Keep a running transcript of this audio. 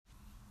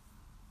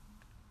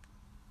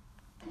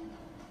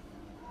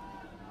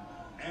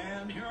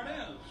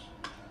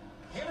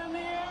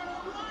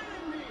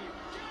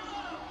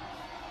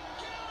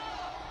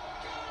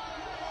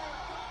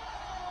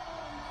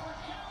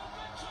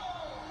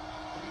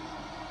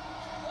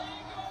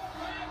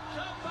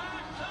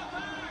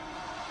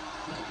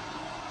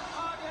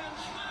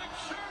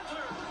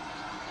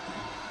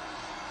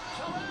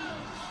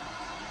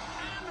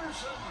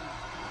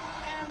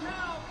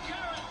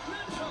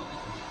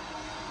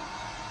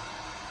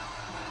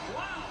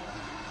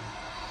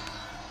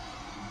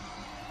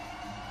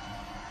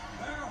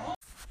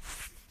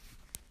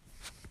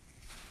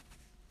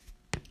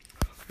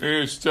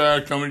Hey, it's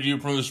Todd coming to you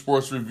from the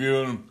Sports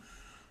Review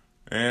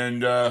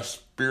and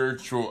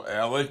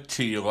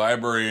Spirituality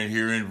Library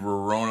here in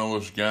Verona,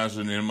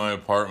 Wisconsin, in my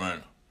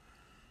apartment.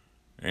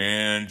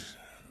 And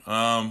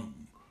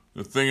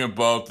the thing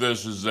about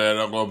this is that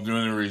I love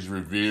doing these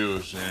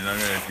reviews, and I'm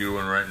going to do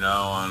one right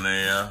now on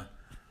a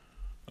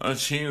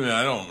team that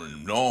I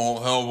don't know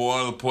a hell of a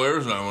lot of the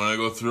players on when I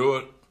go through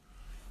it.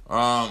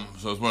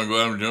 So that's why I'm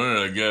glad I'm doing it,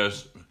 I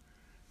guess.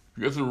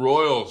 You got the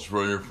Royals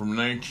from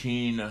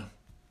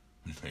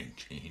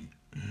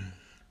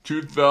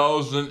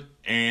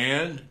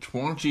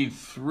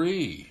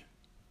 2023.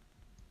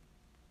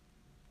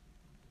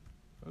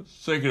 I was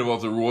thinking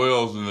about the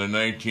Royals in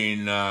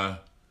the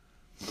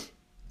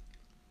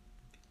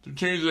the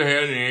teams they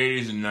had in the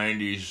 80s and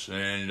 90s,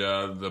 and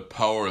the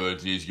power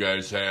that these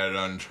guys had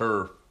on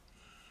turf,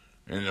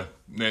 and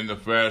the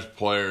fast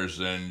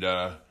players, and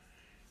then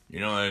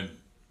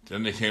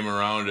they came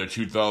around to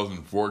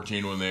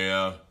 2014 when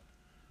they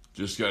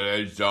just got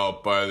edged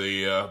out by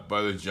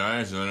the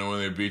Giants, and then when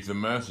they beat the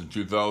Mets in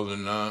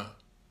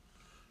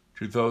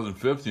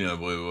 2015, I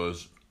believe it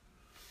was.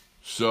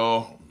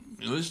 So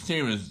this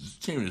team is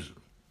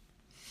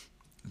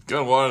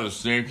got a lot of the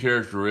same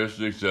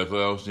characteristics that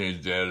those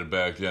teams had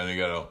back then. They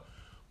got a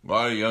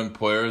lot of young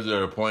players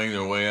that are playing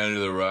their way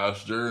into the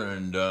roster,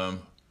 and a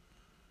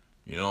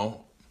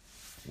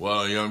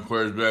lot of young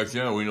players back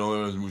then. We know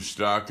them as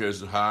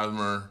Moustakas,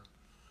 Hosmer,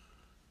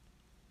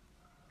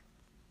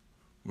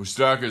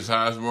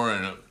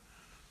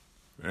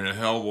 and a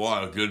hell of a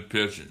lot of good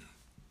pitching.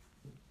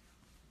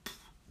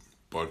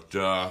 But,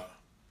 so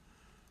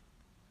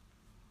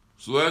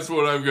that's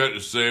what I've got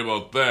to say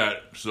about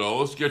that. So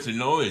let's get to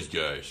know these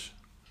guys.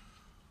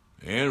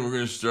 And we're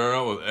going to start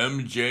out with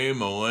MJ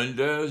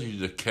Melendez.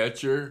 He's a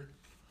catcher.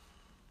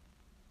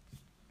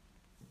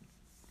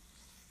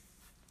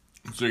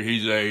 So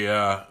he's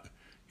a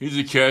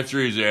catcher.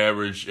 He's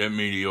average at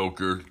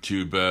mediocre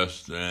to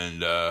best.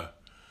 And,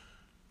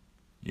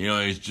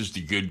 he's just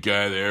a good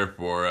guy there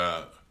for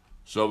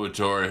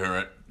Salvatore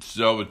to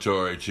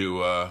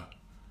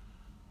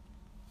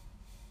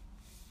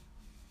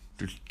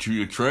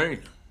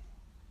train.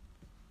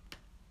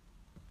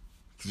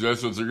 Because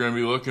that's what they're going to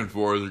be looking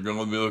for. They're going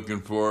to be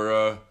looking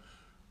for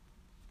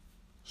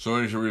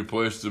somebody to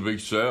replace the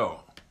Big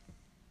Sal.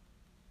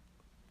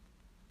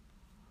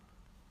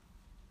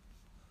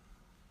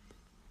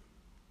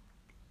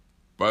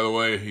 By the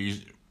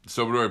way,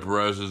 Salvatore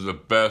Perez is the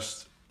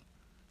best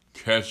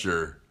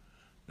catcher,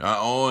 not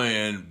only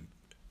in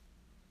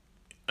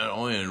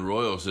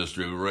Royals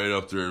history, but right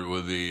up there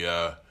with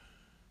the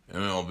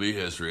MLB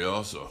history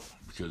also,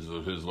 because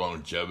of his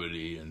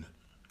longevity and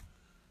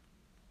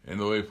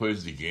the way he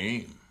plays the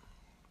game.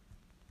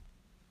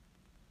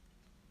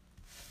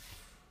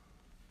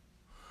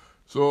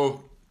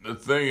 So the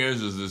thing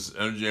is this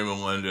MJ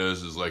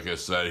Melendez is, like I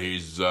said,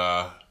 he's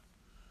a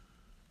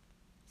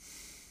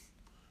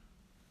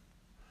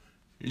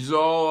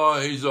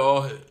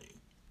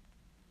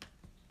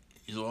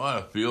lot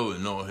of field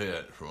and no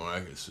hit, from what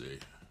I can see.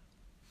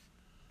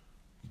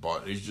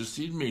 But he's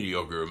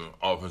mediocre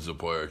offensive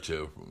player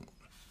too.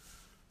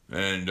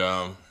 And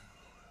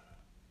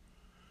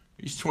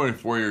he's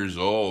 24 years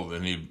old,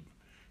 and he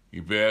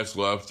bats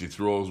left, he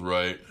throws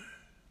right.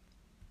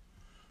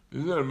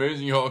 Isn't that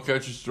amazing how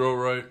catchers throw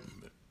right?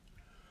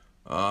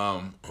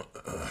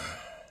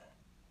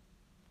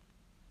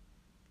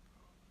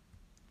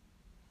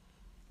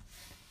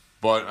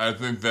 But I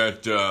think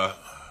that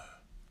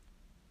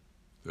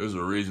there's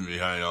a reason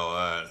behind all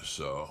that,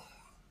 so.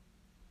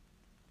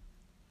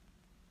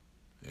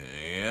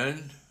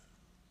 And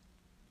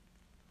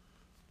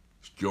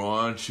let's go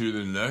on to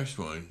the next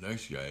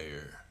guy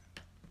here.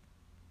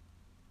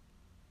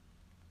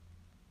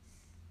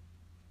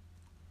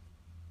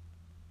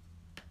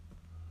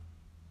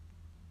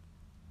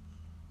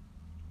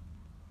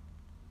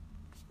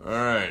 All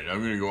right, I'm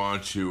going to go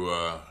on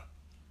to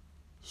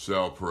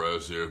Sal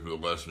Perez here for the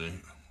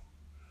lesson.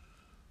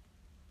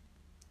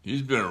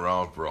 He's been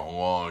around for a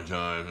long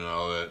time and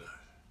all that.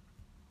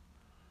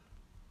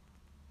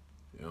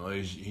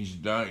 He's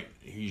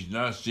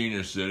not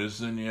senior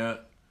citizen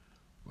yet,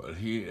 but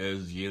he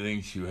is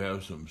getting to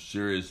have some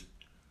serious.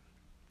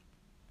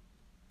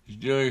 He's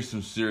dealing with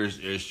some serious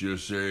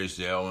issues, serious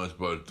ailments,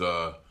 but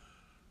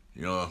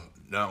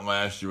not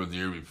last year, but the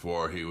year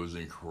before, he was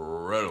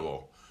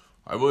incredible.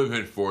 I believe he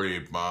hit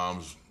 48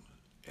 bombs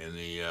in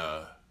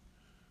the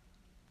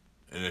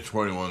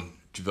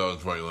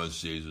 2021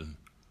 season.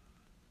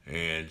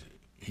 And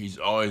he's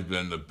always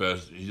been the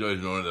best. He's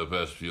always been one of the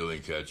best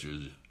fielding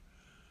catchers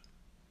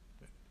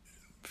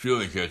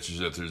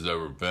that there's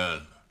ever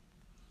been.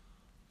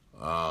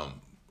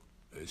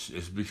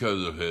 It's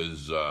because of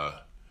his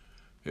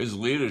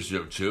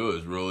leadership too.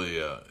 Is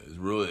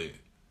really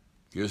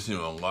gives him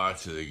a lot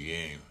to the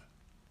game.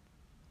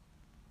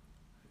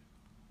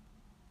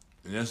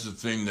 And that's the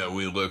thing that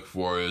we look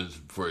for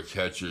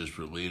catchers,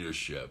 for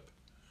leadership.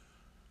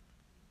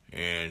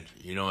 And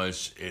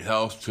it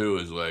helps too.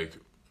 Is like,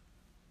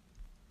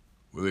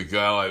 with a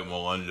guy like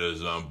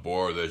Melendez on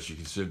board, that you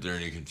can sit there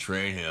and you can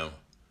train him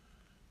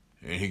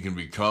and he can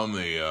become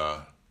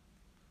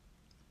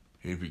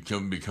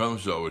become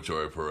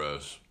Salvatore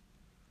Perez.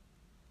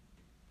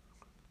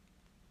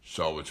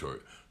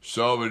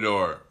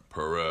 Salvador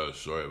Perez.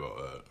 Sorry about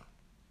that.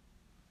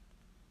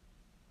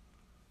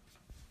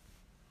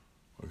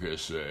 Like I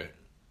say,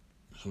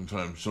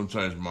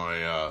 sometimes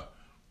my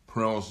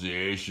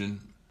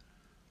pronunciation,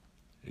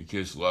 it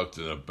gets left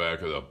in the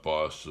back of the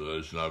bus, so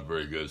it's not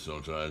very good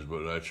sometimes,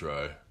 but I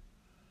try.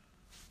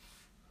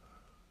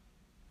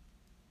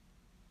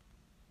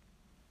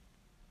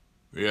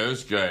 Yeah,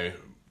 this guy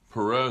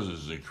Perez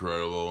is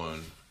incredible,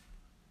 and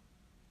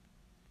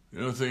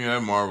the only thing I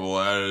marvel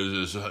at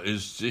is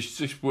he's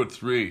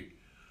 6'3",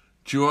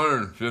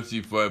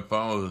 255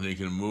 pounds, and he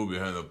can move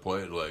behind the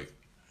plate like.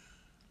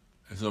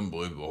 It's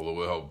unbelievable the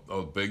way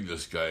how big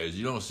this guy is.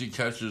 You don't see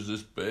catchers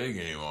this big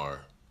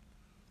anymore.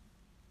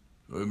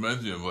 It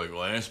reminds me of like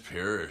Lance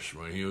Parrish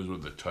when he was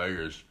with the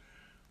Tigers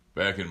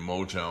back in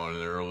Motown in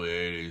the early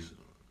 80s.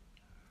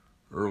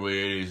 Early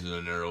 80s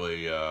and then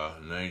early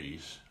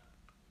 90s.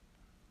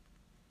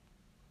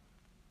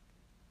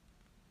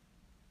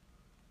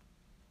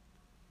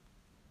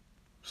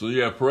 So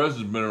yeah, Perez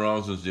has been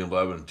around since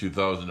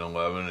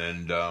 2011,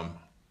 and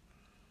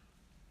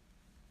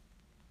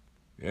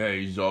yeah,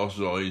 he's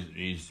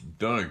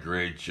done a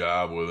great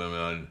job with him.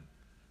 On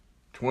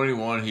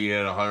 21, he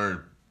had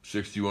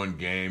 161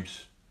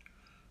 games,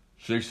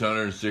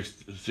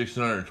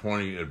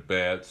 620 at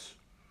bats.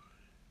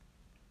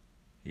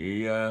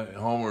 He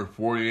homered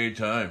 48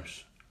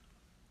 times.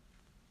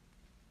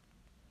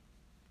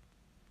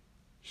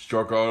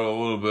 Struck out a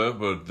little bit,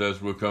 but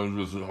that's what comes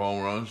with the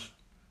home runs,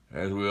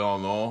 as we all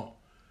know,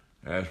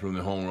 as from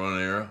the home run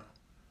era.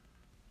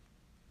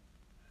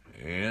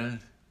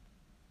 And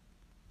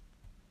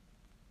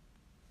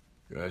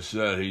like I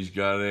said, he's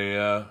got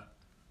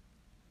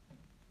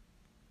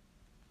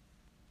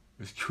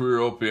his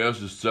career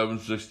OPS is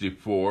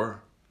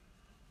 764.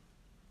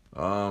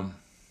 He's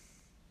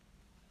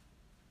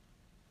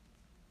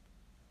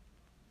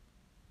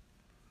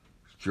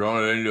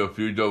drawn it into a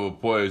few double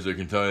plays, I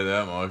can tell you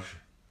that much.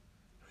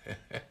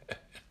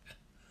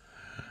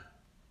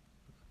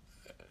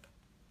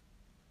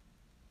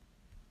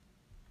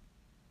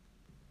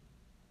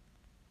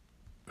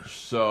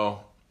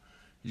 So,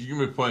 he's going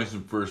to be playing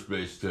some first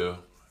base too.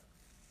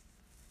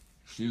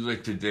 Seems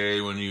like today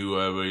when you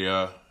have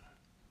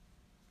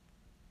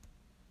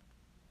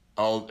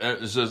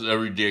it says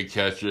everyday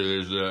catcher,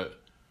 there's an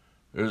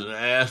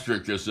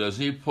asterisk that says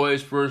he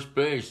plays first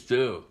base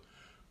too.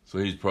 So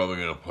he's probably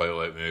going to play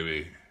like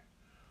maybe,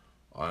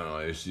 I don't know,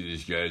 you see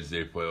these guys,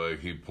 they play like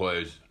he'll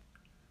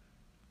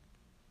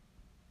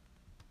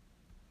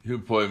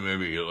play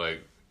maybe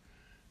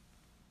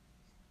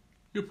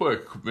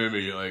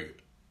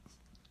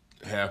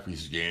half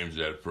his games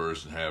at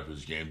first and half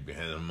his games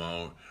behind the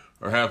mound,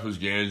 or half his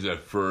games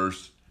at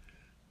first,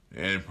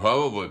 and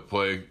probably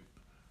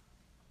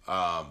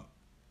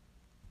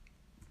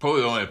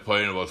only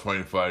playing about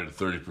 25 to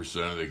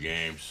 30% of the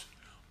games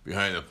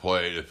behind the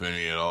plate, if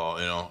any at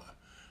all,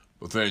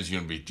 But then he's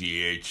going to be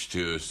DH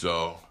too,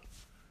 so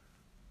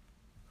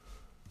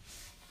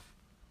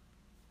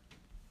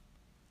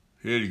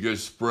he had a good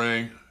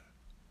spring,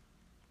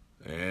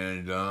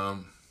 and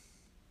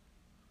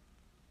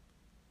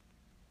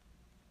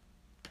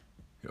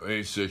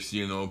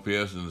 860 in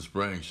OPS in the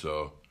spring,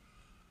 so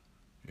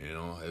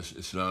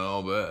it's not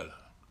all bad.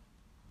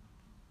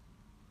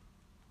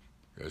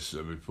 Like I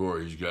said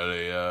before, he's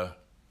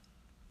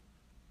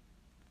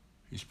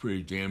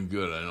pretty damn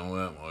good, I know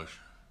that much.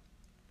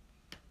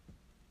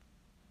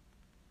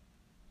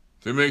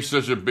 They make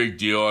such a big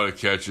deal out of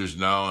catchers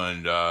now,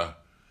 and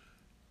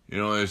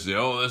they say,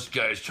 "Oh, this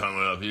guy's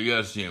coming up. You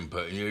gotta see him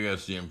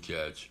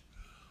catch."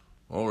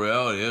 Well,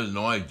 reality is,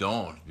 no, I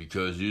don't,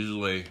 because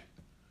usually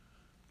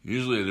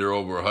they're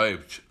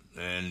overhyped,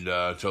 and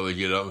until they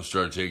get up and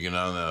start taking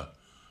on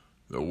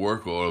the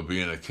workload of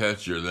being a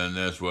catcher, then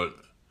that's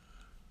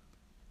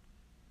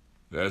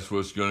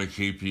what's going to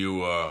keep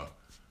you.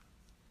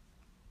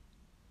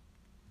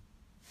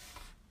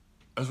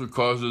 That's what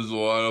causes a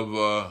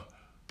lot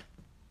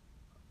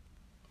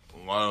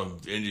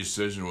of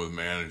indecision with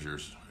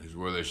managers, is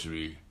where they should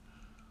be,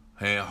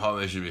 how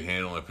they should be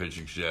handling the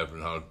pitching staff,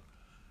 and how,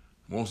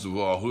 most of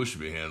all, who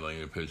should be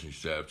handling the pitching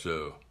staff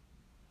too.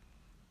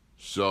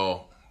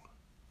 So,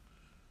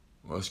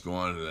 let's go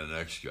on to the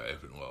next guy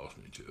if it allows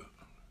me to.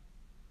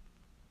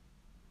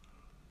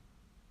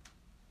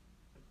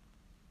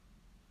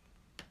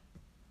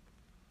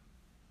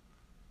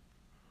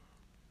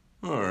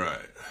 All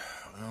right.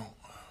 Well,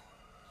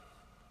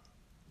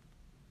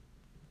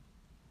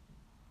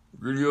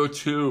 we're going to go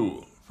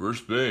to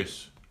first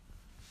base.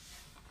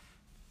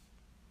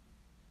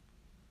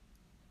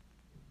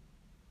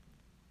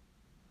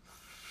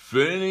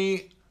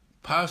 Vinny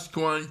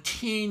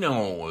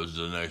Pasquantino is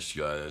the next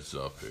guy that's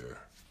up here.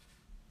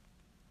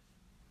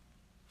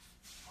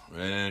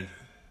 And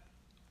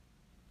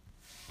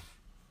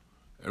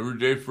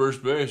everyday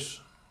first base.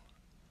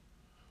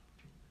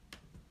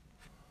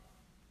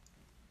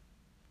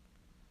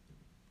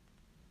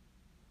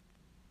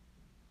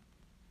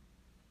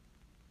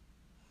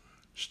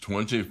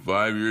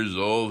 25 years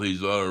old.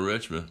 He's out of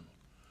Richmond.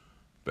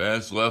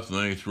 Bats left and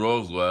then he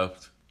throws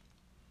left.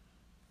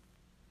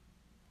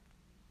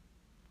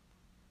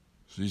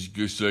 So he's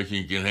good, so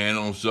he can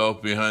handle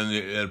himself behind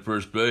at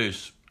first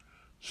base.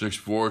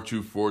 6'4",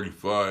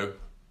 245.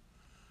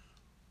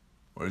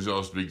 Well, he's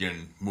also been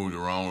getting moved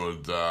around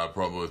with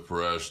probably with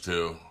Perez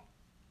too.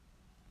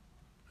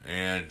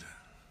 And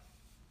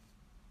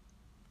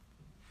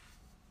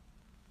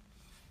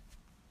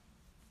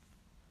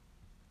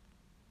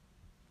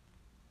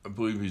I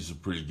believe he's a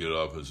pretty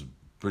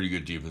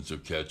good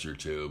defensive catcher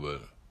too,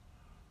 but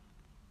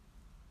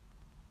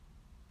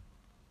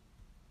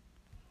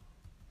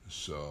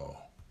so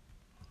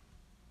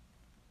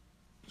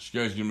this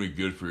guy's gonna be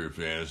good for your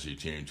fantasy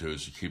team too,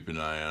 so keep an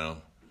eye on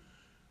him.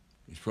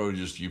 You're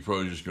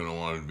probably just gonna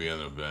want him to be on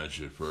the bench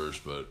at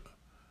first, but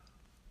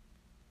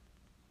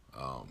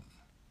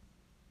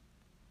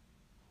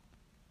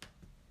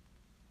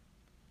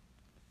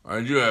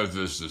I do have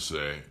this to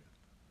say.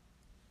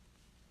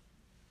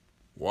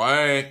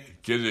 Why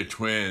did the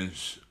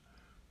Twins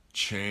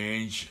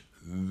change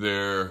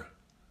their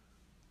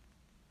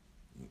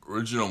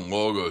original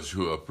logo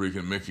to a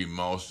freaking Mickey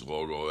Mouse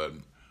logo?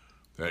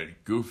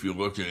 That goofy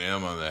looking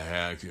M on the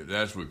hat,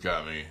 that's what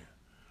got me.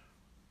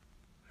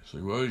 It's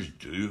like, why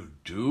would you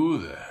do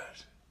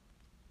that?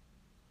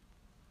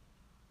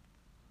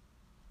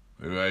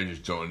 Maybe I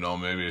just don't know.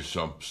 Maybe it's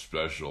some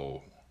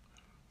special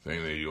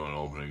thing they do on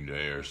opening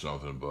day or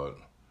something, but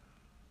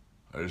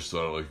I just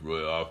thought it looked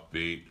really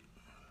offbeat.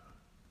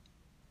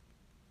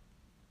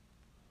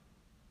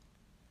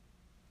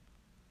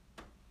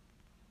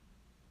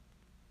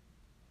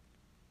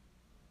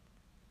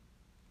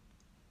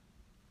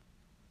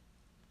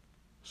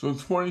 So in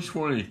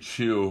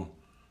 2022,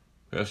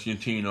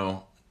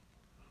 Pasquantino,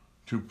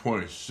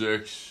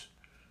 2.6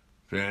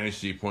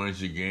 fantasy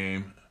points a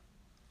game.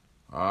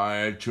 I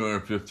had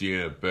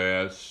 258 at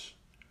bats,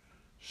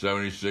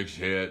 76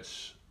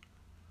 hits,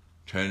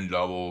 10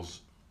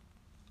 doubles,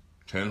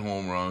 10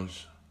 home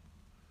runs,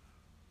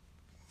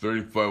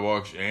 35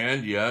 walks,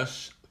 and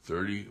yes,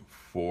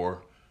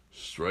 34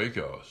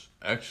 strikeouts.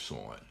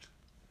 Excellent.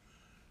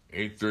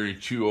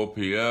 832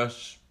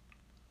 OPS.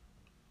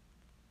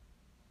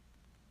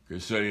 They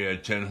said he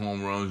had 10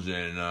 home runs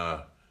and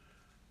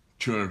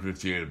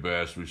 258 at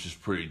bats, which is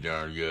pretty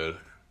darn good.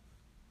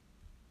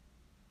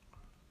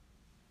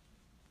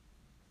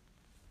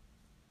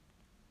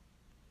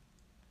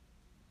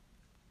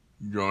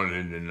 Drawn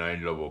into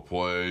 9 double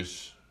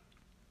plays,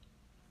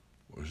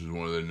 which is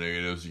one of the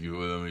negatives you give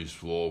with him. He's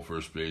slow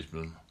first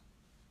baseman.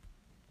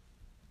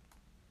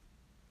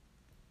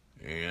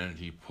 And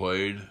he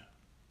played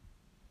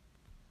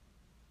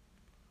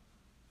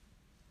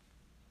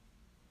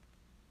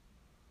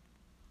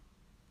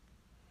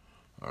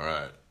all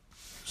right.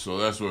 So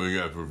that's what we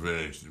got for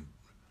vintage.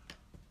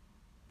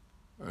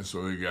 That's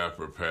what we got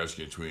for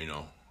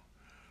Pasquantino.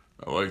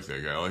 I like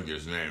that guy. I like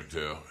his name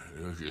too.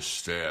 I like his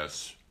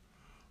stats.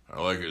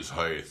 I like his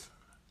height.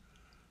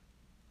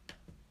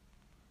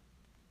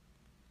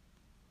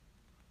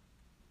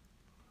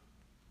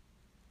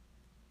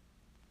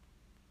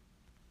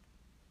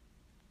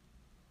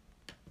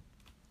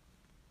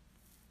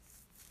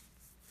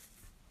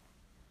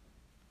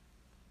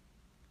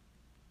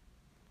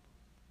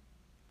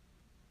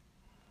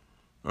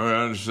 All right,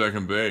 on to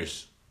second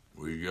base.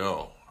 We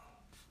go.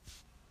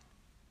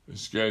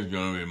 This guy's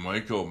going to be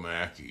Michael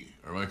Massey,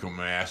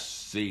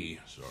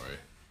 sorry.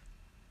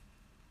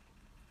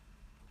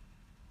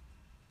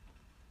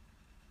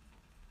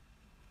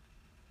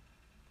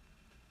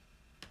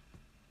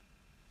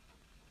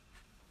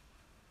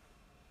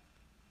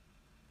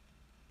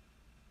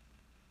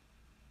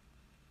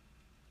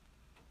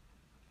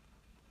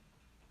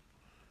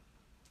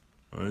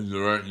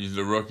 He's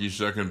the rookie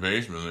second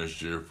baseman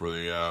this year for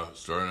the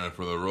starting out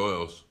for the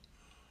Royals,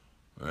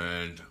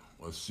 and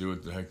let's see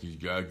what the heck he's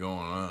got going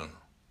on.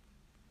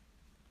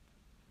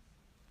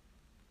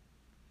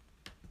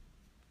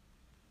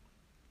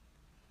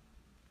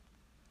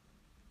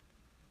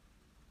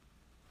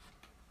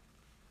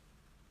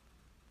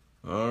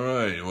 All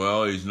right,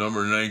 well, he's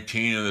number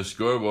 19 in the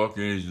scorebook,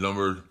 and he's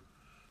number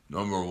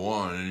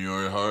 1 in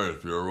your heart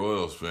if you're a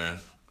Royals fan.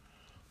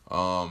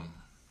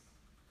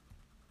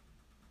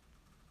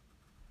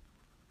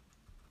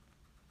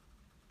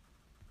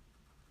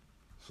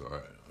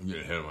 Sorry, I'm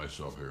getting ahead of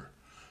myself here.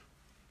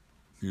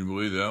 Can you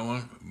believe that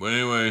one? But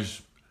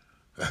anyways,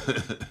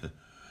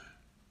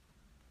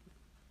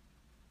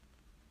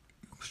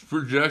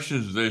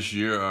 projections this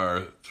year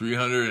are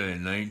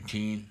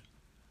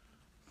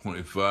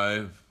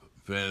 319.5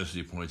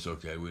 fantasy points.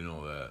 Okay, we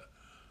know that.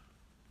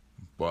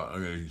 But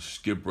I'm going to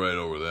skip right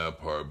over that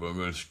part. But I'm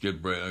going to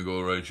skip right and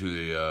go right to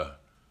the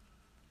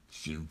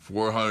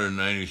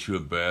 492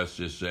 at bats.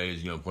 Just say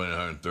he's going to play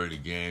 130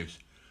 games.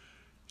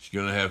 He's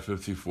going to have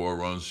 54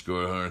 runs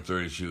scored,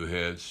 132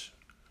 hits,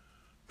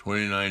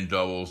 29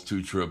 doubles,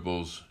 2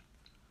 triples.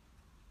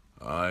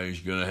 He's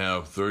going to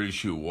have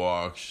 32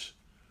 walks,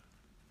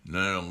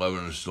 9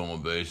 11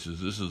 stolen bases.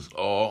 This is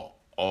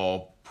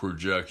all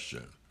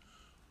projection.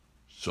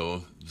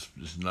 So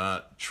it's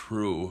not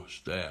true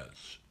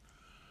stats.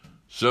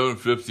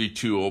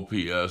 752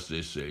 OPS,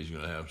 they say he's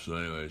going to have. So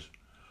anyways,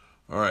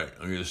 all right,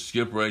 I'm going to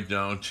skip right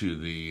down to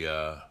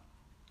the...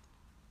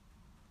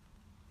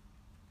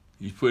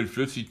 he played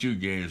 52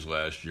 games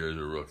last year as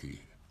a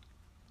rookie.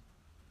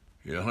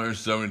 He had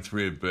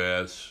 173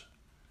 at-bats,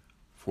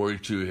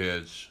 42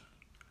 hits,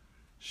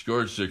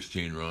 scored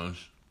 16 runs,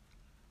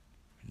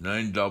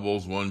 9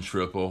 doubles, 1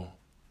 triple,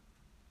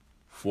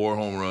 4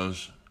 home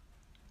runs,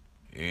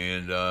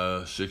 and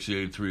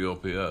 683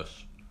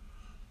 OPS.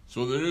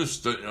 So the new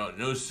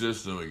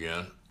system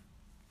again,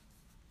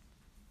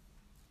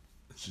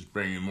 it's just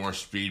bringing more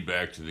speed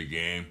back to the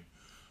game,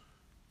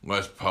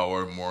 less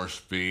power, more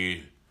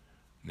speed,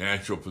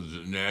 natural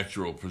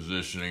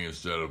positioning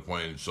instead of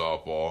playing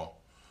softball,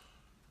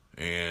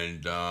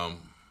 and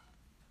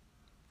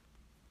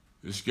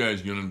this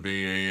guy's gonna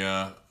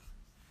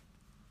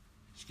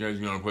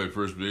play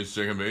first base,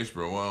 second base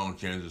for a while in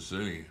Kansas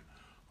City.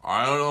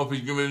 I don't know if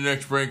he's gonna be the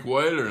next Frank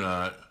White or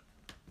not.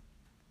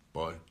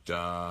 But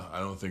I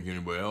don't think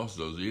anybody else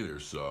does either,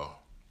 so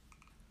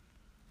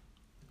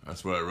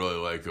that's what I really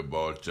like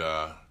about,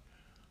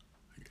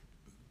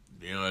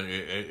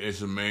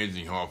 it's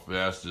amazing how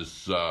fast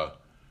this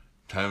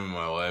time in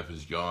my life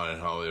has gone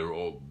and how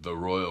the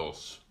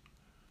Royals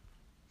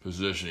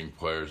positioning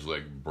players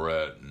like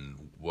Brett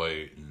and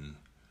White and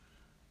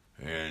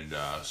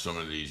some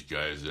of these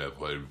guys that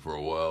played for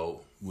a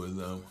while with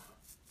them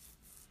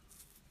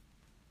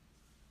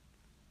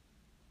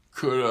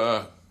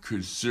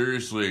could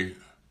seriously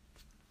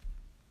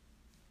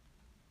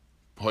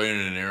play in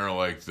an era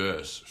like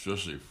this,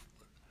 especially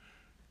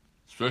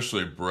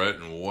Brett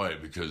and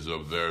White, because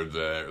of their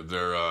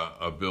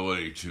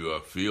ability to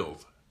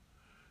field.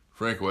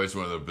 Frank White's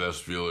one of the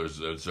best fielders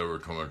that's ever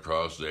come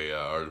across a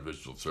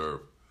artificial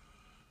turf.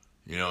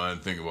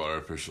 And think about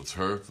artificial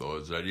turf though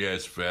is that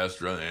it's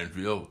faster on the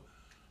infield,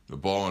 the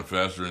ball went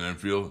faster in the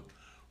infield,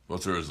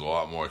 but there was a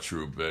lot more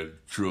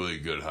truly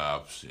good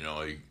hops.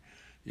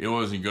 He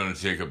wasn't going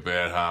to take a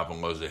bad hop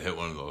unless it hit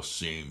one of those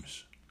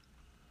seams.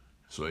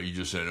 So you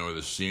just had to know where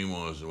the seam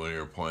was when you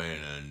were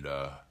playing. And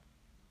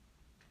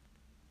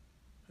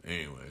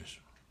anyways.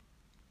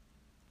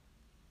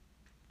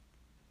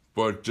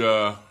 But,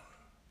 I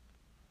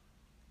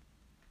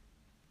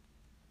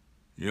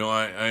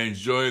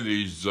enjoy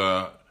these.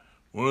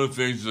 One of the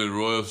things that the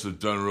Royals have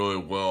done really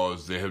well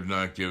is they have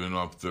not given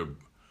up their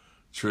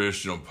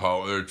traditional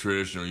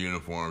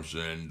uniforms.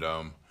 And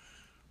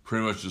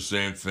pretty much the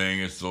same thing.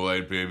 It's the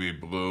light baby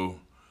blue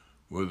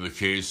with the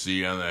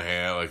KC on the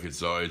hat like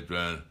it's always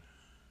been.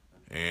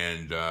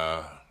 And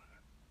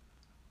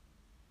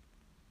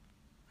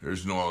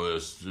there's none of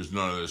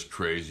this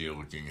crazy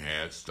looking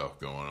hat stuff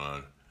going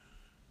on.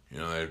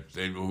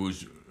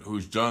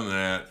 Who's done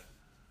that,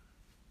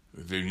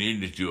 they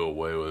need to do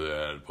away with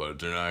that, but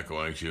they're not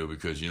going to,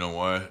 because you know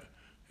what?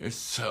 It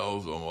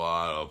sells a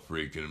lot of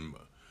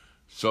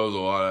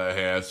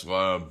hats, a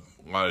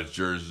lot of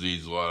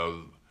jerseys, a lot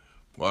of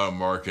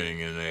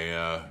marketing, and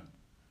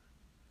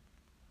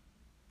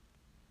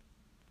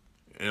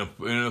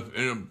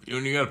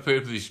when you got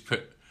to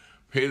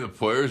pay the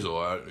players a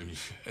lot,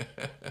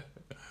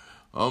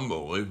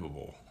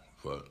 unbelievable.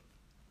 But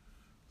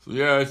so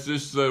it's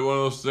just one of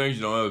those things.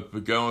 If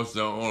the guy wants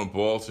to own a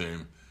ball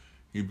team,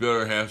 he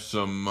better have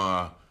some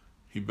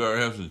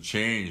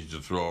change to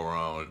throw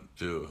around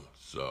too.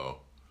 So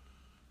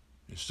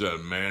instead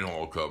of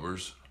manhole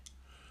covers,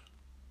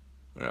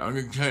 I'm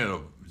gonna kind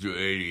of do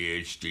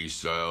ADHD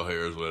style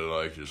here, is what I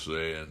like to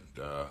say. And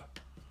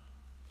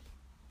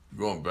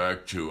going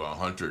back to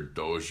Hunter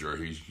Dozier,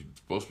 he's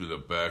supposed to be the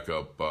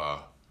backup.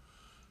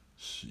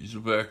 He's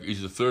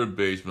a third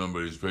baseman,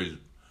 but he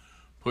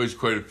plays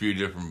quite a few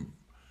different.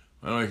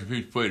 I don't know,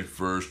 he's played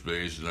first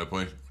base, and he's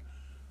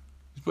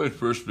played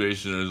first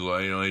base in his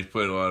life. He's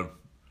played a lot of.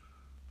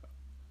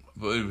 I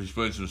believe he's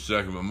played some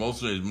second, but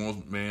mostly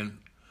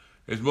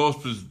his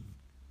most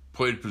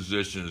played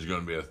position is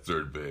going to be at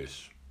third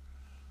base.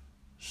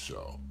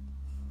 So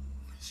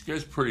this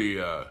guy's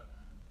pretty.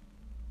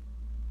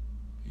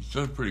 He's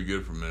done pretty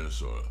good for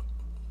Minnesota.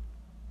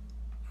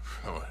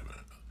 Wait a minute.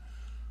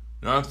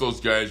 Not those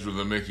guys with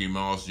the Mickey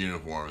Mouse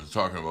uniforms. I'm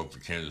talking about the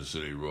Kansas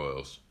City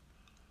Royals.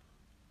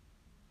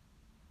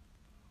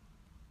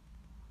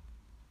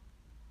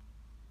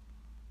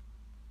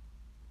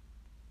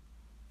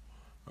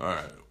 All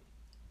right.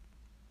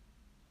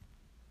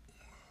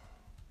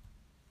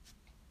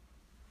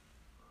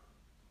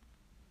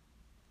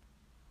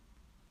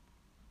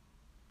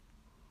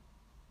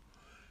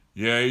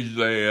 Yeah, he's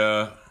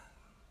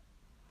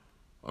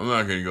I'm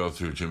not going to go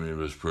through too many of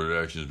his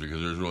projections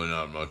because there's really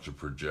not much to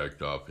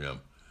project off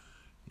him.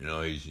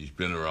 He's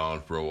been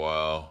around for a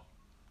while.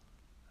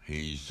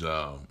 He's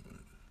going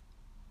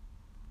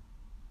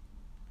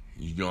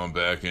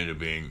back into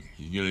being.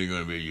 He's either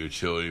going to be a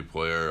utility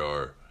player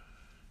or,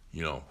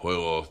 play a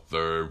little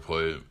third,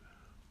 do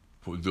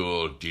a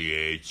little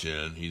DH,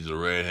 and he's a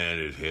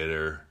right-handed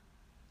hitter.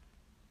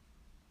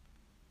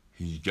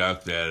 He's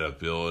got that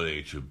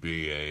ability to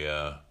be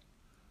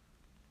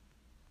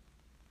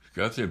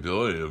got the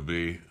ability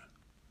to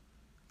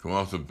come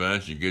off the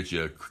bench and get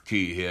you a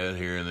key hit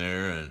here and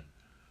there. And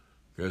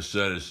like I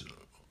said, his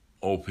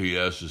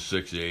OPS is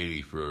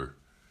 680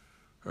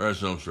 I'm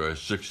sorry,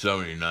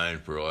 679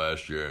 for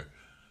last year,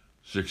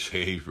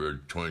 680 for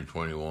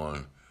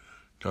 2021.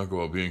 Talk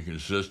about being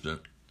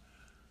consistent.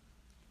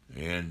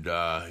 And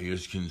he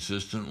is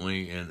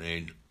consistently in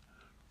a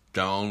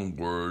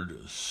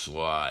downward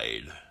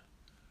slide.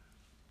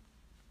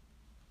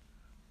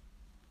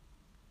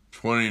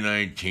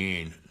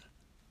 2019,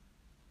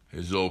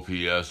 his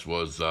OPS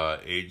was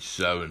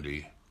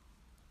 870,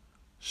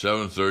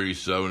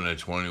 737 at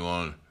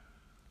 21.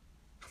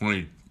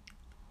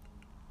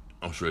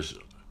 I'm sorry,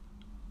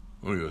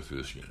 let me go through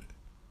this again.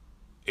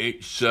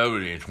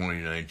 870 in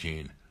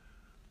 2019.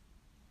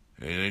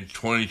 And in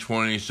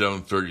 2020,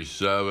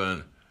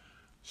 737,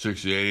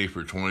 680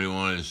 for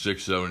 21, and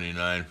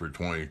 679 for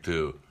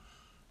 22.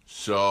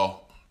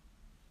 So,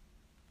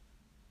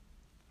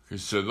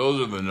 those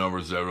are the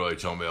numbers that really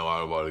tell me a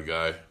lot about a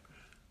guy.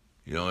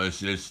 You know,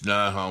 it's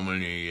not how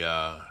many.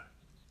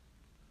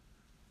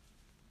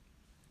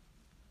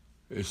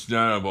 It's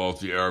not about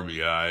the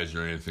RBIs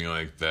or anything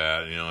like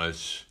that. You know,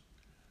 it's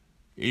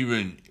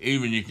even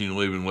you can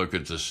even look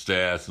at the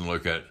stats and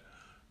look at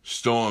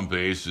stolen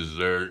bases.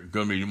 They're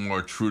going to be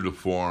more true to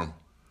form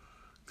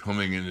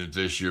coming into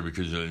this year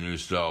because of the new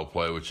style of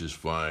play, which is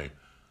fine.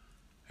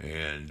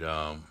 And you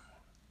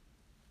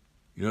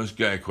know, this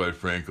guy, quite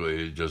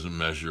frankly, doesn't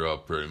measure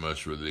up very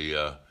much with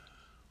the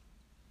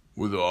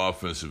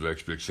offensive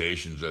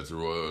expectations that the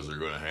Royals are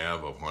going to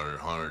have of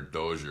Hunter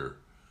Dozier.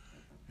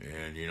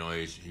 And you know,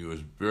 he was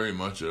very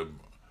much a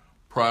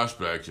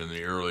prospect in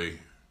the early.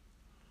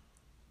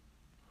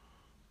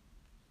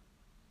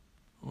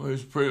 Well, he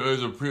was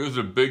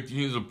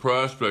a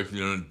prospect,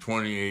 you know, in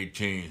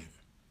 2018,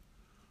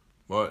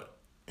 but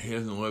he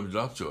hasn't lived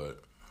up to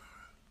it.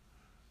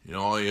 You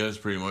know, all he has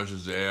pretty much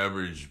is the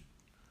average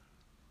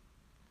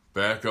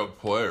backup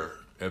player,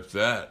 if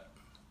that.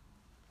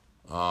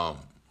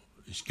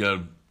 He's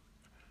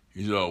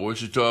at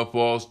Wichita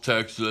Falls,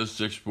 Texas,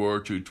 6'4",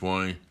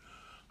 220.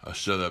 I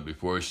said that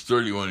before. He's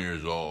 31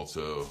 years old,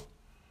 so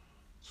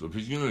if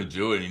he's going to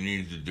do it, he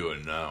needs to do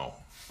it now.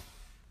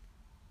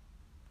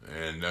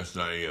 And that's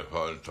not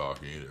EFHUD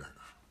talking either.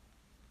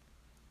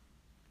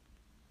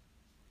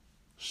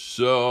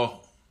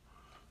 So,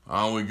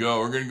 on we go.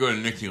 We're going to go to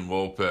Nicky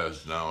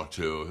Lopez now,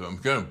 too. I'm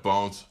kind of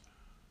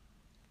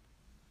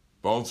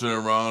bouncing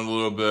around a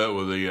little bit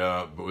with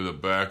the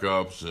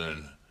backups,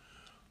 and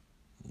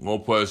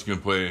Lopez can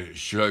play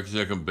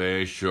second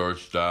base,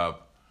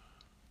 shortstop.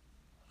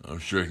 I'm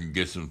sure he can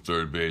get some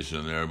third base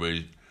in there, but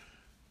he's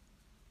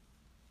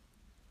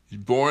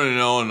born in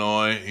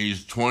Illinois.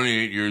 He's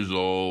 28 years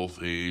old.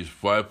 He's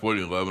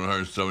 5'11",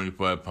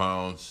 175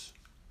 pounds.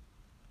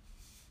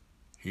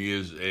 He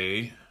is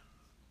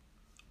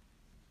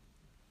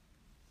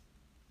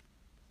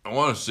I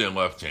want to say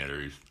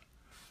left-hander.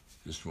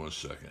 Just 1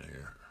 second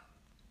here.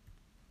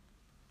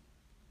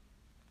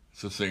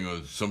 It's the thing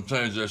with,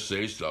 sometimes I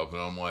say stuff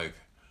and I'm like,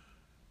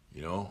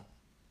 you know,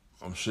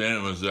 I'm saying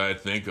them as I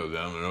think of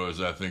them and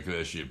as I think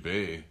they should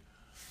be.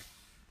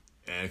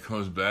 And it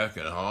comes back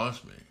and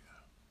haunts me.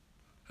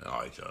 It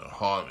doesn't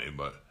haunt me,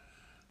 but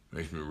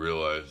makes me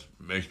realize,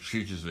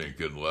 teaches me a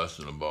good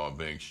lesson about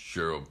being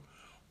sure of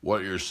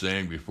what you're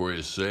saying before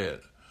you say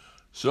it.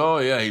 So,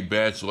 yeah, he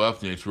bats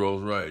left and he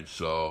throws right.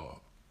 So,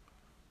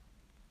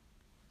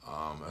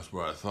 that's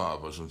what I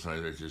thought, but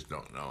sometimes I just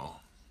don't know.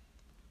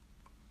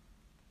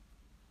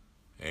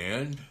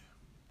 And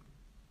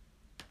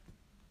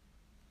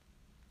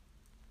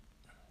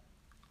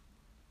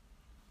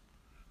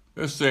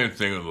the same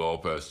thing with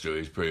Lopez, too.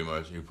 He's pretty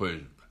much, he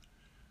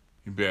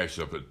backs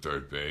up at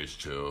third base,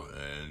 too.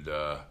 And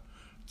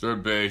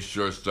third base,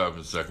 shortstop,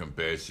 and second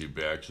base he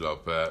backs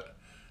up at.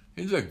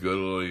 He's a good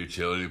little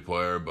utility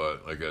player,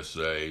 but like I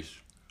say,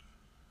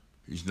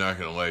 he's not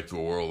going to light the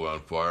world on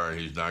fire, and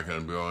he's not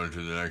going to go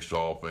into the next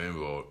Hall of Fame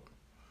vote.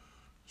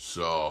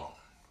 So,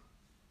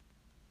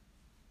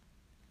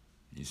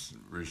 he's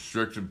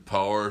restricted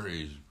power.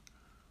 He's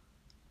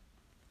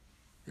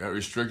got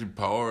restricted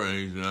power, and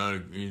he's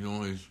not,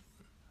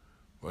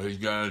 he's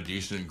got a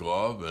decent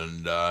glove,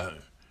 and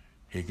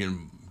he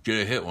can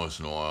get a hit once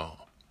in a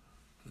while.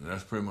 And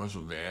that's pretty much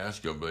what they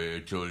ask of a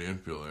utility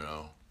infielder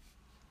now.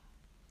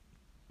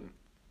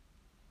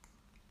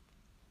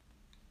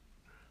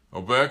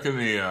 Well, back in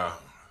the, I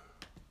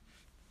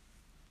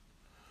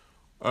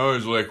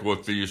always like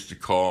what they used to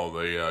call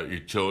the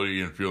utility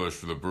infielders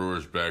for the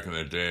Brewers back in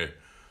the day.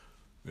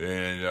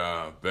 And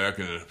back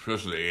in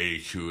especially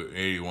the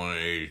 81 and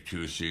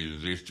 82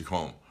 seasons, they used to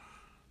call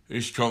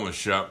them the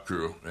shop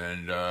crew.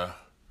 And I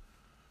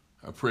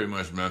pretty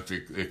much meant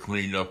they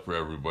cleaned up for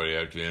everybody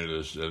at the end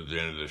of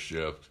the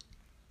shift.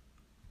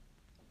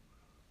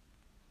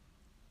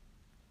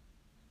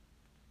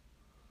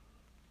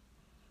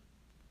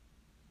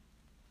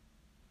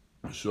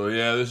 So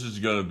yeah, this is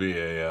gonna be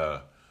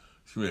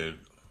it's gonna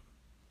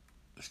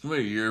be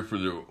a year for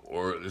the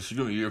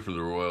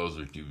Royals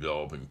of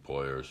developing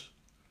players.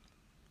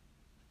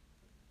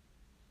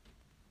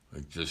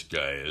 Like this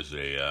guy is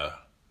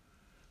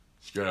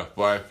he's got a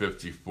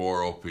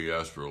 554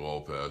 OPS for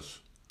Lopez.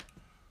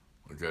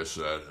 Like I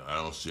said, I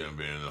don't see him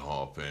being in the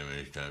Hall of Fame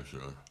anytime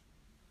soon.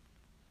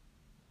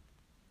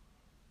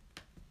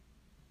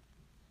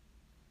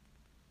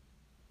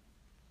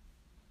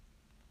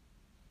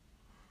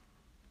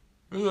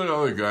 There's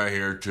another guy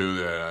here, too,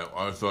 that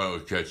I thought I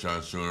would catch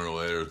on sooner or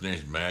later. His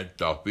name's Matt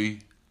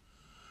Duffy.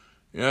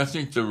 Yeah, I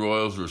think the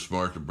Royals were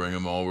smart to bring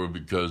him over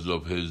because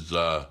of his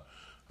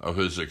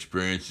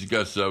experience. He's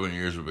got 7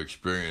 years of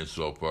experience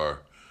so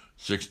far.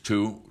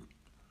 6'2",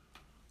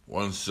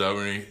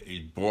 170.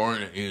 He's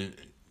born in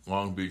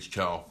Long Beach,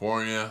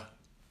 California.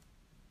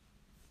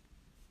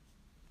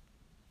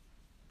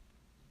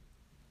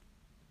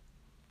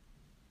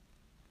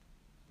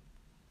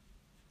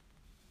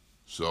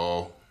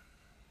 So,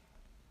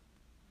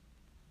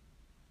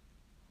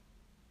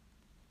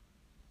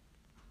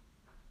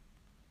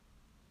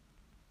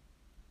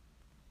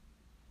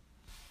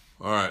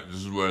 all right,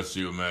 this is what I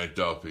see with Matt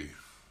Duffy.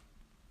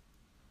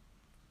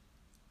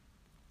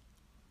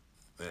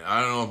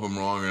 I don't know if I'm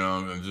wrong or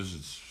not.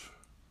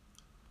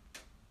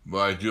 But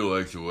I do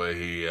like the way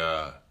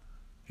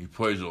he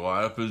plays a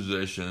lot of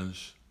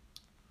positions,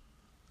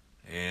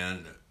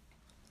 and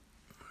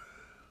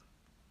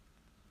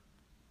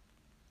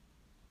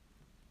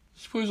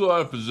he plays a lot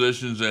of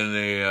positions, and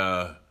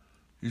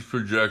these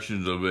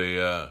projections of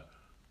a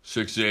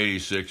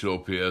 686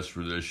 OPS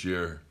for this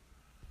year.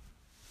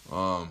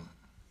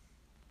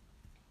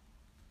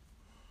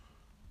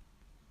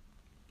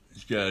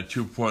 He's got a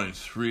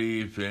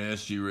 2.3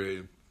 fantasy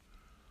rate.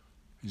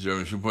 He's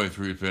averaging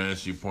 2.3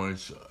 fantasy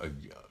points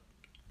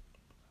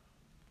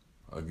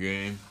a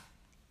game.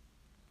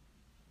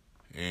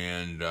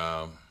 And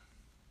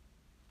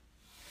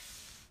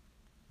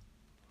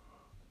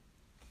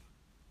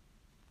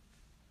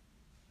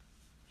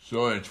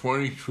so in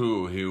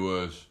 22, he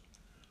was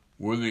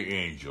with the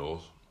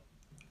Angels.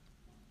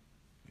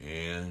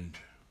 And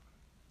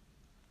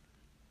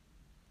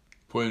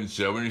played in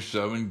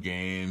 77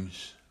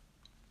 games.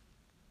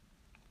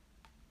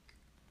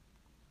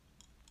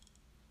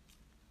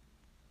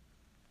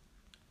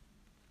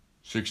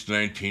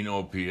 .619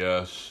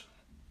 OPS.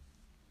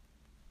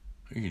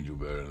 He can do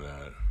better than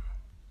that.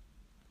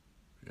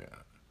 Yeah.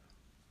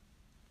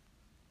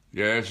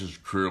 Yeah, it's his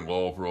career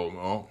low for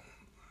oh.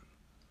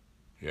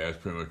 Yeah, it's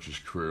pretty much his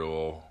career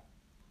low.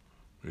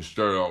 He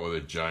started out with the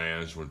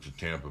Giants, went to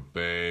Tampa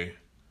Bay,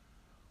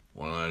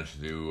 went on to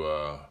do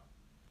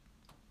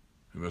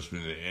he must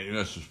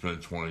have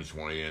spent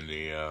 2020 in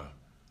the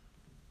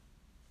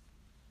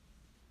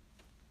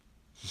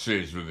to say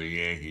he's with the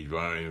Yankees, but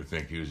I don't even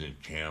think he was in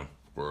camp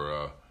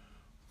for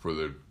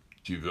the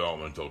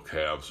developmental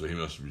Cavs, so he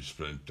must have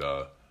spent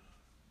out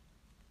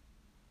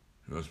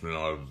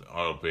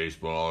of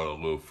baseball, out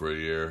of loop for a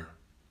year.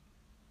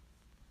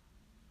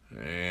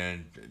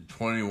 And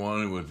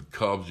 21 with the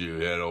Cubs,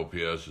 you had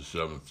OPS of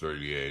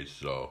 738,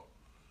 so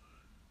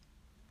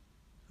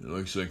it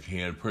looks like he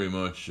had pretty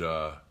much he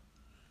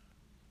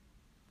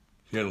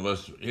had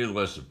less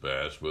at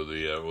bats with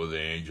the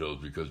Angels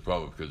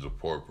probably because of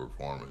poor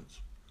performance.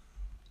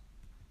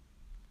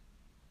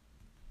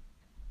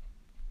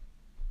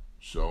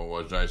 So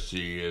what I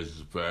see is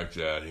the fact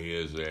that he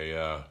is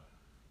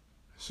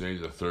say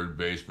he's a third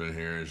baseman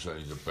here, and so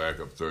he's a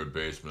backup third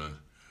baseman,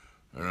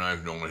 and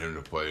I've known him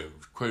to play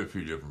quite a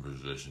few different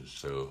positions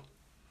too.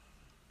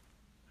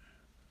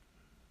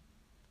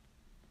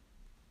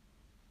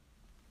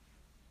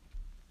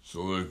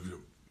 So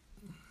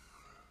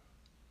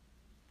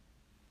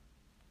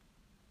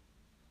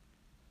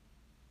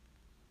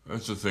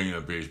that's the thing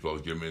that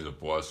baseball's given me the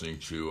blessing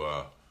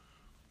to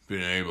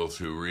being able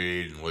to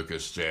read and look at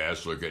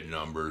stats, look at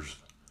numbers,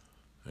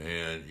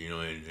 and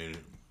and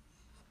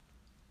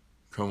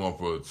come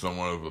up with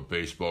somewhat of a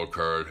baseball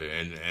card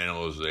and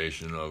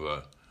analyzation of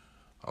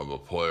a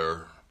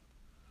player.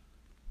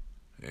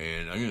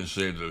 And I'm going to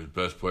save the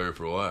best player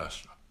for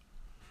last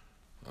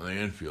on the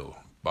infield,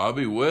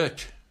 Bobby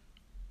Witt.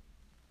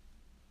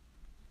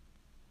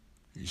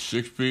 He's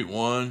 6'1",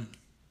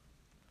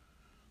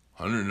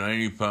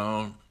 190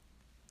 pound,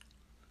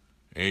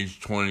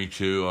 age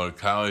 22, out of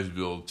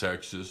Collegeville,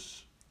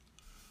 Texas.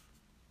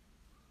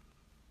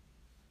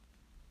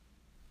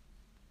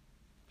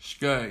 This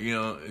guy,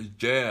 his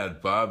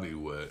dad, Bobby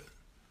Witt,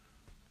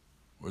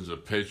 was a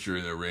pitcher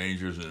in the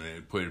Rangers, and he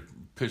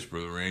pitched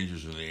for the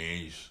Rangers and the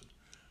Yankees.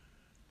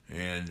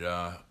 And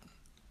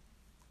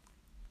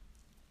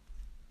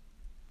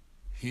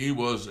he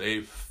was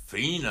a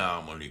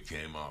phenom when he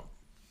came up.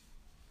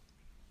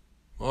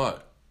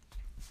 But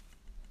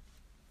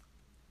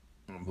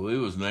I believe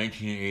it was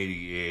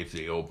 1988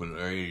 they opened,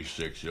 or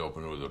 86 they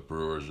opened with the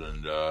Brewers,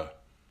 and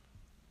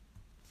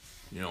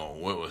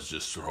Witt was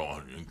just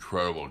throwing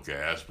incredible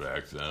gas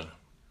back then.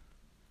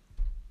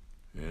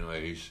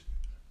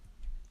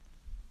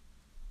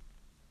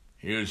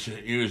 He was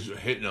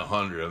hitting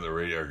 100 on the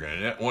radar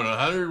gun. When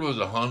 100 was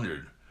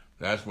 100,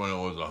 that's when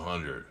it was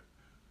 100.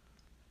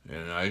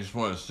 And I just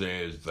want to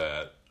say is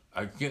that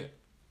I don't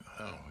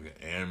know,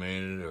 get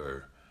animated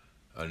or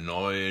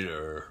annoyed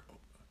or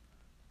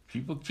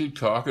people keep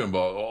talking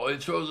about, oh,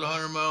 it throws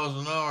 100 miles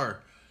an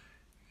hour,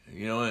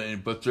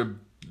 but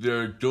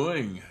they're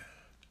doing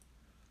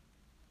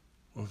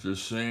what they're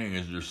saying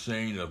is they're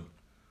saying that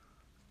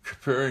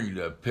comparing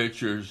the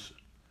pictures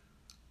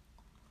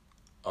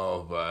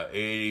of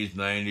 80s,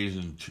 90s,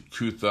 and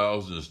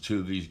 2000s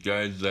to these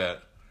guys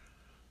that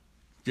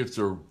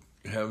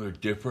have a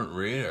different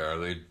radar.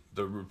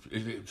 The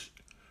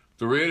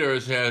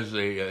radars has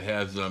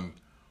them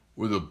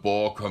with a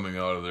ball coming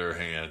out of their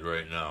hand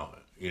right now.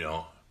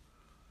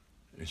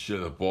 Instead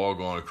of the ball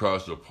going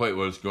across the plate,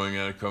 what's going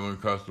on coming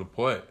across the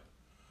plate.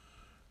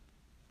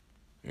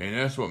 And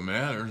that's what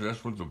matters.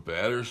 That's what the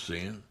batter's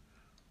seeing.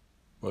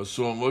 But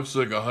so it looks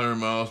like 100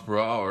 miles per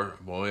hour.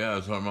 Well, yeah,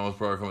 it's 100 miles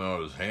per hour coming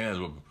out of his hands.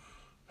 But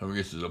when it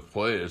gets to the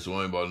plate, it's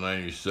only about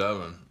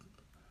 97.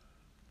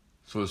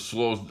 So it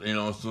slows,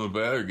 so the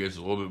batter gets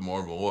a little bit more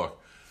of a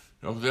look.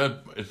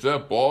 If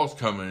that ball's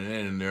coming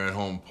in and they're at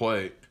home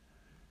plate,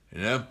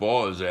 and that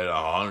ball is at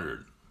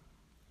 100,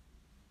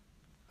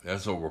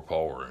 that's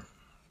overpowering.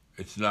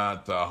 It's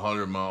not the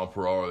 100 mile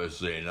per hour they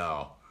say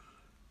now,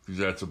 because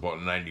that's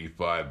about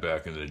 95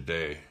 back in the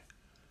day.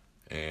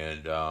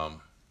 And,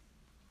 and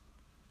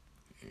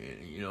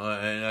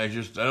I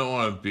don't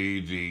want to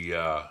be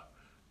the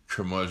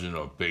curmudgeon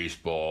of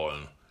baseball.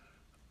 And,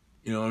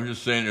 I'm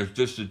just saying there's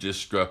just a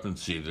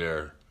discrepancy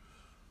there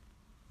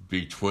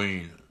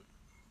between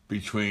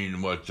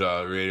what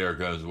radar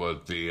guns,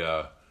 what the,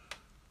 I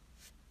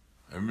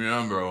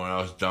remember when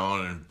I was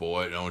down in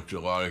Boyd, I went to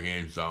a lot of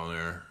games down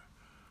there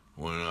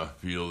when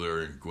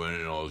Fielder and Gwynn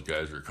and all those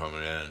guys were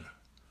coming in.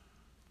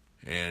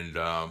 And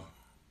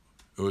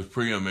it was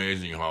pretty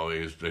amazing how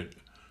the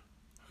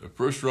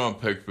first round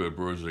pick for the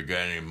Brewers was a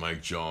guy named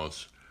Mike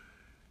Jones.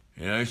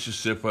 And I used to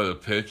sit by the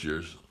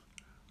pitchers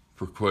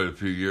for quite a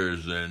few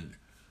years, and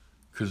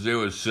because they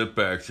would sit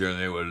back there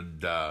and they would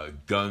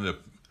gun the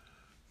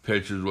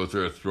pitchers what they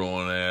were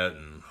throwing at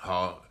and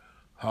how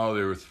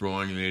they were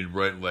throwing, and they'd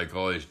write like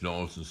all these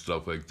notes and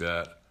stuff like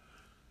that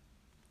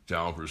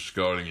down for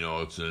scouting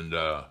notes and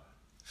to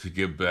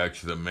give back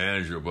to the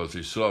manager what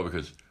they saw,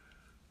 because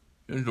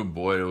they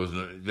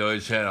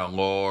always had a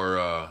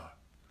lower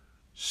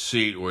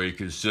seat where you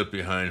could sit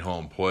behind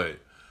home plate.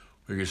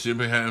 You could sit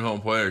behind home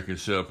plate or you could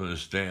sit up in the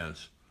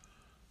stands.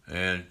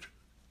 And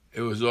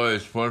it was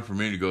always fun for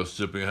me to go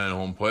sit behind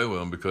home plate with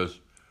them because,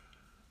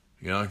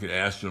 I could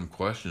ask them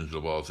questions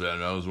about that.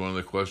 And that was one of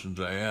the questions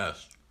I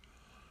asked.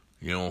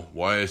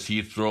 Why is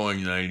he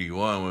throwing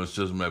 91 when it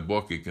says in my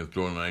book he can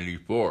throw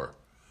 94?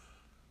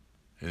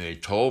 And they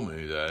told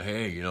me that,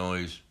 hey,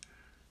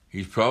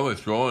 he's probably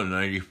throwing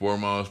 94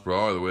 miles per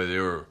hour the way they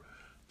were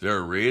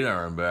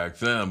radaring back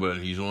then, but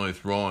he's only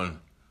throwing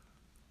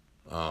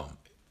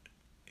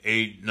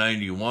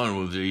 891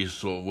 with these,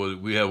 so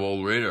we have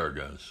old radar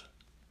guns.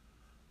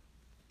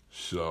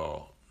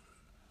 So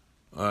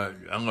I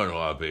learned a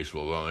lot of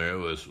baseball down there. It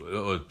was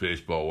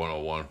baseball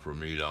 101 for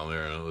me down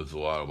there, and it was a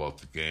lot about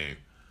the game.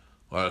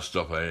 A lot of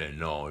stuff I didn't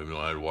know, even though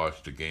I'd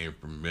watched the game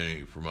for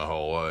my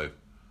whole life.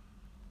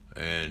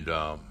 And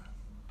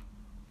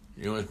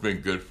it's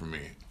been good for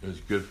me. It was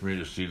good for me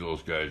to see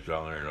those guys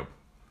down there.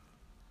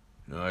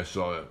 And I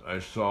saw a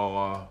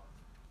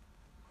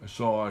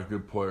lot of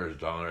good players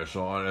down there. I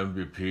saw a lot of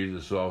MVPs.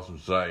 I saw some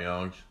Cy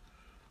Youngs,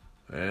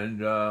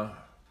 and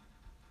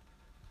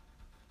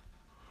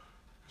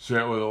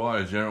sat with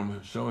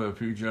a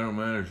few general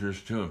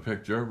managers too, and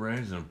picked their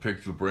brains and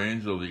picked the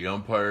brains of the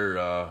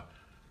umpire,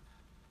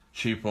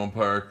 chief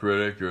umpire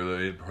critic, or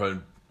the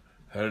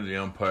head of the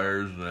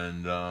umpires,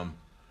 and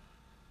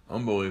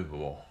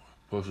unbelievable.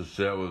 Plus, I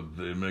sat with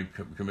the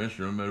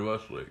commissioner of the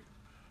Midwest League,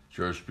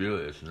 George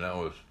Spelius, and that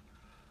was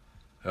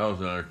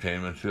an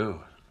entertainment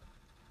too.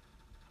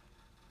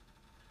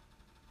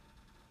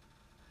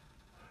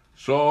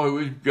 So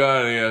we've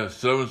got a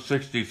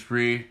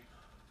 763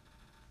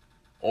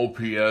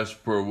 OPS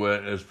per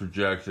win as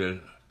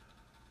projected.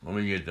 Let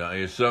me get down.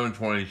 He has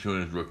 722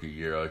 in his rookie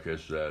year, like I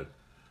said.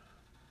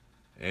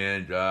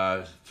 And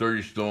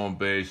 30 stolen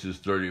bases,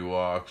 30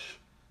 walks,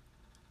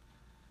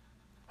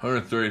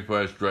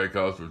 135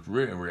 strikeouts, which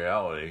in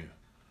reality,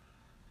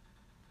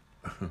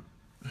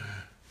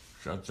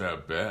 it's not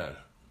that bad.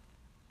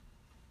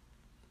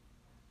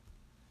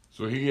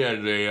 So he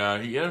had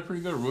a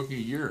pretty good rookie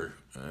year,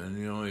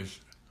 and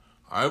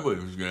I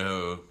believe he's going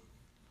to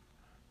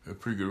have a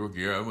pretty good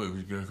rookie year. I believe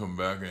he's going to come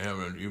back and have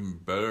an even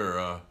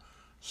better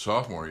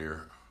sophomore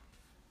year,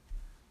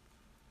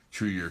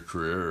 2-year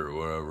career or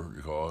whatever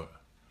you call it.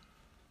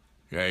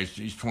 Yeah,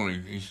 he's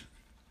 20.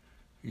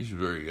 He's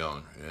very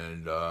young,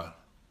 and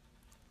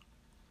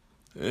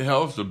it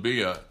helps to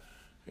be a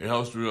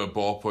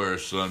ball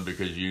player's son,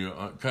 because you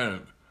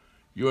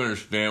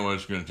understand what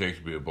it's going to take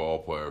to be a ball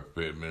player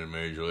in a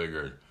major league,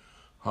 or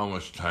how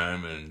much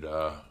time and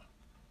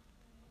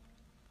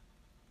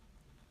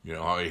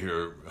how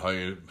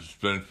you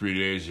spend 3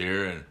 days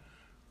here and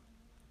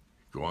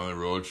go on the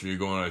road. So you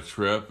go on a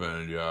trip,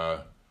 and you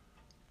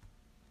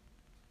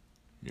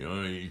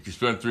can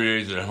spend 3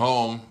 days at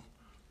home,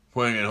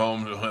 playing at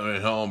home,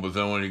 but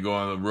then when you go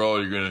on the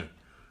road,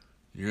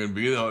 You're gonna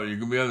be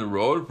on the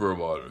road for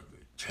about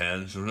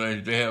 10.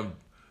 Sometimes they have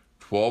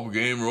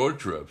 12-game road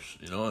trips.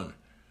 And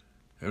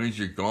that means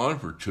you're gone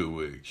for 2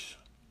 weeks.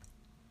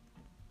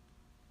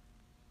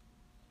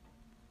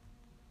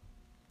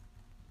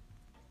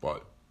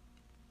 But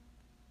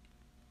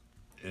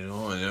and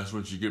that's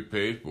what you get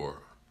paid for.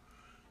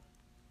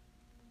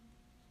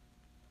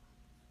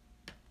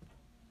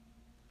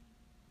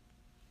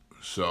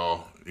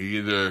 So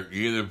you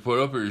either put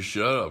up or you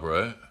shut up,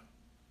 right?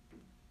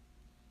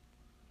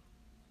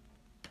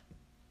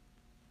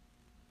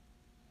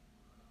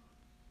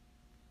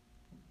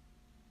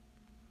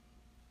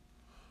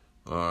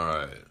 All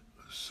right.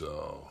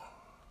 So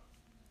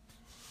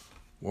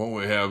what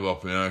we have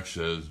up next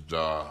is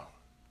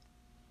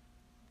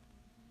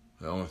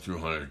I went through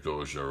Hunter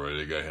Dozier already.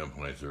 They got him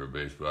playing third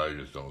base, but I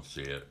just don't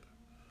see it.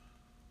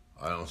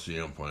 I don't see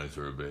him playing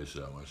third base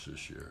that much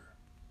this year.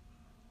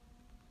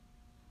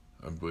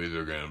 I believe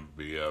they're going to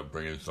be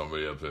bringing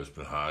somebody up that's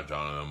been hot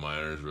down in the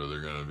minors, where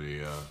they're going to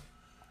be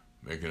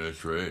making a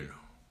trade.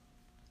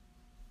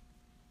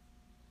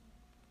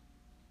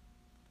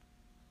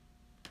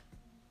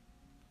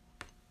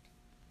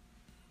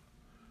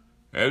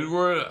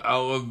 Edward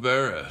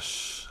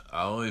Olivares.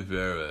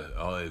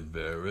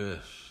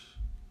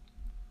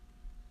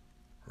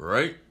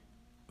 Right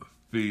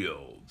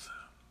field.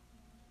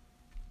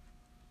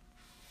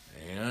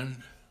 And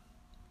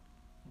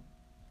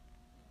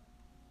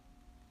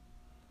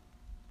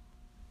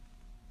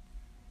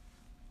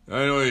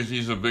I know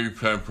he's a big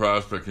time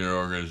prospect in their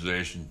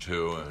organization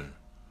too,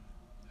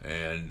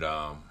 and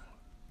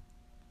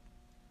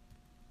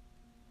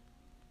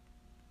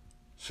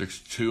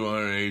 6'2",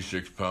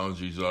 186 pounds.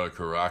 He's out of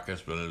Caracas,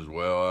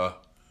 Venezuela.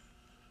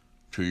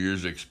 2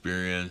 years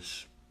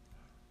experience.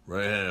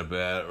 Right-handed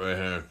bat,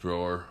 right-handed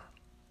thrower.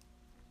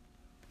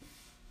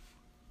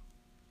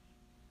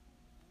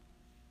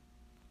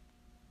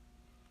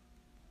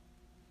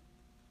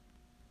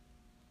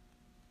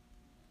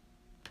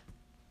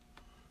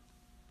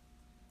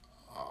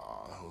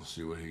 Let's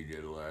see what he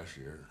did last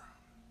year.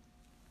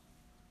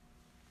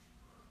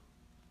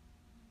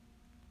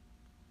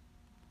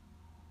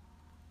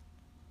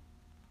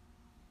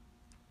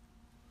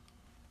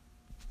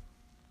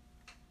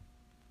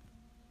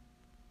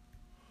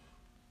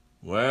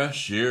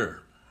 Last year,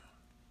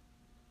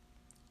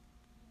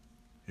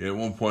 he had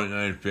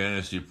 1.9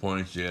 fantasy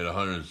points. He had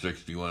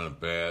 161 at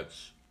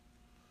bats.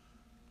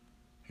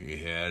 He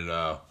had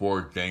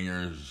 4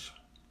 dingers.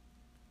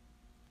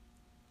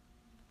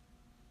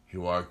 He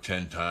walked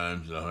 10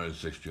 times and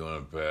 161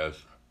 at bats.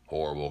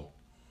 Horrible.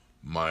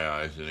 In my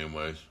eyes,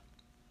 anyways.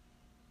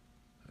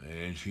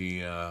 And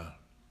he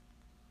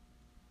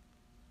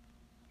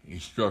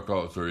struck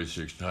out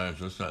 36 times.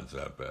 That's not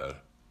that bad.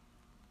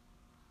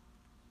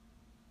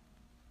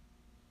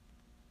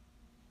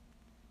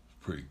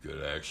 Pretty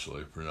good,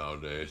 actually, for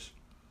nowadays.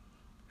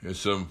 He has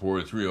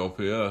 743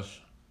 OPS,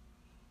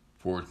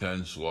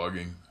 410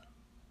 slugging.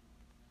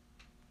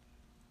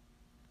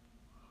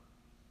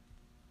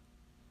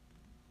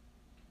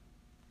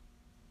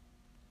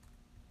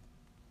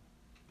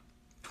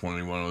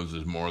 '21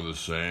 was more of the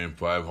same.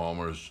 5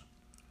 homers,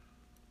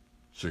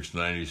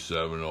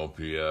 697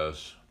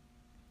 OPS.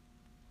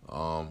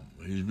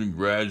 He's been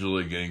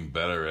gradually getting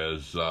better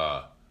as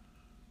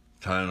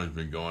time has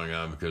been going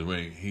on, because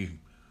when he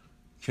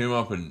came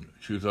up in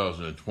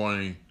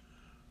 2020,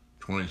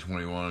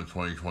 2021, and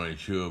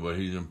 2022, but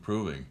he's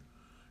improving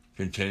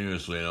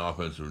continuously in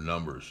offensive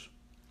numbers.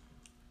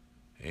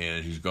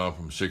 And he's gone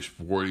from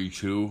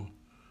 642,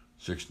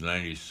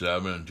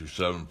 697 to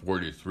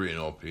 743 in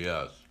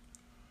OPS.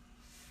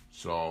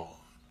 So,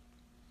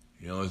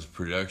 his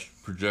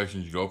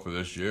projections go for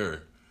this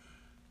year,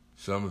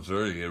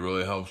 730. It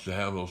really helps to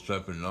have those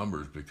type of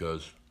numbers,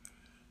 because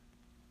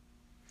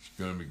he's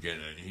going to be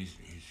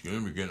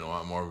getting a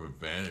lot more of an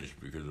advantage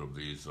because of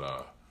these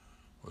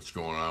what's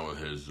going on with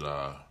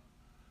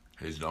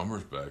his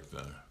numbers back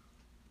then.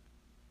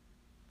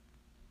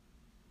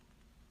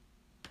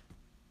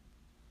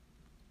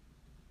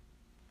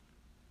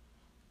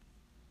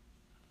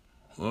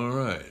 All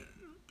right.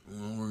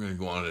 Well, we're going to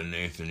go on to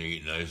Nathan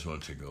Eaton. I just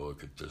want to take a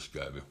look at this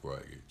guy before I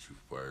get too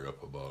fired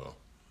up about him.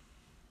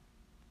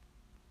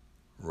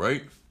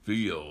 Right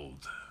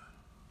field.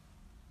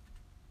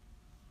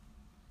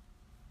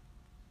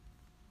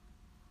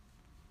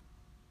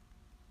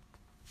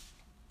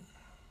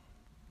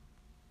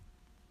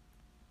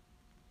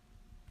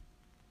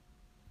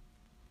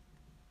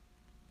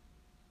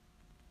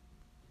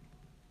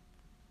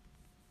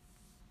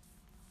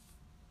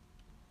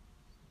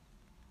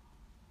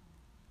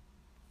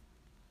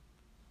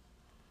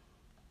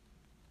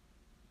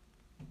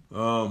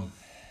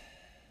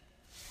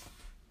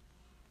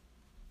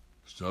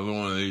 It's another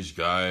one of these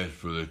guys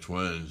for the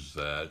Twins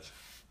or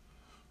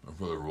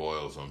for the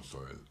Royals, I'm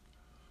sorry.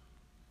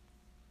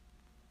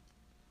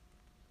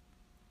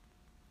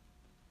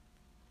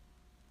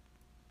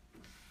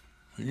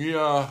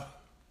 Yeah.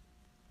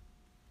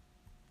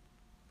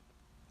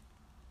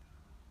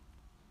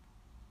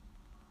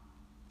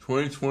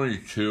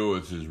 2022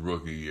 was his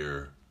rookie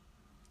year,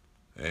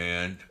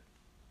 and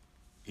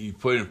he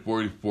played in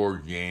 44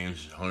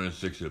 games,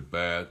 106 at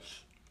bats,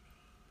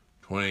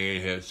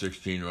 28 hits,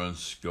 16 runs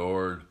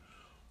scored,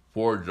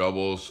 4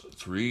 doubles,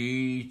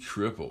 3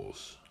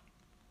 triples.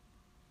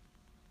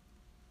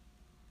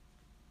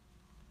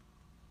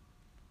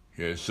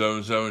 He had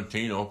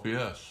 717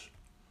 OPS.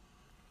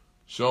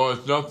 So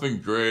it's nothing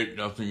great,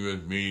 nothing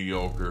but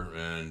mediocre,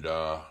 and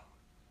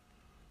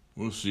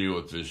we'll see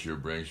what this year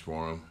brings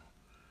for him.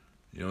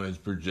 You know, his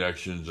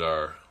projections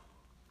are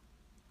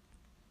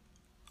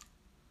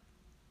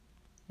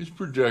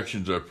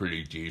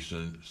pretty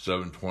decent.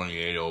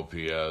 728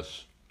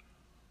 OPS.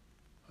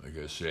 Like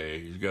I say,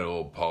 he's got a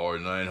little power,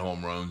 9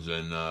 home runs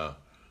and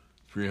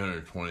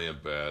 320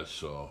 at bats.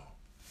 So,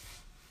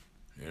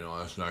 you know,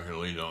 that's not going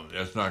to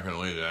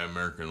lead the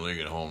American League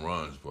in home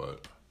runs,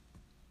 but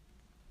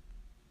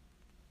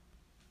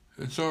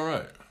it's all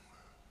right.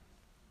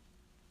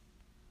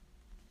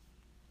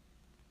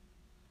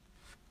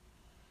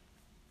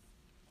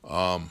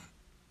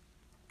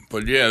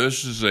 But yeah,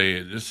 this is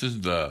a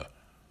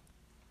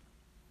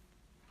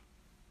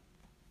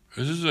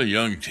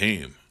young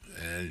team,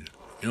 and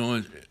you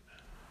know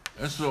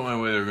that's the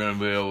only way they're going to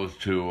be able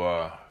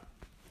to.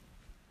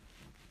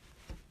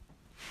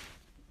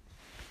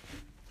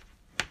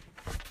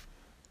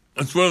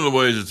 That's one of the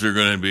ways that they're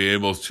going to be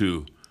able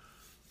to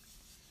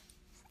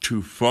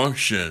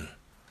function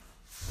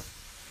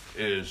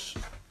is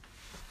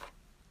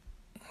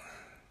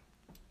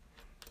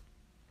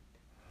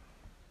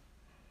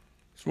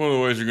it's one of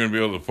the ways they're going to be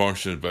able to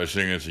function is by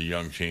saying it's a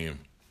young team.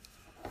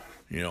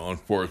 You know,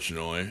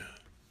 unfortunately,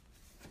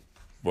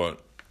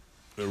 but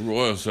the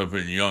Royals have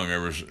been young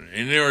ever since,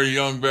 and they were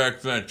young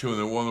back then too, and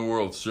they won the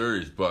World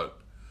Series. But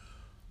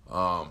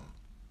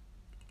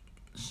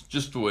it's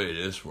just the way it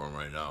is for them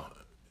right now,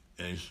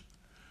 and it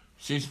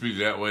seems to be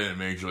that way in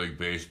Major League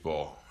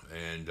Baseball.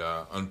 And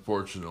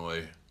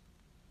unfortunately,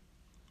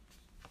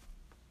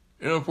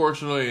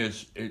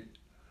 it's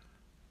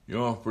you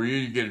know, for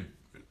you to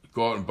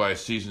go out and buy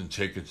season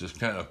tickets is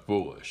kind of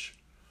foolish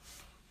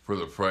for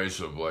the price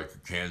of like a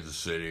Kansas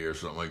City or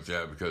something like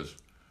that, because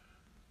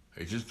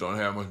they just don't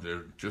have much. They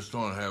just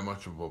don't have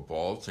much of a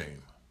ball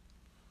team,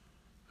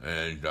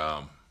 and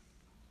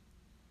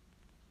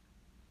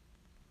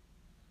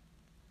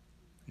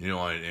you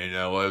know, and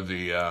I love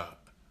the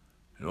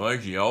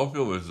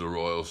outfielders the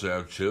Royals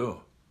have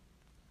too.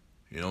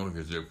 You know,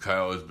 because they have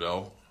Kyle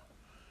Isbell,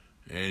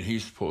 and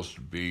he's supposed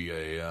to be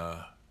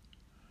a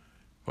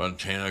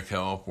Fontana,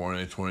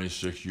 California,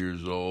 26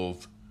 years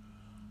old.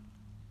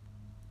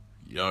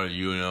 Out of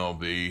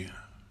UNLV,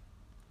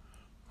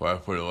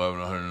 5'11",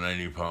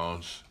 190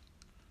 pounds.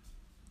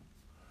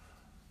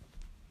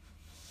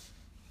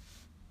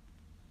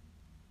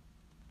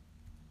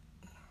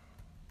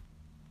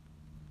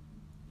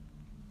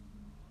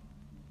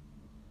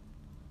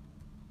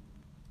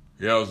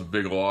 Yeah, it was a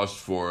big loss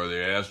for the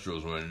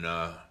Astros when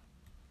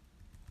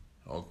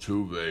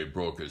Altuve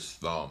broke his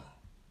thumb.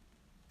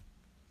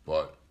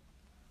 But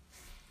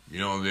you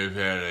know, they've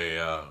had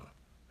a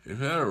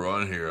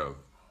run here,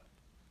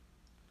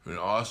 an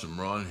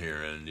awesome run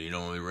here, and you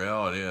know the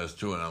reality is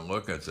too. And I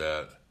look at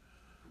that,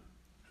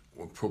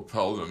 what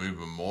propelled them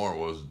even more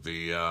was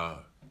they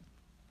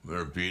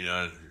were beating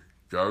on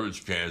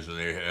garbage cans, and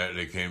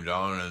they came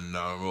down and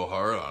real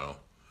hard on them.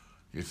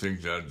 You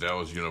think that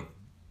was gonna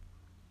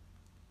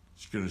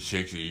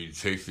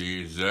take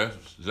the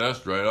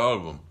zest right out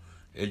of them?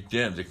 It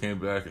didn't. They came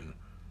back and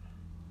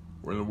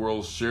were in the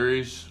World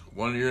Series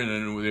one year, and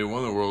then they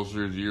won the World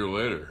Series a year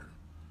later.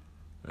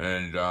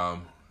 And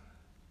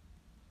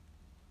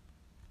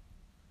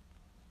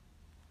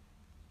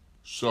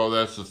so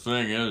that's the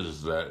thing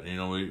is that, you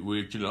know,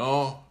 we can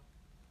all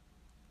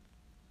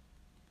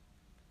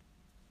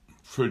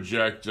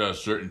project a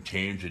certain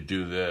team to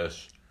do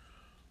this,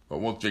 but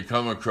what they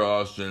come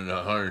across in a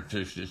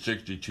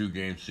 162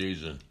 game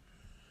season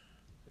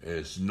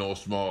is no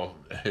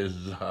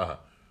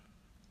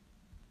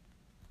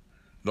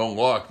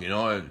luck, you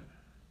know.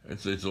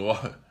 It's a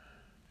lot of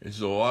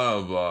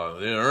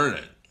they earn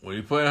it. When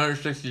you play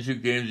 162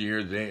 games a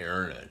year, they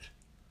earn it.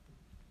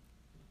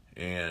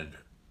 And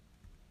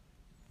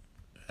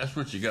that's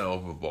what you got to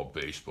love about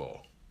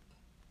baseball.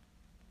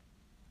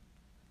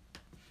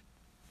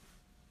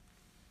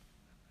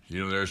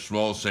 You know, there's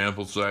small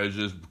sample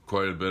sizes,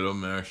 quite a bit of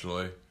them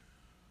actually.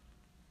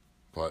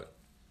 But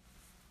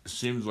it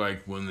seems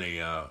like when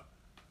they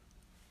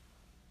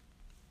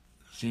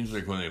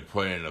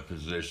play in a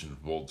position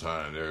full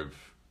time,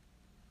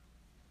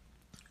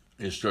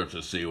 you start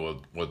to see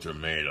what they're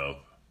made of.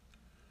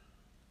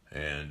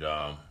 And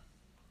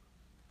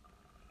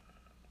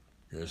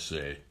let's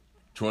say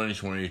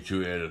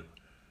 2022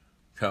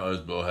 Kyle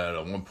Isbell had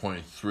a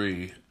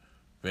 1.3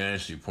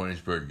 fantasy points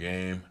per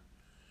game.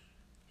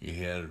 He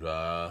had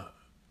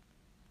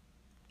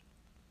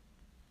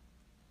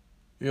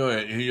he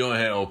only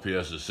had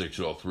OPS of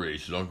 603,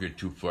 so don't get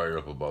too fired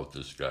up about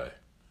this guy.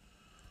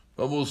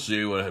 But we'll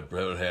see what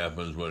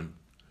happens when it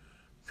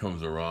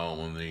comes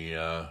around,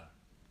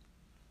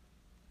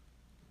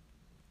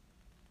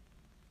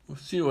 we'll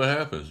see what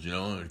happens, you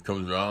know. It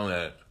comes around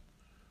that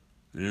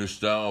the new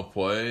style of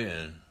play,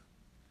 and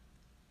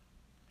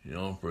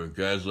for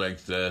guys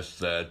like this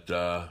that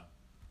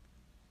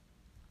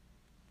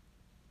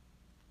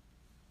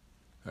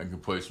I can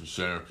play some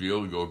center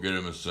field, go get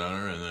him a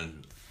center, and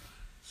then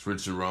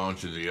switch around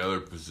to the other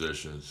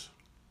positions.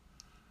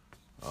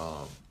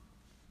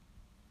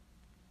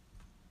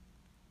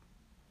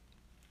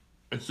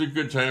 It's a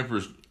good time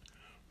for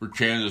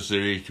Kansas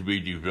City to be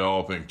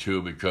developing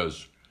too,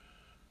 because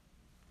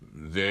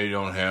they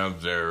don't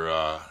have their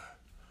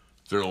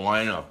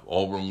lineup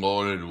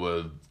overloaded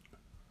with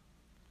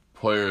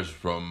players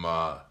from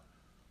the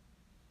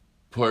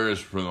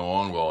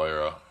long ball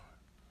era.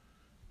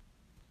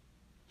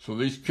 So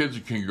these kids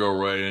can go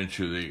right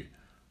into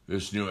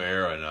this new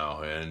era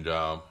now, and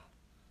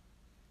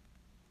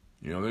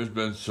there's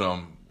been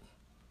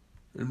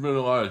a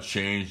lot of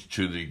change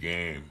to the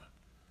game,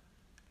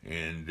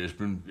 and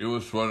it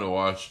was fun to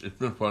watch. It's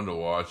been fun to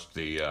watch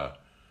these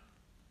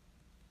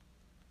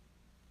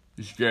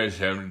guys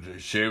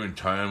shaving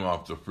time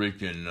off the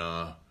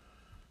freaking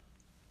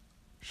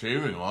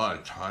shaving a lot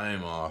of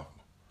time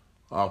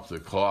off the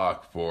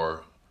clock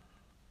for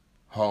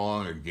how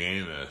long a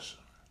game is.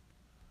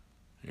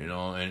 And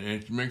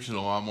it makes it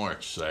a lot more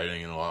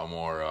exciting and a lot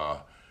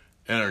more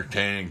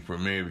entertaining for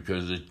me,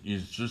 because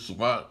it's just a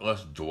lot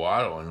less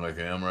dawdling like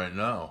I am right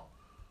now.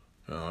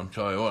 I'm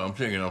telling you what, I'm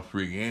taking up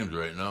 3 games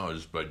right now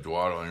just by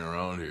dawdling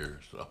around here.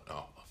 So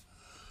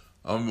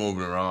I'm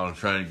moving around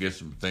trying to get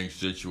some things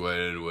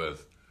situated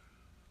with,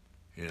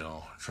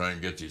 trying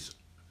to get these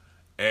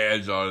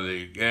ads out of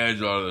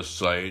the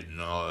site and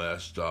all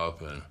that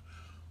stuff.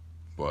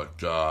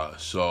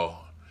 So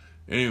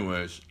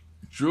anyways,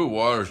 Drew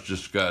Waters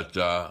just got,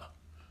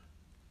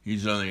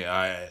 he's on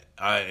the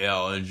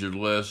IL injured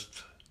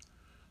list,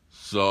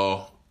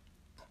 so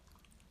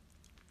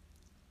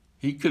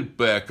he could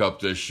back up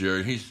this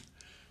year.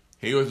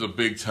 He was a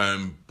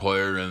big-time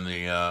player in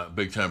the,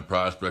 big-time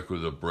prospect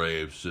with the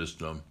Braves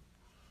system.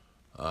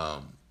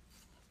 They're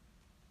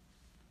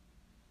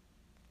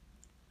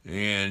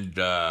going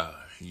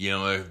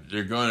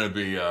to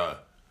be,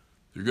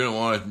 they're going to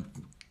want to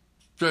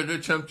try to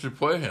attempt to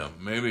play him.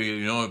 Maybe,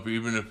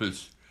 even if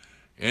it's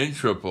in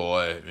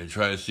AAA, and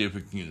try to see if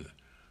we can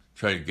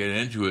try to get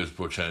into his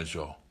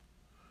potential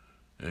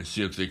and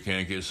see if they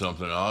can't get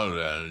something out of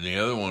that. And the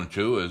other one,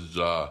 too, is,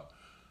 I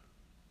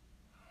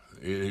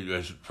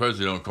suppose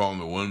they don't call him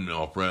the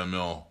windmill,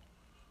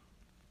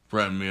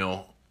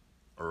 Franmil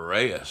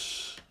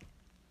Reyes.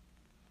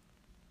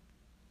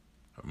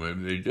 Or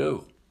maybe they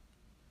do.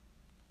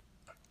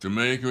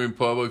 Dominican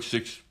Republic,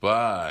 6'5",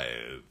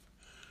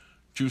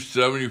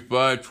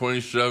 275,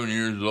 27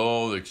 years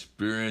old,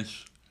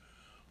 experience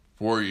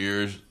 4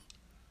 years.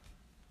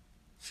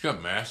 He's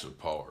got massive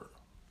power.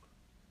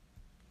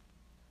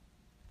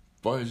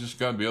 But he's just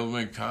got to be able to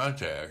make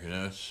contact, and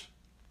that's,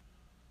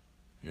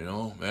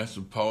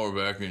 massive power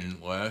back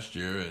in last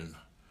year and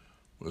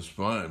was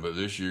fine. But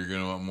this year you're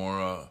going to want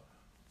more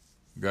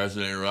guys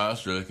in your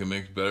roster that can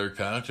make better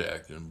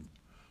contact and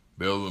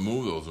be able to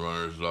move those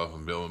runners up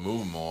and be able to move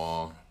them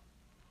along.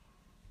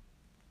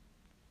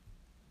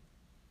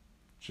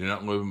 So you're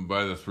not living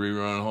by the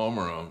 3-run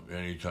homer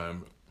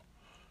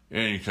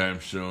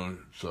anytime soon.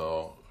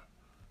 So,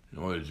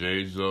 the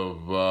days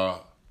of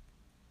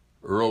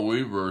Earl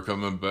Weaver are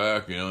coming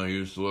back. He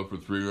used to look for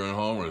 3-run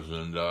homers,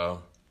 and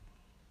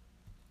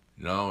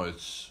now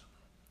it's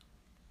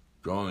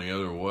gone the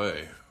other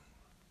way.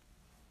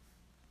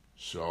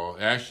 So,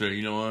 actually,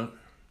 you know what?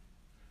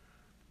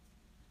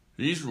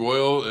 These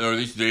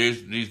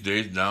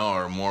days now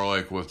are more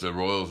like what the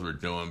Royals were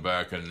doing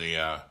back in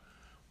the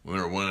when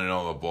they were winning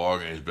all the ball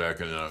games back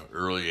in the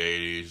early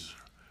 80s,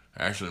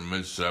 actually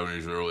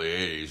mid-70s, early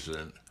 80s.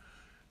 And,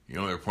 they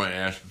were playing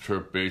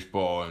AstroTurf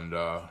baseball and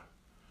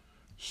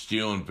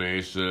stealing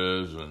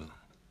bases and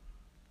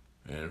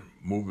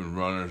moving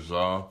runners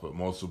off. But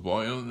most of the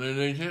ball,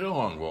 they hit a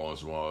long ball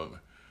as well.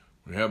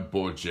 When you have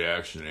Bo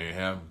Jackson, they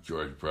have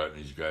George Brett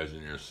and these guys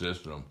in your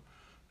system.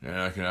 And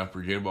I cannot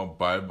forget about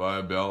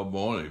Bye-Bye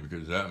Balboni,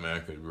 because that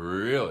man could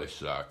really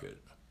suck it.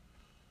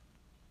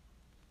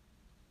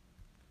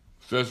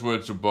 So that's what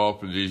it's about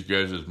for these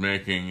guys, is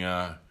making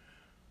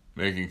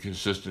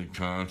consistent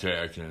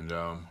contact. And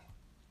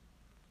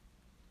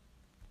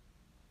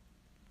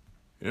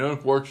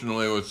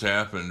unfortunately, what's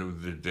happened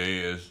with the day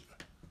is,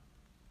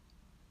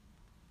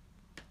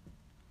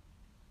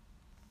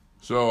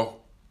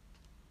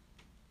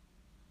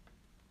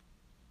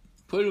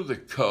 played with the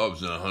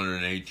Cubs in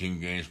 118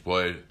 games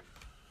played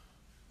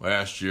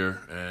last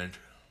year, and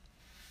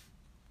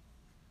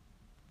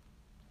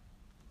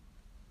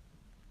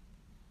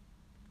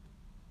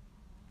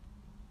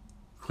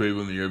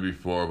Cleveland the year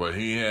before, but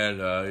he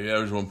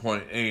averaged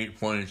 1.8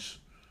 points,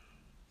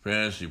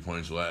 fantasy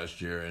points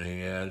last year, and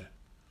he had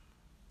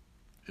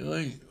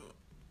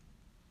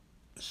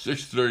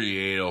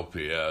 638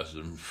 OPS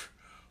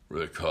for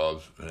the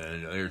Cubs,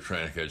 and they were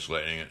trying to catch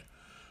lightning.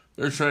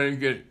 They're trying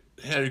to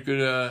had a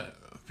good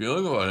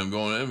feeling about him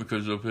going in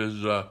because of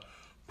his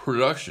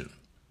production.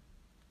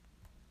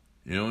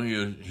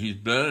 He's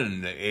been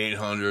in the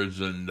 800s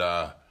and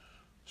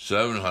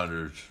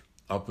 700s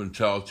up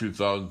until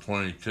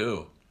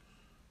 2022.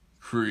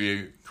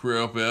 Career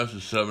OPS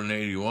is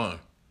 781.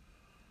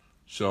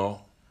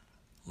 So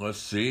let's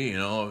see,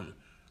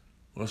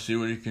 let's see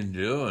what he can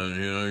do. And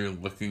you're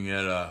looking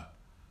at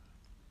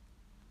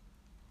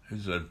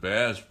his at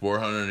bats,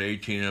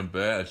 418 at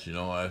bats,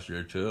 last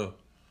year too.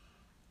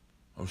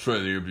 I'm sorry,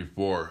 the year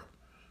before.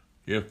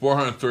 He had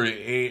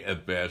 438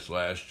 at bats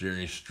last year,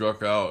 and he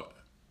struck out.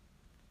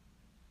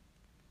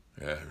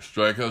 Yeah,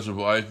 strikeouts have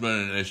always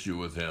been an issue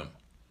with him.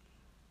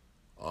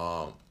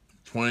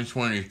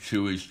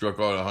 2022, he struck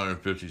out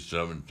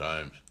 157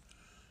 times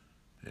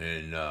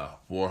and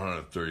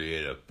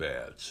 438 at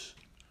bats.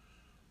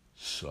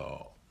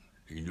 So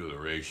you can do the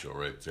ratio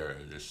right there.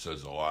 It just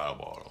says a lot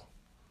about him.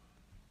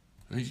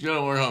 And he's got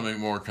to learn how to make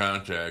more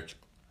contact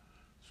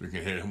so he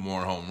can hit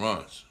more home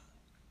runs.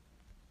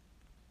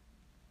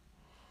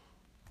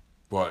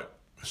 But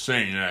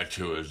saying that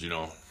too is,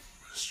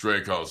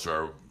 strikeouts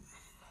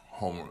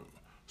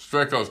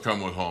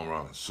come with home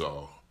runs.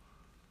 So,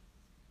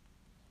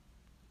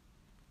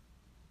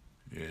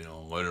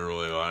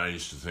 literally, I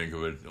used to think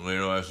of it.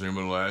 Last year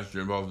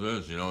about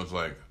this, it's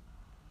like,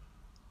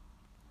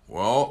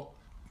 well,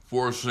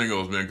 4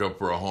 singles make up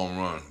for a home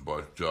run,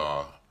 but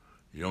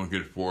you don't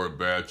get 4 at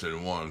bats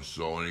at once.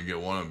 So when you get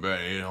 1 at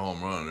bat, you hit a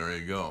home run. There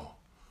you go.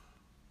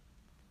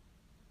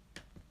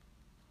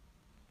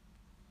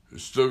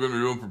 There's still going to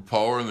be room for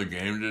power in the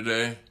game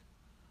today,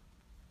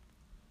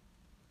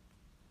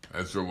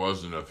 as there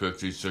was in the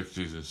 50s,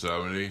 60s, and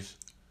 70s,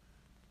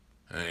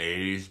 and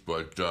 80s,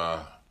 but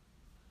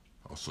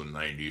also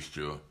 90s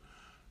too.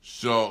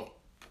 So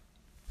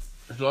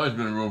there's always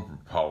been room for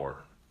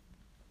power.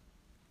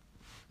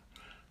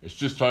 It's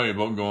just talking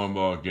about going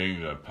about getting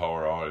that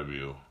power out of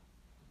you,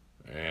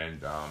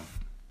 and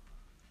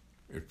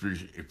if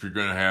you're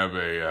going to have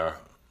a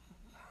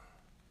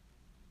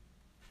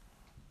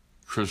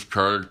Chris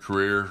Carter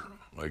career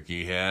like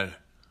he had,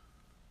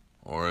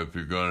 or if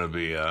you're going to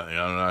be,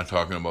 I'm not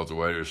talking about the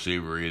wide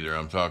receiver either.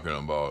 I'm talking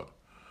about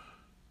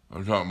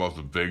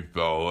the big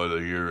fella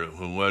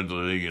who led the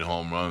league in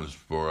home runs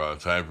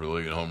tied for the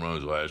league in home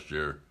runs last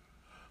year.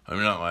 I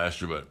mean, not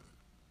last year, but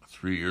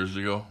 3 years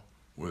ago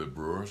with the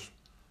Brewers.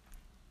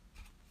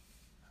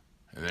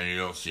 And then you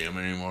don't see him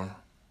anymore.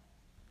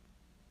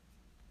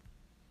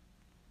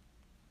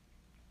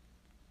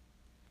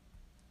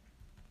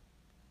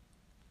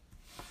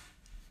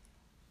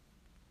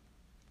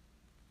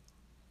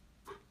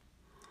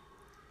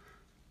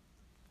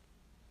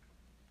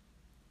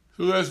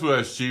 So that's what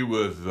I see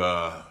with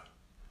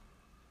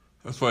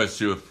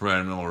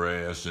Franmil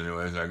Reyes.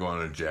 Anyways, I go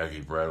on to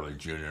Jackie Bradley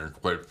Jr.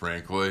 Quite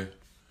frankly,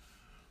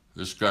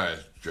 this guy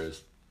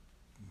just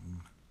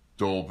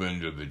dove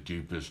into the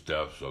deepest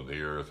depths of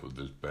the earth with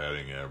his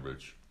batting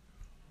average.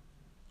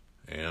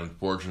 And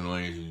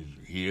unfortunately,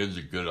 he is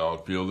a good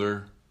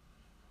outfielder,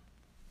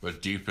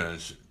 but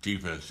defense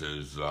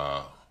is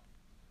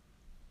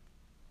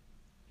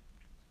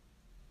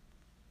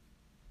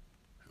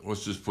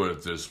let's just put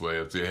it this way: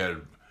 if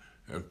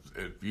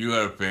you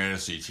had a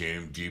fantasy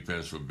team,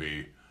 defense would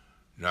be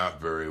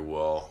not very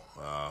well.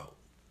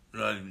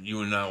 You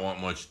would not want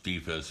much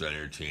defense on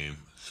your team.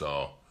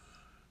 So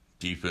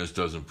defense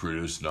doesn't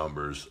produce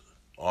numbers.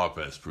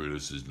 Offense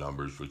produces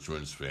numbers, which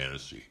wins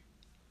fantasy.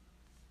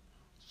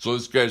 So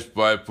this guy's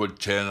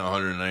 5'10",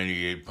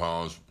 198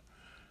 pounds.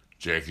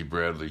 Jackie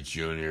Bradley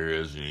Jr.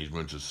 is, and he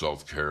went to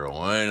South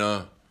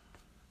Carolina.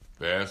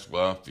 Bats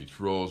left, he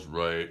throws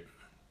right.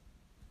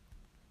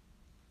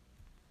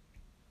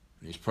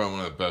 He's probably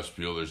one of the best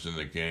fielders in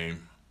the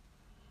game.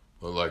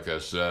 But like I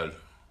said,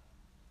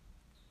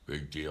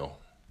 big deal.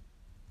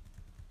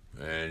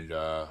 And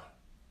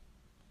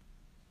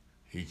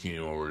he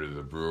came over to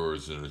the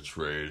Brewers in a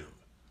trade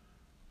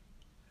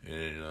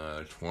in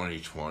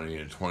 2020.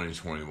 In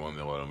 2021,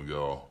 they let him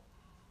go.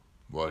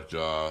 But,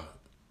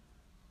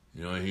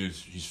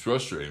 he's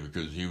frustrated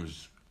because he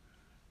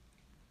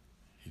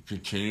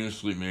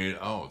continuously made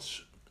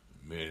outs.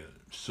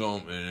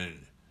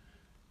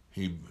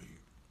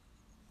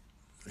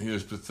 He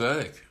was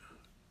pathetic.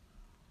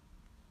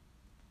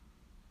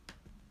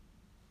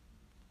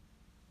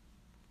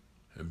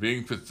 And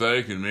being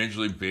pathetic in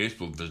Major League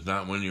Baseball does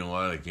not win you a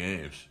lot of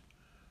games.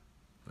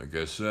 Like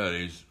I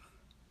said,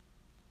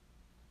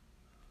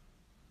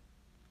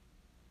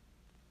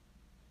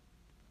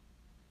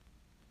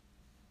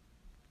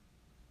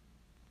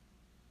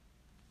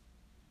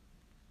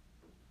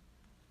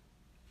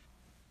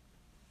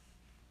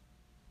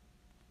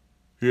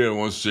 he had a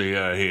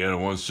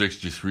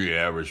 163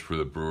 average for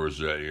the Brewers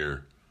that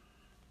year.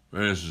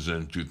 And this is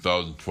in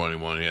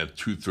 2021. He had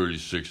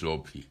 236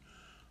 OP.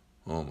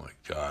 Oh my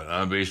God.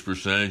 On base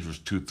percentage was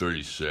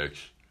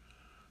 236.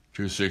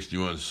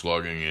 261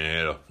 slugging, and he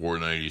had a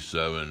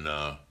 497.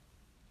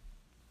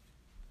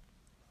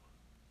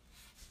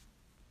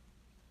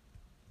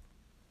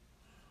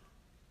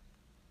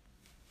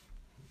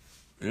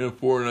 Yeah,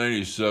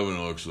 497 it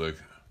looks like.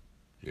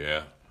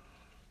 Yeah.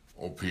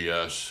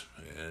 OPS.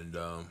 And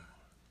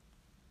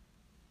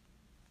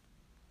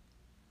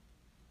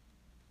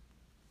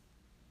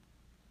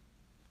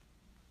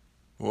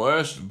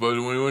But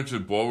when we went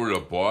over to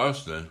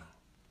Boston,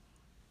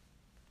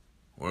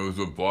 when he was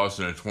with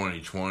Boston in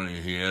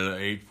 2020, he had an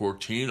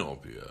 814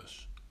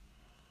 OPS.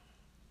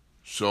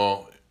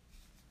 So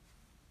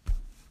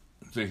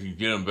if they could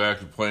get him back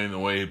to playing the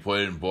way he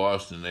played in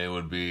Boston, they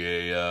would be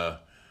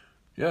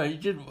he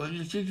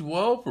did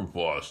well for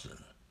Boston.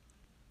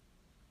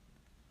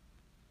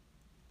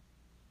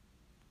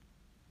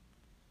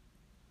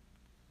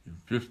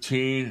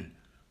 '15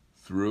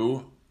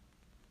 through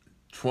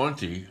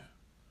 20,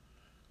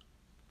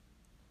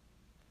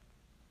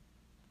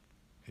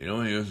 he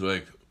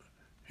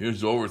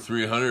was over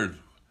 300.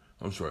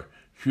 I'm sorry,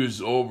 he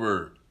was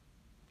over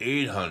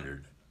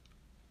 800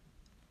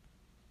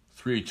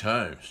 3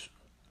 times.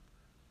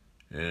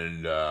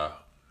 And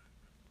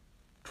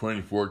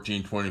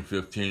 2014,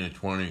 2015, and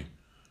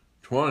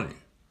 2020.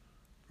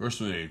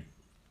 First when they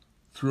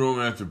threw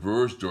him at the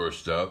Brewers'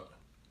 doorstep,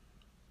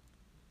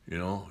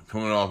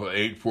 coming off an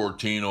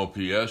 814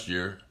 OPS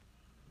year.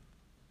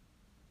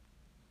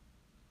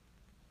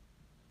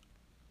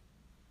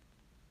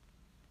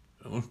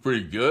 It looked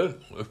pretty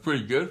good. Looked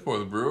pretty good for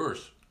the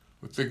Brewers.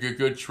 Looked like a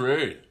good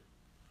trade.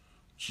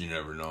 But you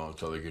never know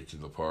until they get to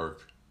the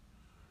park.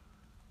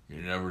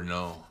 You never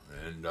know.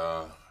 And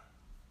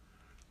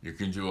you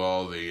can do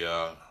all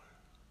the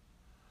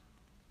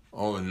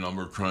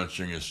number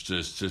crunching and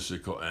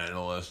statistical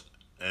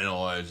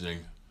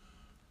analyzing.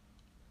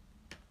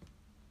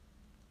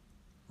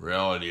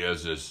 Reality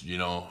is this,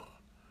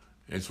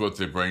 it's what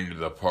they bring to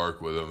the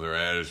park with them, their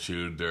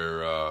attitude,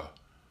 their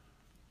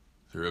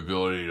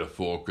ability to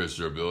focus,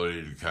 their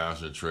ability to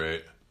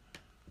concentrate.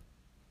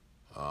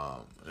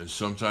 And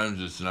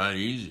sometimes it's not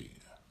easy.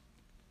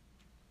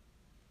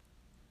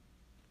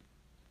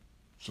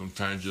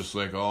 Sometimes, just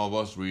like all of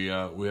us, we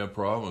have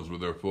problems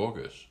with our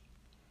focus.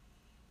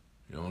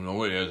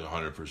 Nobody has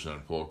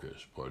 100%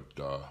 focus, but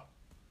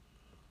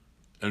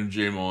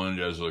MJ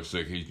Melendez looks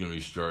like he's going to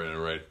be starting in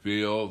right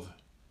field.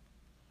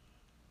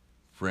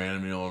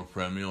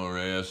 Franmil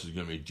Reyes is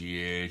going to be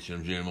DH.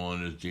 MJ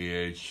Melendez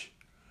DH.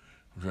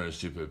 I'm trying to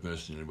see if I've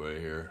missed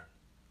anybody here.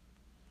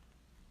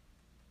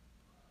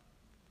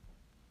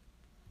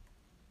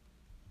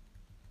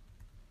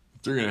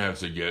 They're going to have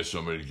to get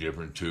somebody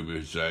different too,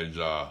 besides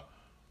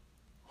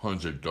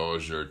Hunter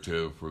Dozier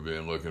too, for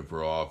being looking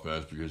for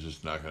offense, because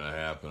it's not going to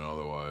happen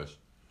otherwise.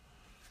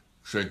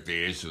 Looks like the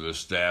ace of the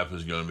staff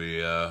is going to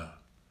be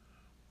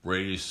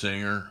Brady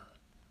Singer,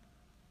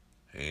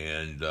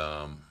 and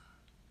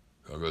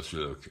I'll go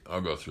through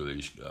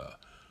these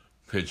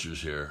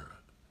pitchers here.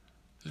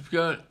 They've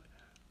done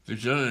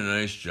a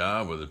nice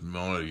job with the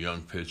amount of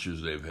young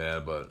pitchers they've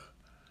had, but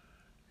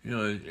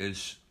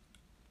it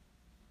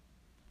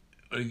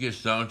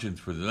gets down to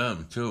for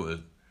them too.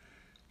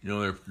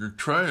 They're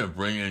trying to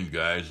bring in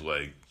guys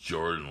like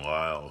Jordan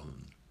Lyles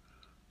and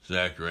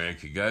Zach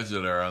Greinke, guys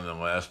that are on the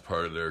last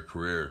part of their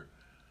career,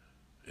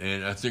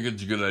 and I think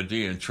it's a good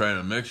idea in trying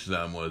to mix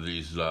them with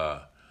these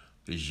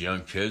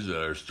young kids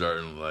that are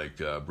starting, like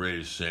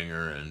Brady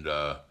Singer and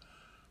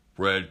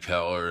Brad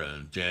Keller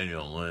and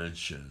Daniel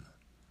Lynch, and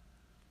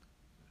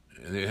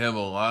they have a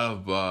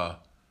lot of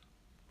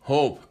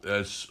hope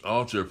that's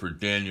out there for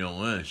Daniel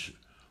Lynch,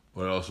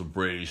 but also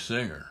Brady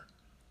Singer.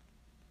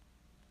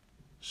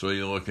 So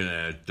you're looking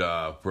at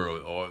for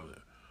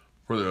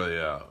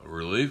the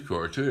relief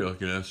corps too. You're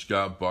looking at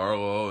Scott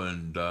Barlow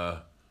and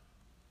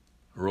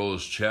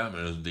Aroldis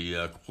Chapman as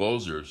the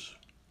closers.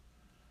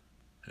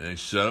 And the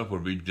setup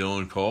would be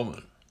Dylan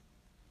Coleman.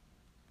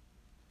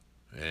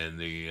 And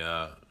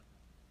the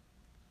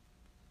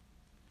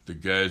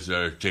guys that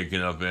are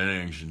taking up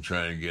innings and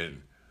trying to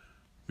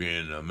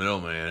being a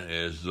middleman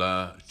is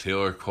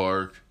Taylor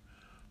Clark,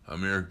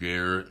 Amir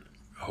Garrett,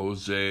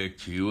 Jose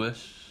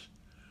Cuis,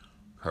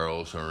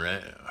 Carlos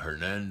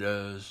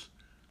Hernandez,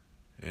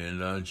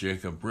 and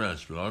Jacob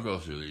Brents. But I'll go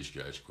through these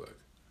guys quick.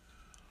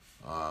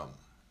 I'm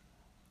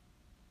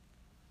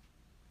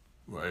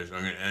going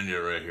to end it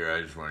right here.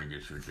 I just want to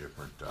get through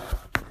different.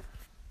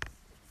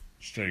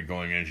 Instead of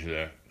going into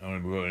that, I'm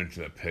going to go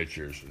into the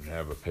pitchers and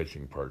have a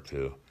pitching part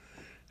too,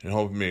 and I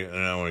want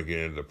to get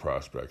into the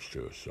prospects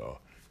too. So,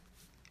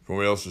 if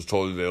somebody else has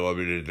told you they love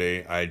you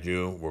today, I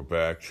do. We're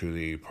back to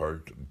the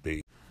part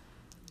B.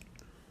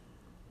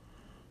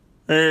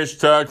 Hey, it's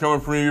Todd coming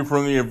from you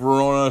from the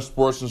Verona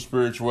Sports and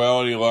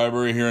Spirituality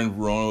Library here in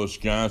Verona,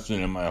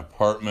 Wisconsin, in my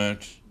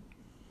apartment.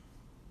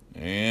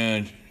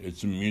 And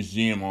it's a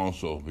museum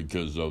also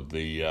because of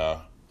the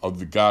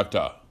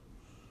Gata.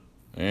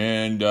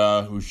 And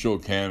we show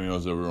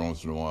cameos every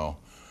once in a while.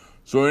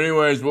 So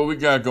anyways, what we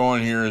got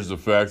going here is the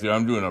fact that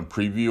I'm doing a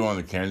preview on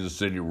the Kansas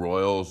City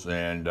Royals,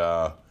 and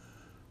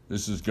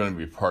this is going to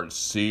be part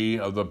C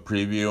of the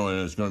preview,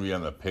 and it's going to be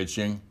on the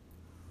pitching.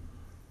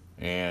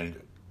 And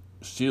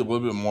see a little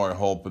bit more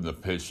hope in the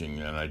pitching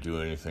than I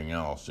do anything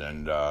else.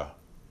 And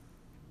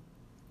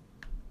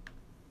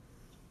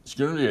this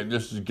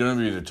is going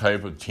to be the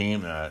type of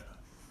team that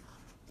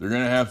they're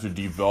going to have to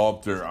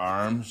develop their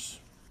arms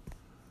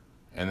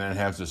and then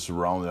have to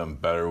surround them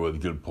better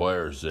with good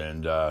players.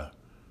 And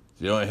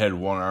they only had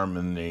one arm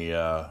in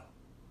the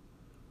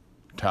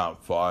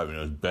top 5, and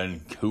it was Ben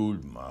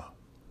Kudma.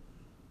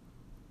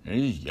 And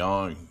he's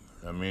young.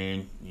 I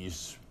mean,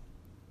 he's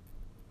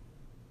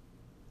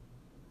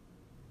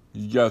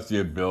got the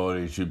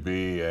ability to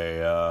be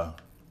a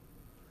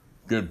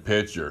good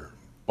pitcher,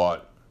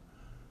 but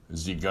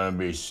is he going to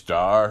be a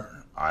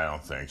star? I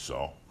don't think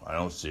so. I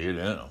don't see it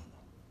in him.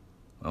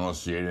 I don't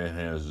see it in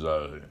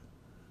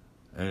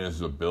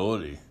his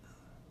ability.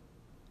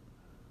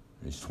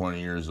 He's 20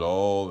 years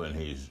old, and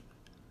he's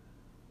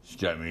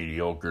got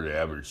mediocre to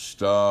average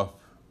stuff.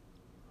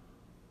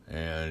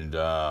 And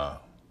I'm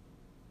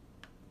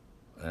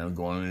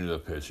going into the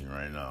pitching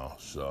right now.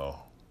 So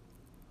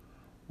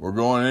we're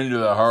going into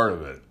the heart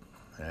of it.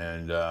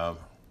 And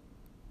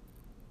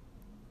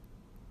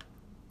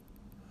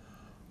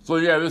so,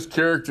 yeah, this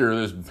character,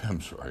 this Ben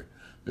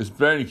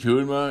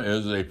Kudma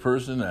is a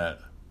person that,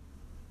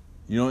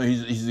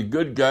 he's a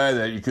good guy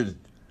that you could,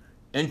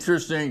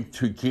 interesting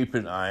to keep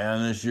an eye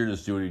on this year to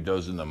see what he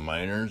does in the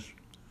minors.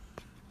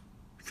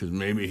 Because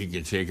maybe he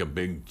can take a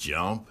big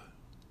jump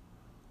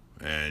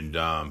and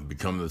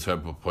become the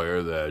type of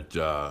player that,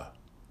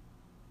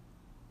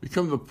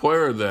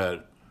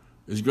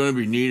 is going to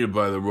be needed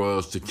by the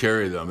Royals to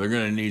carry them. They're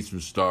going to need some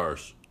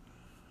stars.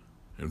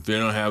 If they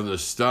don't have the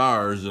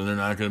stars, then they're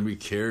not going to be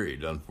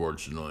carried,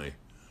 unfortunately,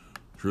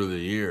 through the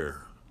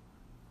year.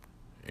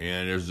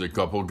 And there's a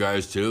couple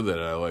guys, too, that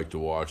I like to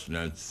watch, and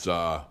that's,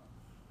 that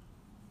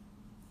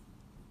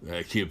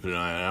I keep an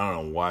eye on. I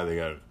don't know why they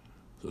got,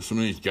 some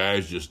of these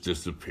guys just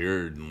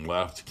disappeared and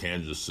left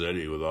Kansas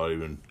City without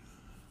even,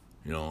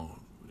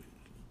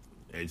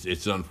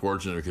 it's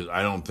unfortunate because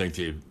I don't think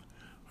they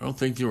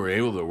were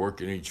able to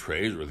work any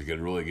trades where they could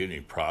really get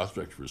any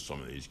prospects for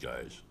some of these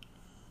guys.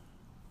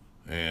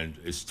 And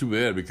it's too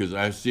bad because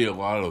I see a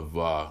lot of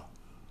that,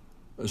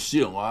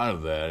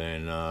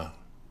 and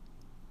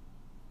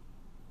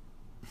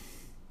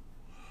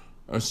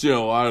I see a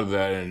lot of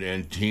that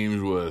in teams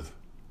with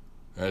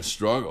that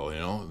struggle,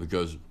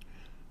 because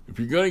if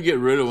you're going to get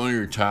rid of one of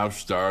your top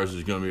stars,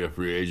 it's going to be a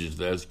free agent.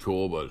 That's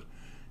cool, but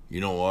you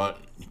know what?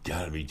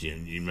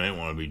 You might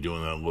want to be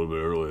doing that a little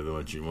bit earlier than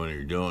when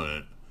you're doing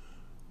it.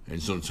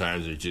 And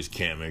sometimes they just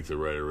can't make the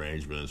right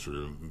arrangements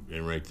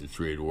and make the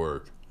trade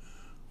work.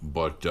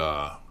 But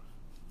so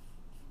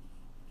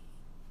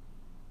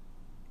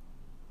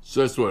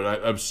that's what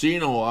I've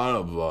seen a lot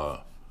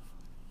of.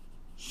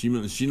 Seen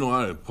a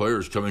lot of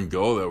players come and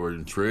go that were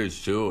in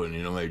trades too,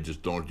 and they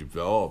just don't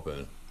develop.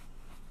 And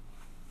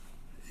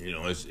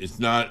it's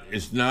not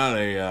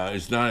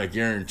a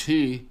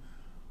guarantee.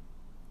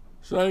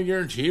 It's not a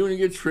guarantee when you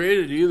get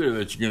traded either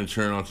that you're going to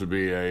turn out to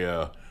be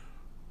a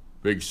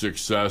big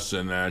success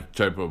in that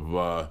type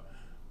of.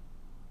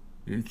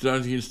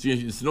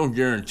 It's no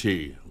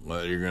guarantee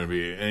that you're going to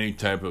be any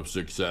type of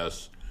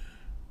success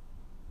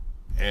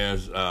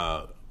as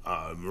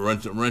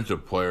rent-a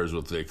players,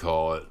 what they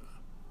call it.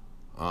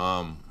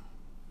 But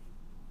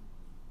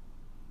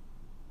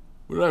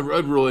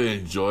I've really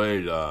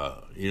enjoyed,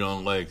 I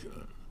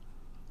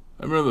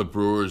remember the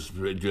Brewers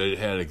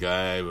had a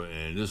guy,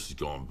 and this is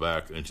going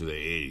back into the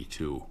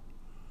 82.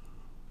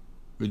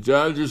 The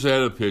Dodgers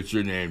had a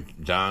pitcher named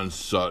Don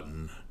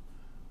Sutton.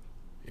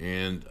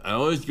 And I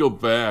always go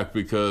back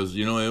because,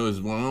 it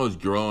was when I was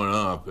growing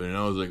up, and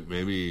I was like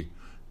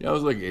I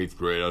was like 8th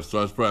grade. I was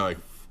probably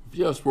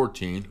I was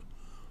 14.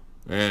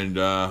 And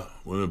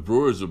when the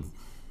Brewers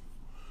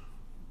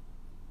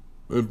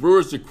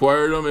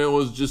acquired him, it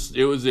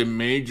was a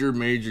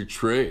major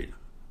trade.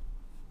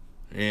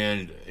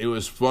 And it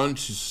was fun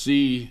to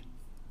see.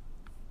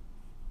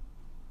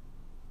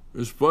 It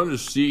was fun to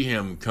see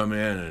him come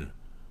in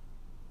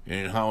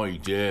and how he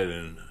did,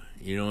 and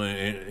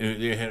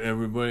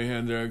everybody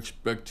had their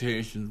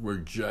expectations were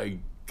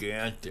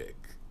gigantic,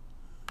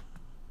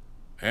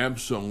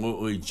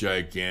 absolutely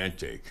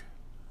gigantic.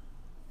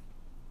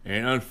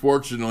 And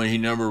unfortunately, he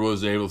never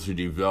was able to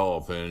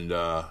develop. And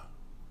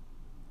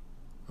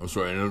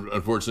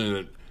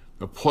unfortunately,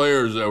 the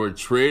players that were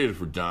traded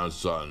for Don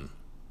Sutton,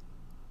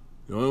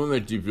 the only one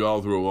that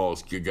developed real well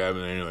was a guy by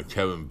the name of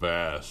Kevin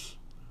Bass.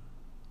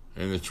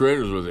 And the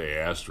traders were the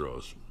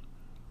Astros.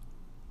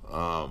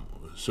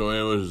 So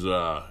it was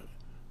one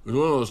of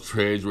those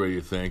trades where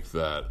you think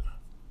that,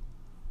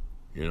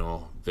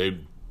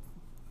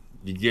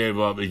 he gave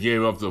up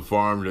the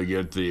farm to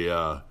get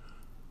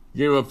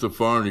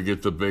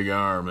the big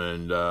arm,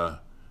 and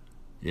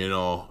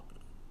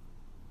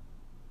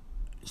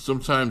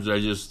sometimes I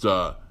just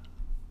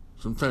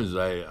sometimes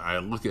I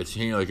look at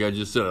teams, like I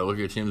just said, I look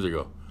at teams and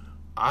go,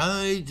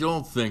 I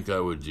don't think I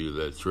would do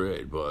that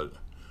trade, but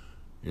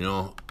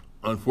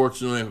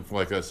unfortunately,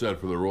 like I said,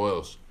 for the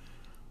Royals,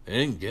 they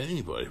didn't get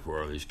anybody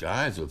for these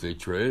guys that they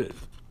traded.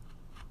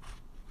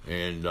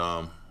 And,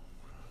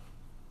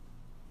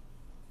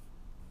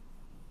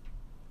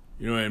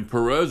 and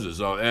Perez is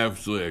an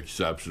absolutely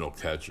exceptional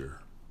catcher.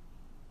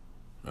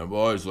 I've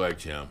always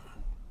liked him.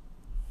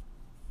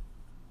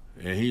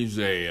 And he's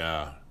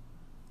a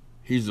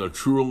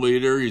true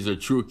leader. He's a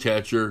true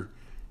catcher.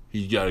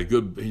 He had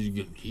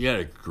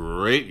a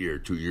great year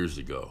 2 years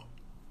ago.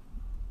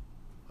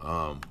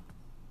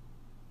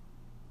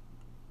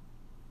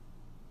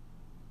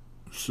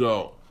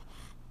 So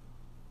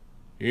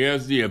he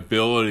has the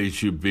ability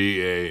to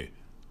be a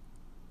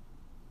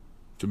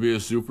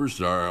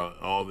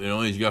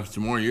superstar. He's got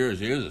some more years.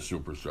 He is a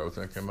superstar. What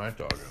the heck am I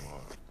talking about?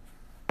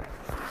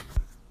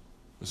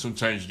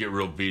 Sometimes you get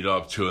real beat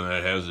up too, and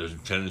that has a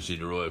tendency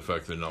to really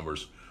affect the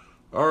numbers.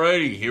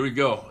 Alrighty, here we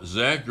go.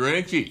 Zack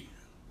Greinke,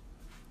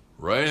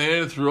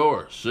 right-handed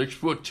thrower,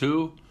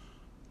 6'2",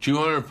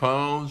 200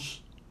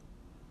 pounds,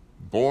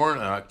 born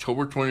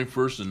October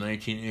 21st of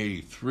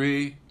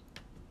 1983.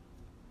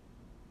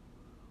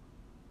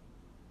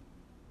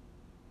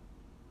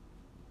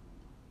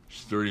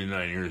 He's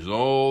 39 years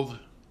old.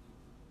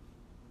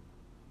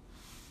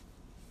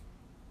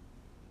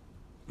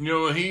 You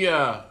know,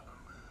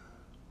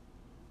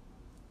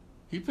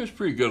 he pitched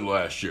pretty good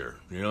last year.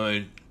 You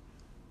know,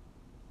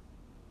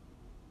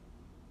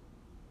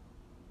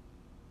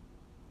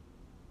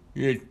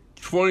 he had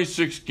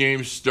 26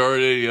 games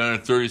started. He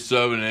had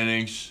 37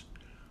 innings,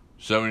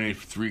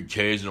 73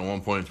 Ks, and a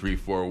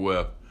 1.34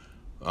 WHIP.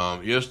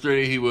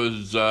 Yesterday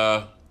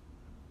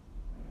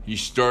he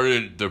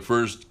started the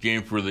first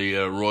game for the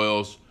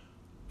Royals,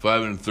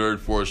 5 1/3,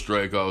 4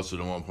 strikeouts,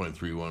 and a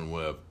 1.31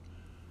 WHIP.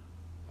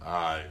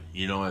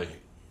 You know,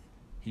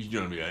 he's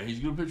gonna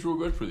pitch real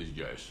good for these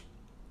guys.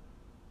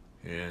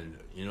 And,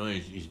 you know,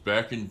 he's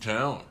back in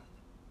town.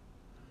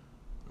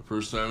 The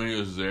first time he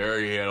was there,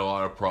 he had a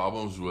lot of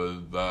problems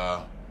with,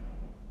 I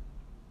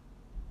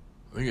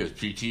think it's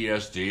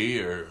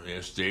PTSD or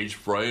stage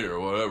fright or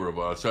whatever.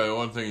 But I'll tell you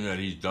one thing that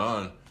he's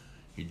done.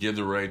 He did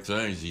the right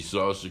things. He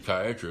saw a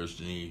psychiatrist,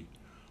 and he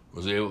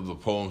was able to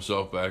pull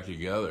himself back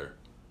together.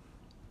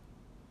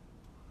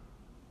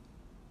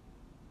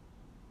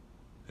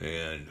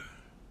 And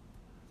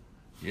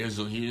he has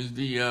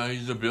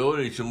the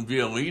ability to be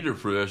a leader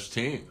for this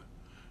team.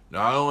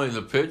 Not only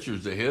the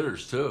pitchers, the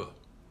hitters too.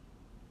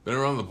 Been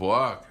around the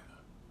block.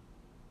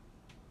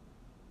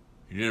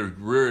 He did a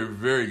very,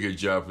 very good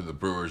job for the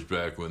Brewers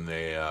back when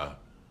they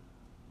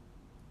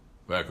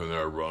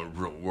were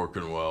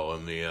working well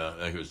in the I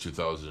think it was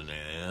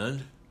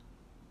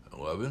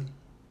 2011.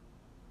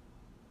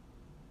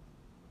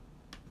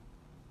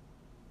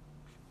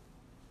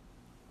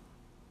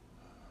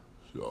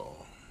 So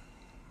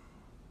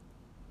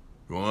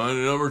going on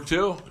to number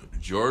 2,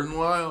 Jordan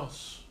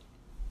Lyles.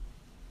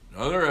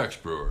 Another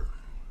ex-Brewer.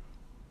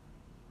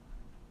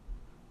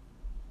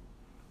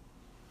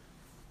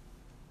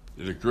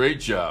 Did a great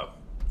job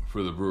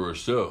for the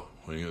Brewers, too,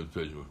 when he was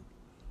pitching.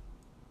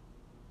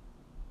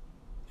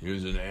 He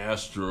was an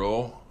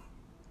Astro.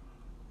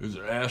 He was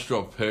an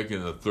Astro pick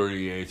in the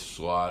 38th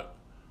slot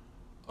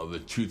of the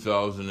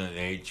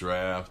 2008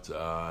 draft.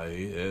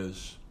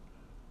 He's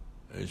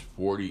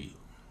 40.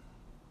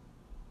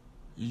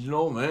 He's an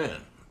old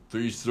man.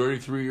 He's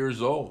 33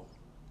 years old.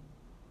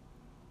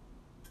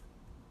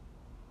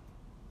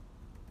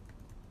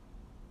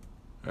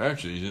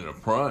 Actually, he's in a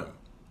prime.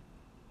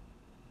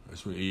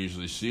 That's what you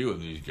usually see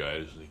with these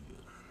guys.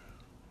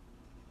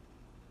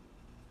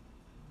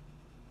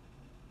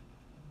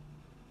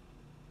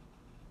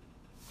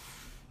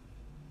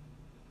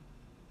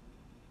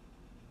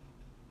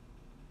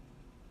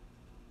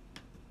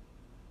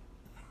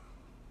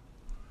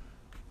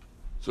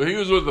 So he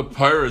was with the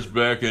Pirates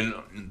back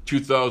in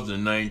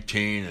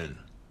 2019, and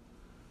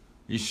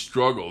he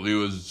struggled. He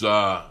was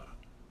 5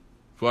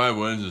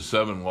 wins and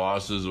 7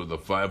 losses with a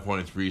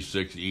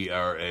 5.36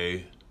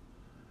 ERA.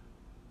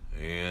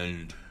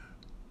 And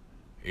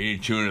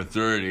 82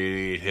 1/3,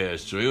 88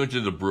 hits. So he went to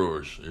the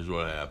Brewers, is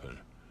what happened.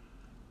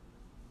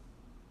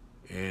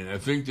 And I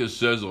think this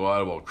says a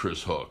lot about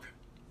Chris Hook.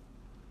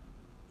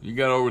 You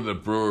got over the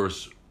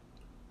Brewers.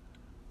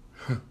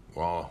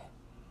 Wow.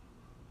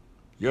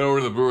 You got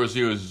over the Brewers,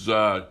 he was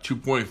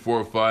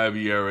 2.45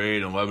 ERA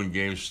in 11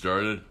 games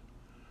started.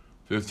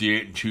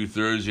 58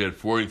 2/3. He had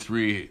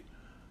 43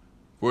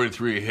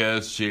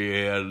 hits. He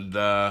had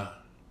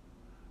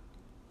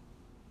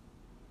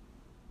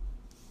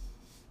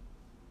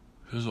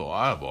there's a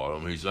lot about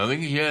him. I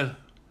think he has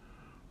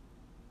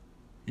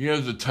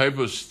the type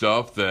of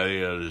stuff that he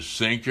had a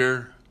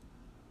sinker,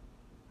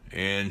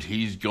 and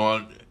these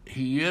guys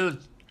are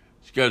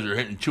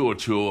hitting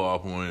 202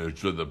 off when he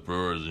was with the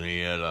Brewers, and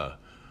he had a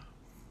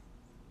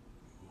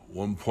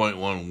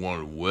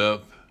 1.11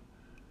 WHIP.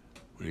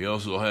 But he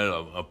also had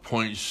a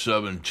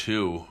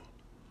 .72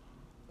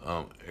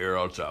 air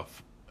outs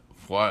off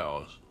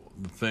flyouts.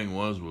 The thing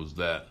was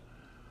that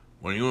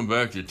when he went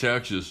back to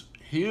Texas,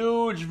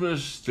 huge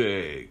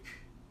mistake.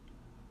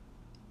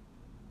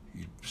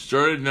 He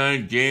started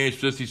 9 games,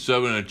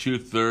 57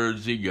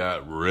 2/3. He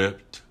got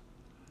ripped.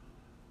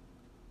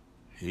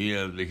 They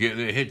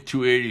hit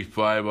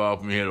 285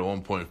 off him. He had a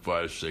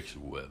 1.56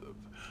 WHIP,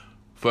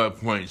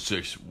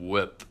 5.6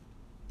 WHIP.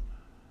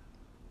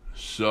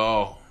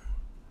 So,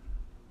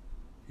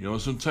 you know,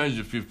 sometimes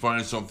if you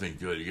find something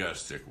good, you gotta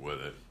stick with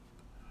it.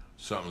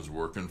 Something's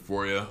working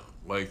for you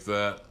like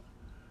that.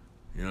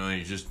 You know,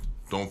 you just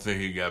don't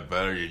think you got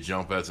better, you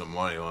jump at some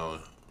money.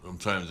 Well,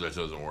 sometimes that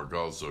doesn't work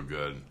out so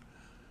good.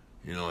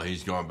 You know,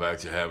 he's gone back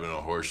to having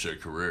a horseshit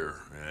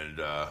career, and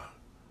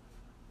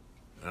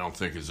I don't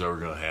think it's ever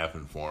going to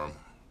happen for him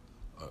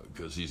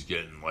because he's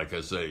getting, like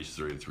I said, he's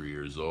 33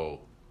 years old.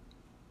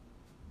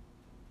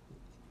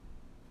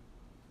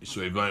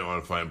 So he might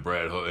want to find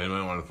Brad Hook. He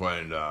might want to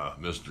find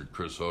Mr.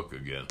 Chris Hook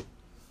again.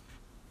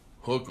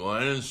 Hook,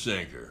 line, and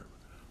sinker.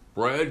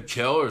 Brad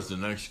Keller's the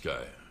next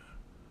guy.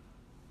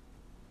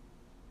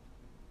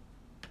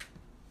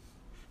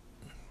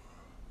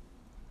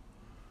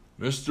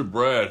 Mr.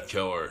 Brad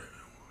Keller,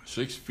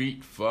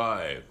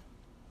 6'5",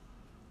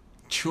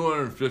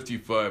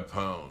 255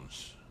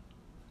 pounds,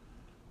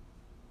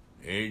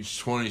 age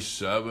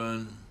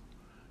 27.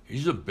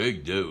 He's a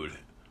big dude.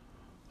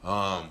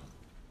 And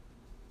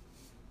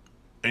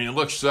he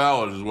looks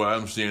solid is what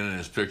I'm seeing in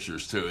his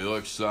pictures too. He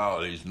looks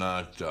solid. He's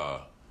not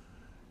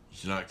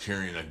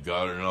carrying a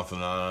gut or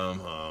nothing on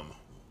him.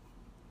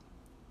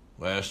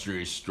 Last year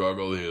he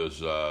struggled. He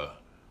was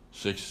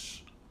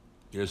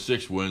He had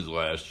 6 wins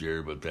last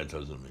year, but that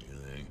doesn't mean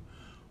anything.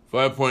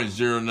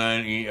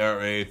 5.09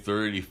 ERA,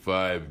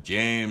 35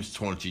 games,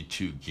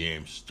 22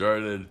 games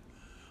started,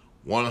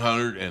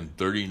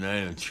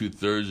 139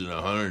 2/3 and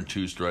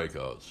 102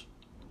 strikeouts.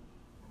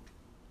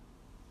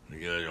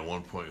 Again, a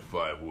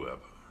 1.5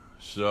 whip.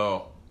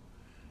 So,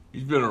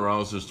 he's been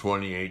around since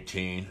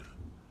 2018.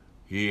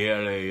 He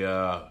had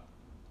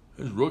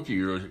his rookie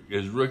year.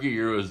 His rookie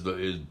year was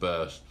his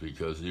best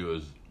because he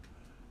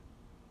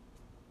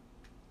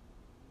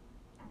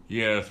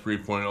had a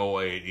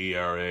 3.08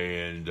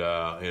 ERA and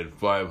he had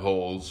 5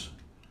 holds.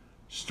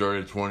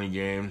 Started 20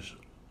 games,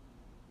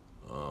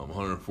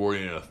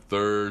 140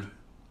 1/3.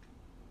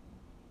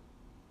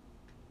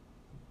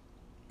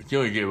 He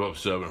only gave up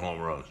 7 home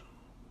runs.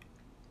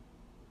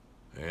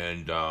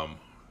 And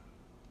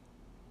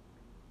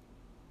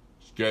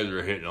these guys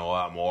are hitting a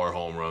lot more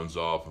home runs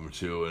off him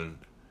too. And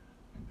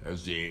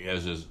as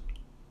his,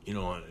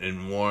 and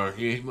more,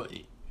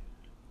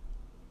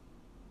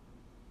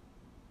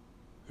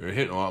 they're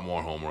hitting a lot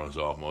more home runs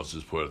off him. Let's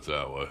just put it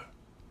that way.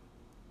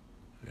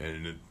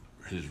 And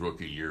his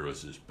rookie year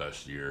was his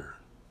best year.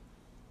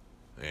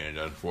 And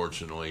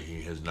unfortunately,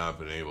 he has not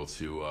been able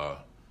to.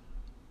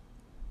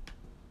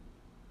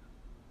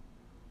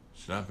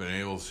 He's not been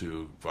able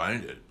to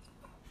find it.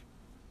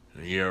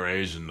 The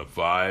ERAs and the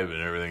 5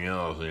 and everything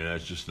else. I mean,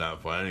 that's just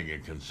not finding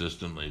it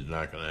consistently. It's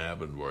not going to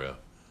happen for you.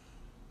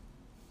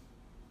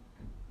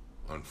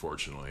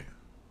 Unfortunately.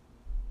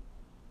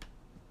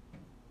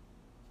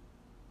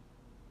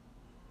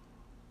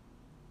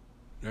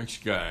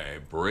 Next guy,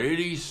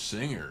 Brady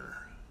Singer.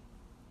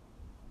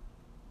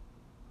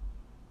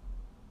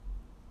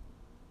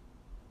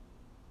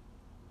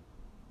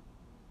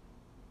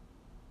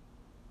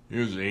 He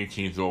was the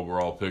 18th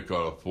overall pick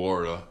out of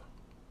Florida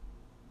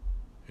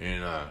in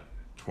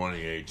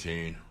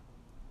 2018.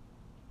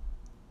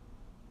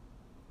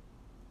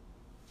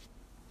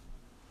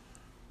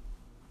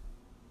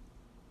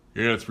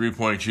 He had a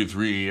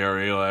 3.23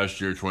 ERA last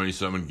year,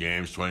 27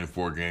 games,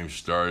 24 games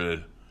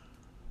started.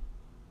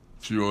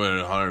 Threw in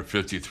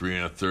 153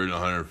 1/3 and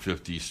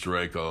 150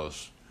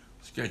 strikeouts.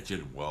 This guy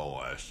did well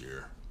last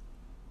year.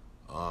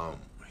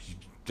 He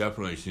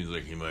definitely seems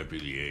like he might be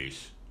the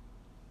ace.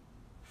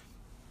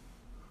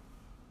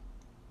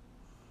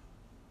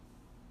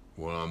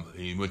 Well,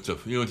 he went to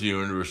the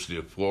University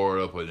of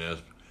Florida, played in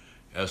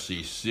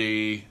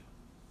SEC.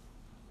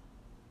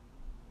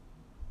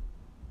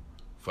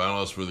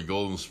 Finalist for the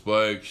Golden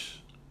Spikes.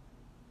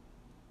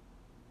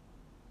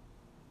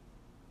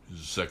 He's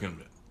the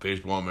second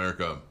Baseball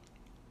America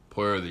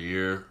Player of the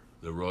Year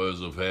the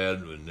Royals have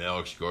had, and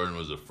Alex Gordon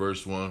was the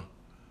first one.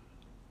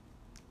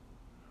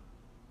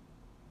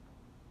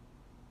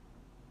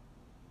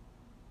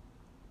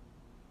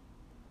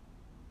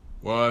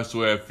 Well, that's the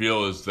way I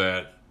feel is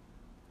that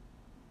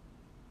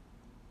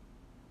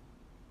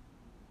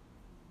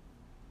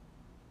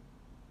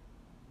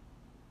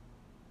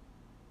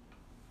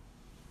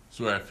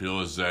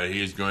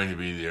he is going to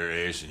be their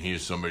ace, and he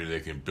is somebody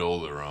they can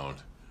build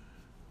around.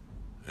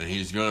 And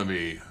he's just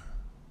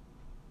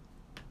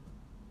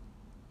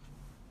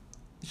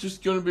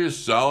going to be a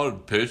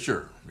solid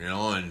pitcher,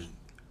 and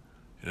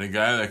a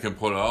guy that can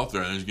put out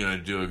there and is going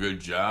to do a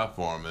good job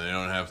for him, and they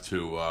don't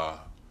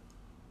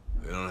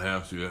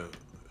have to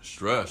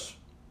stress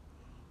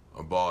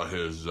about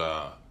his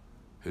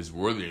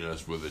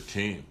worthiness with the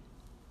team.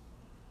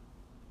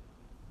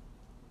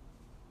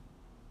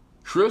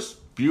 Chris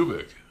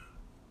Bubic,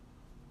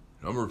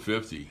 number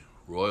 50,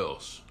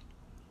 Royals.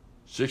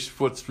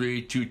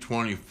 6'3",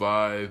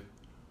 225,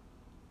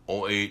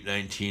 08,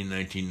 19,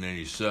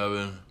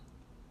 1997.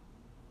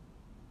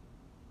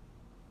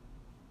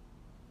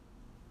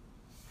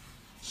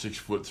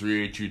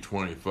 6'3",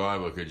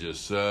 225, like I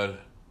just said.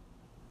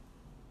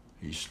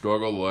 He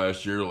struggled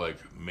last year like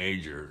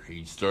major.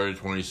 He started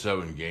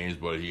 27 games,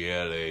 but he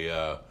had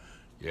a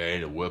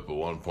whip of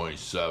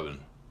 1.7.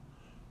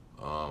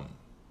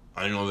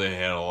 I know they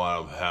had a lot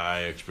of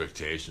high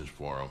expectations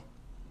for him.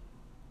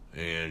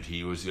 And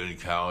he was in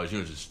college. He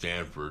was at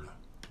Stanford.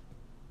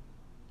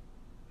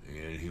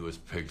 And he was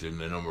picked in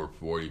the number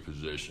 40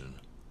 position.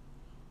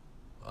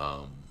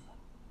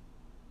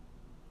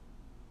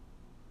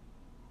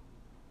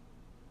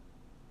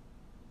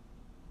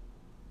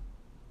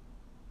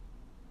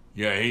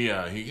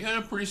 Yeah, he had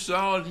a pretty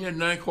solid. He had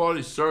 9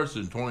 quality starts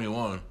in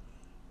 21.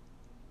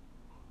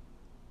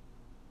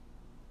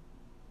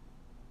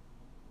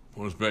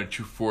 Was about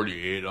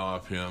 248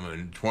 off him,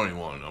 and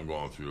 21 I'm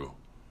going through.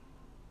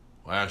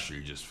 Last year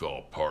he just fell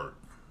apart.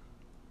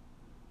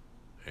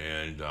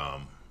 And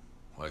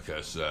like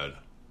I said,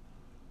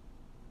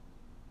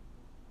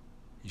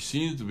 he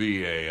seems to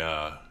be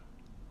a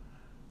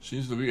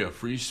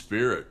free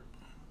spirit.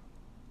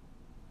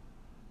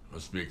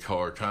 Must be a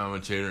color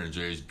commentator,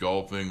 enjoys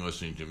golfing,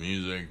 listening to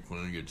music,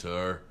 playing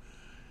guitar.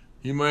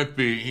 He might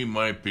be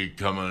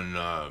becoming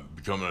a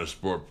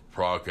sport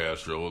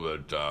broadcaster a little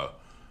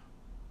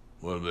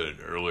bit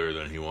earlier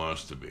than he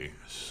wants to be.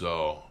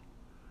 So,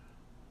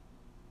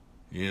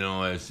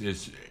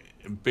 it's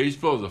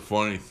baseball is a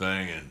funny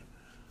thing, and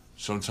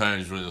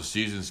sometimes when the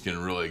seasons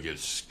can really get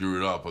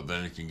screwed up, but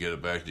then it can get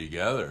it back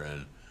together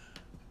and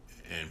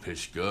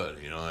pitch good.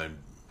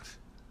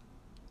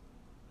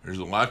 There's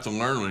a lot to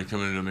learn when you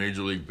come into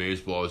Major League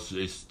Baseball.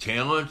 It's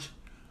talent,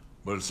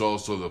 but it's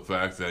also the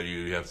fact that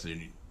you have to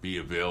be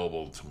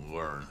available to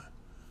learn,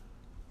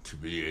 to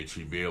be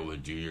able to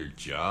do your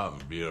job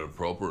and be it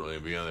appropriately,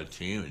 and be on the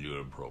team and do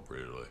it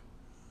appropriately.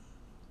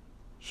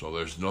 So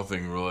there's no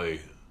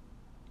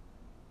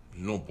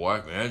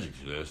black magic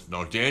to this.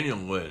 Now Daniel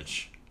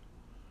Lynch,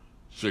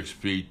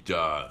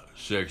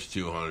 6'6",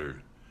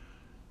 200.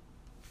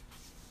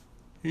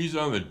 He's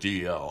on the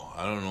DL.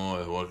 I don't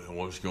know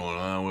what's going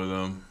on with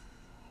him.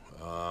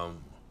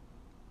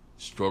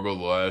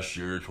 Struggled last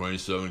year,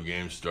 27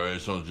 games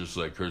started. Sounds just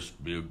like Chris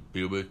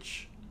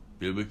Bubich.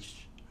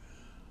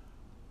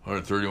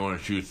 131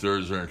 and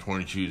 2/3,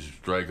 122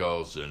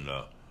 strikeouts, and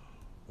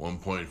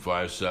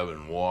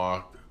 1.57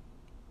 walk,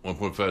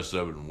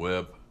 1.57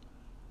 whip.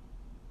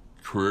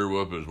 Career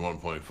whip is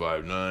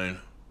 1.59.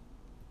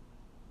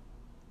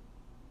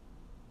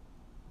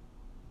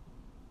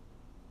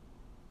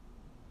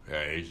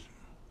 Yeah,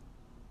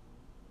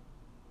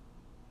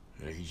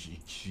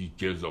 he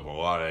gives up a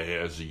lot of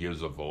hits. He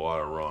gives up a lot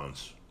of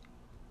runs,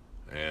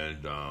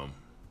 and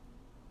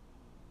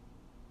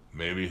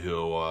maybe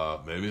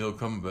he'll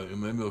come back.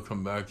 Maybe he'll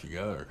come back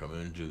together. Come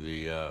into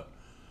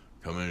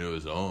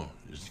his own.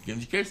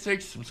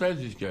 Sometimes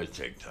these guys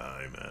take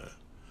time, man.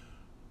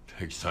 It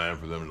takes time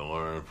for them to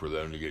learn, for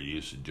them to get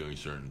used to doing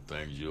certain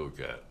things. You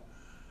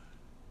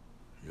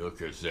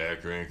look at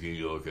Zach Greinke.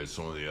 You look at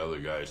some of the other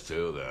guys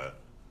too that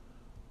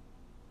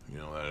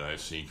I've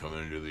seen come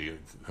into the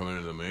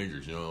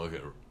majors. Look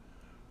at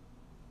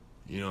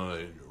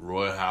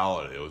Roy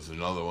Halladay was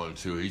another one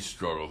too. He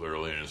struggled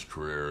early in his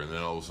career, and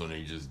then all of a sudden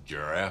he just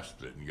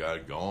grasped it and got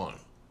it going.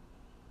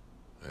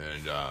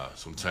 And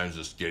sometimes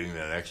just getting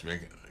that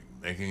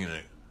making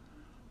an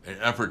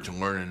effort to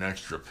learn an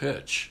extra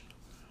pitch,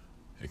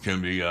 it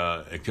can be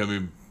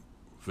very,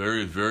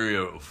 very,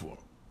 very,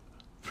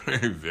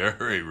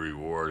 very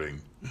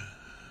rewarding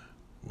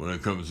when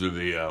it comes to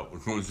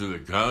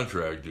the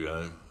contract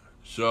game.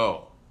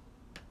 So,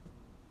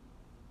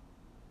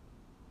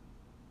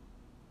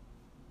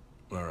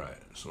 all right.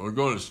 So we're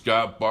going to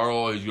Scott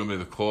Barlow. He's going to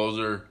be the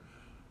closer.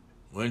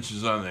 Lynch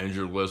is on the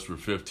injured list for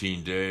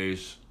 15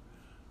 days.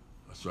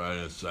 That's right.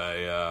 And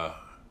say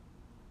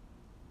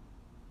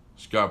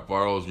Scott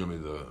Barlow is going to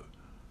be I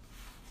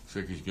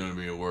think he's going to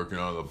be working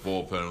on the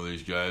bullpen of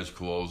these guys,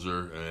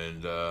 closer,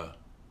 and I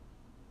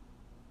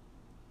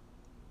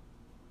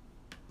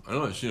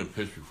know I've seen him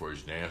pitch before.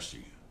 He's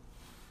nasty.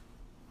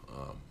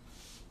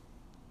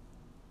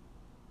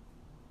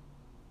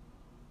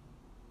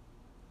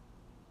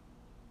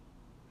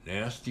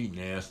 Nasty,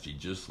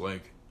 just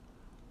like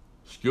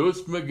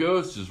Scoots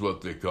McGoats is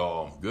what they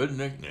call him. Good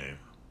nickname.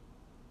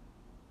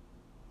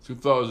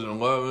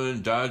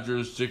 2011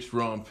 Dodgers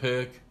 6th-round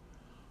pick,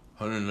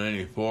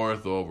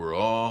 194th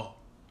overall.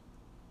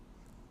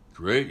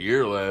 Great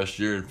year last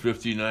year in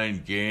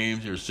 69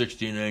 games, or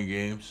 69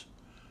 games.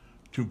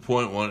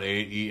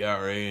 2.18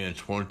 ERA and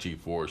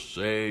 24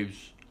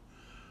 saves.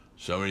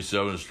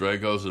 77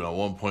 strikeouts and a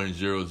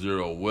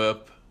 1.00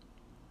 whip.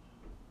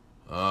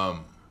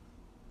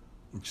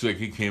 Looks like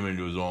he came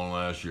into his own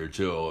last year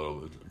too, a little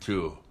bit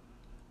too.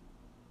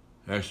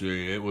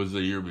 Actually, it was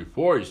the year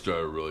before he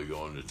started really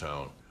going to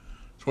town.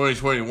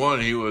 2021,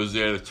 he was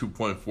at a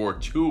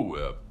 2.42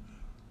 whip.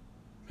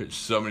 Pitched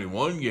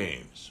 71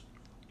 games.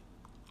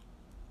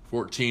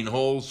 14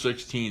 holes,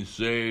 16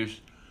 saves,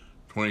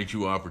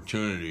 22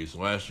 opportunities.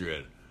 Last year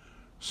had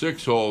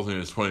 6 holes and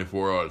his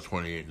 24 out of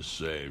 28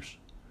 saves.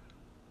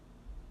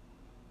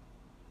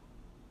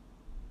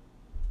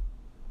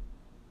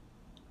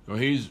 So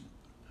he's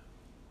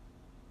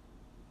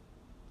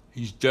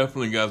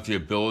definitely got the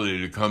ability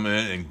to come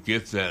in and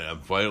get that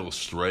vital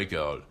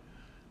strikeout.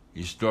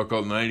 He struck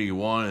out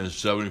 91 in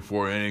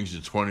 74 innings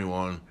in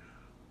 21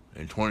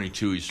 and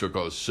 22. He struck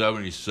out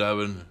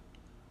 77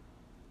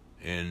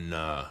 in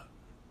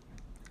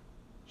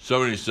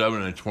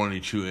 77 and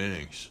 22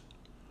 innings.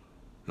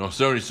 No,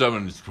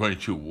 77 and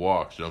 22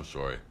 walks. I'm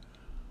sorry.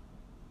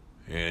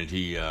 And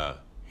he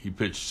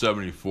pitched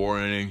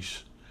 74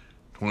 innings,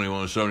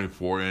 21,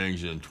 74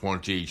 innings, and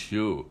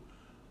 22.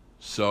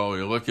 So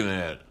you're looking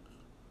at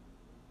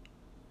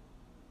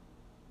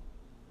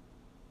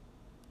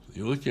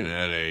you're looking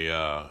at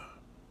a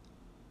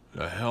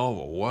hell of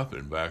a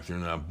weapon back there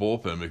in that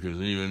bullpen,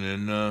 because even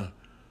in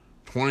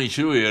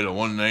 22 he had a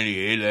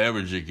 198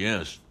 average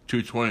against,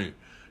 220,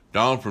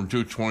 down from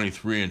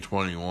 223 and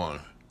 21.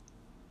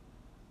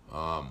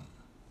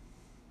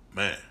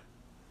 Man,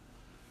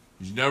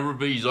 he's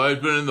always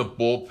been in the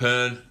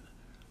bullpen.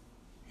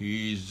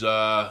 He's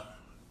always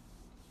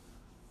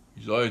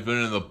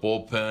been in the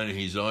bullpen.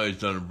 He's always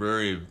done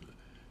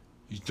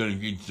he's done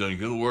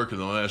good work in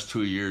the last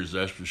 2 years,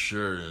 that's for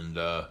sure. And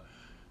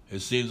it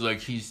seems like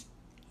he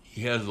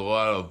throws a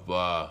lot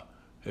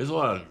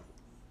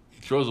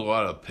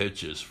of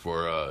pitches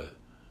for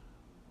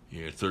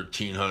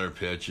 1,300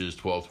 pitches,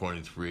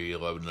 1,223,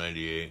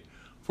 1,198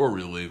 for a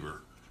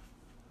reliever.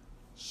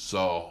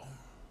 So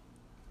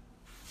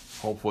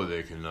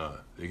hopefully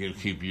they can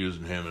keep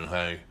using him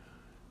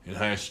in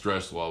high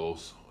stress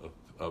levels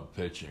of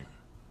pitching,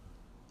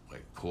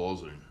 like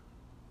closing.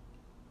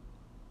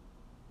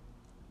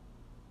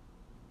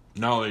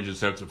 Now they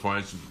just have to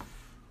find some.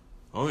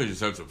 Oh, they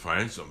just have to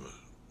find some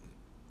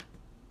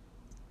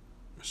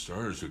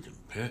starters who can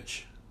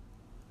pitch.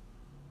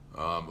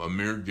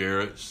 Amir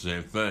Garrett,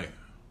 same thing.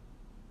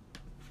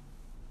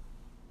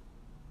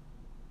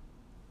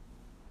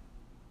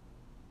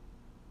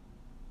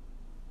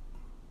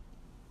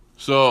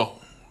 So,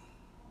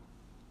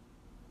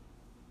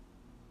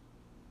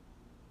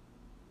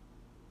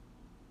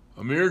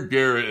 Amir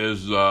Garrett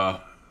is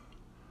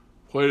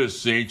played at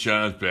St.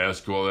 John's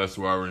basketball. That's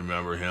where I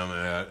remember him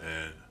at,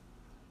 and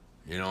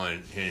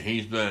and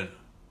he's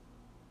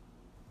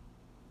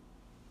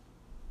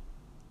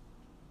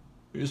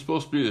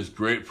supposed to be this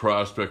great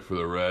prospect for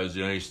the Reds.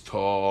 He's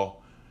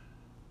tall.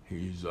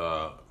 He's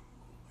got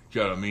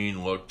a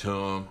mean look to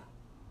him.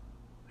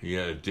 He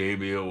had a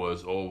debut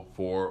was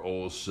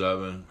 04,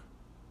 07,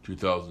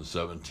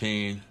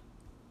 2017.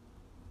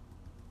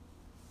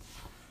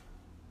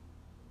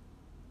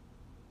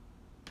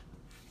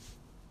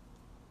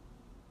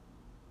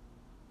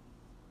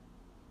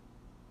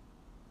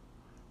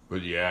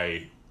 But yeah,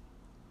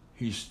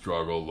 he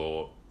struggled a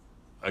little.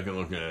 I can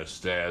look at his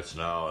stats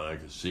now, and I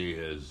can see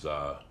his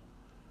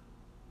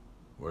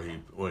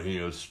when he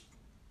was,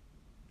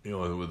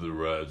 with the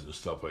Reds and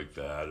stuff like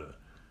that.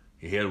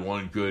 He had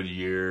one good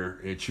year,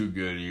 he had 2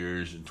 good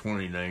years in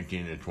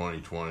 2019 and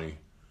 2020.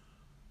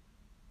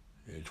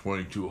 He had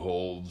 22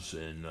 holds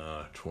in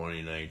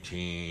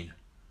 2019.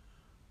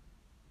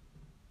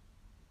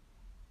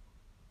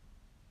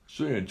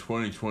 So in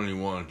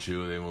 2021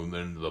 too, they moved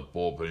into the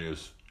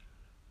bullpen.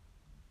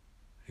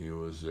 He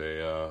was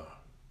a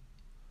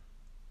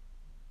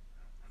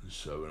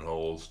 7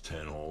 holes,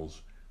 10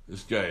 holes.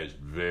 This guy is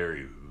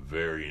very,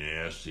 very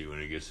nasty when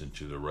he gets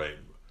into the right.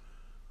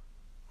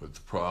 But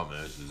the problem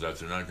is that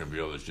they're not going to be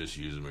able to just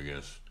use him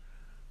against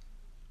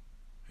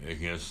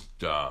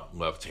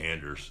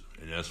left-handers,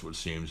 and that's what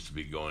seems to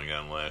be going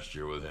on last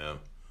year with him.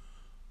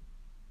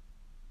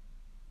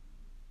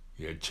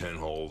 He had 10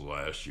 holes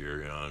last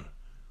year,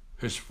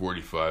 pitched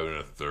 45 and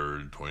a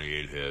third,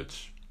 28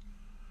 hits.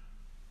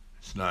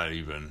 He's not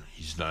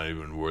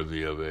even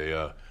worthy of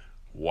a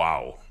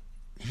wow.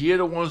 He had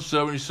a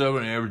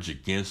 177 average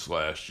against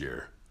last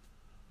year.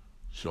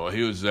 So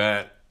he was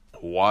that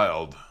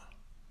wild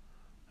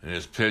in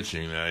his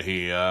pitching that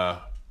he had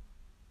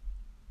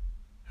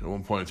a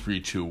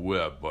 1.32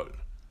 whip, but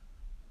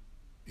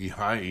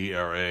high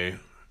ERA,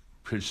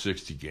 pitched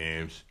 60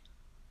 games.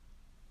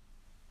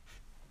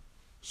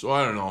 So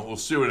I don't know. We'll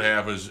see what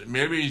happens.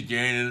 Maybe he's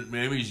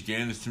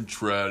gaining some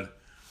tread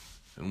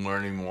and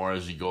learning more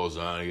as he goes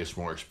on. He gets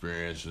more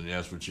experience, and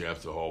that's what you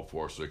have to hope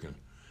for, so he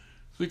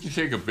can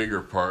take a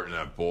bigger part in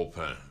that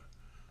bullpen.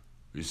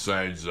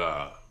 Besides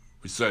a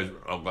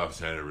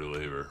left-handed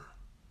reliever,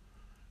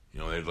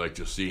 they'd like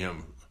to see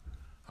him.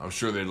 I'm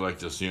sure they'd like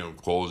to see him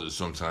close it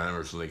sometime,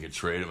 or so they can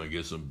trade him and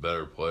get some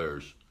better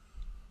players.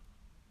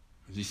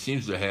 He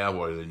seems to have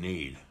what they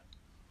need,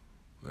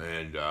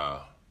 and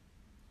so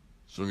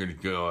I'm going to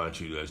go on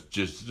to that.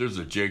 There's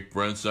a Jake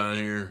Brentz on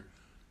here,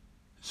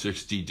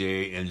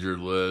 60-day injured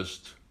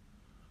list.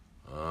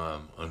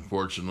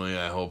 Unfortunately,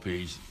 I hope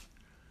he's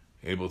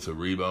able to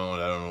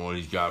rebound. I don't know what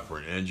he's got for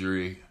an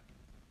injury,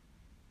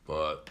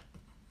 but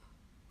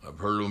I've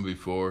heard of him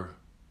before.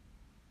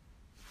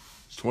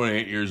 He's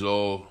 28 years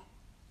old.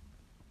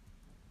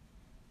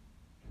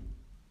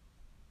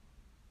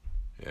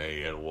 Yeah,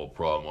 he had a little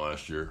problem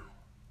last year.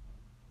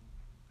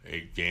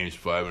 8 games,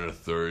 5 and a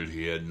third.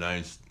 He had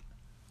 9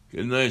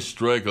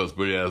 strikeouts,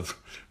 but he had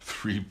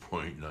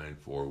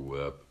 3.94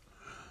 whip.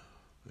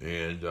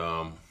 And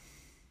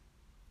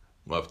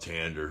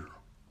left-hander.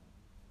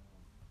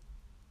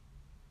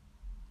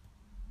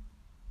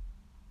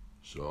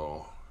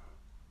 So,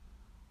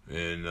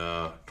 in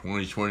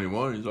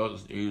 2021,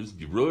 he was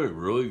really,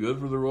 really good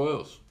for the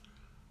Royals.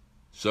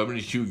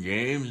 72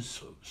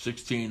 games,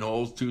 16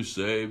 holes, 2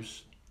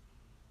 saves,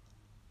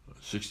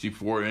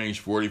 64 innings,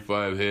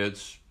 45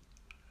 hits.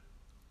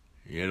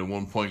 He had a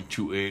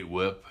 1.28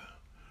 whip.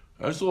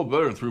 That's a little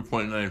better than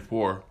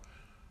 3.94.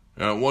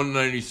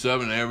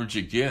 197 average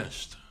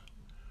against.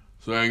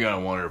 So I gotta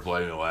wonder if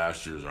maybe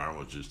last year's arm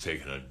was just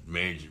taking a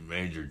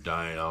major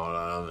dying out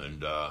on him,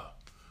 and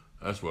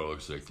that's what it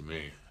looks like to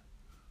me.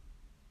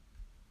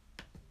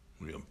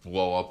 When you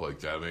blow up like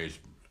that, I mean,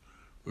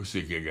 looks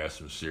like you got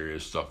some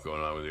serious stuff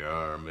going on with your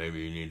arm. Maybe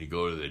you need to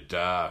go to the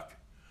doc.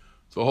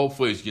 So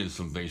hopefully he's getting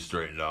some things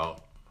straightened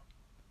out.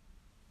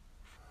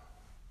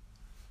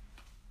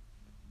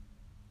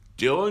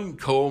 Dylan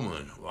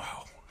Coleman.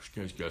 Wow, this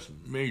guy's got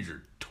some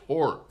major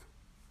torque.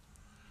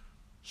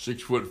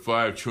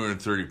 6'5",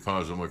 230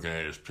 pounds. I'm looking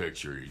at his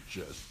picture. He's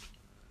just,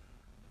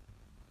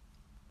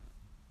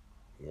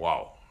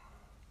 wow.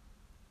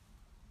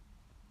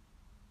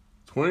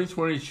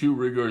 2022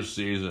 regular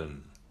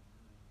season.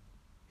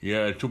 He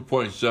had a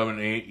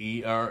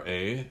 2.78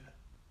 ERA.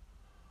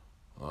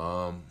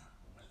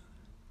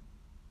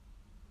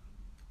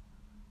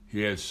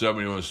 He had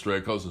 71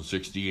 strikeouts in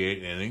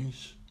 68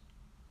 innings.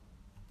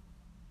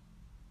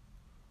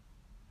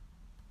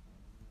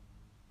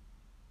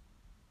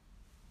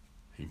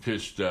 He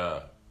pitched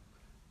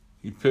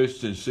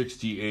in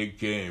 68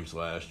 games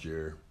last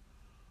year.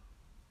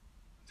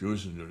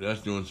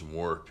 That's doing some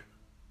work.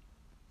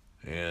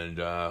 And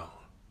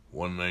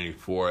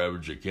 194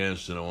 average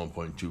against and a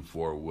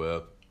 1.24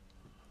 whip.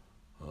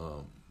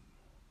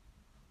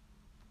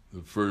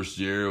 The first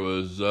year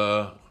was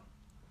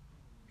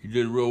he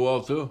did real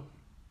well too.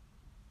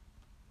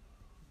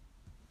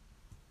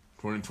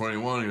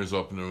 2021 he was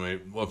up in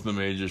the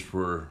majors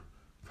for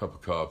a cup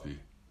of coffee.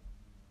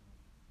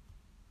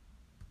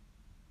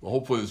 Well,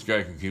 hopefully this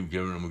guy can keep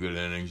giving him good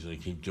innings and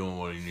keep doing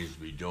what he needs to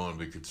be doing,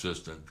 be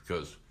consistent,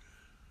 because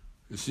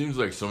it seems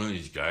like some of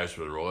these guys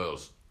for the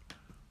Royals,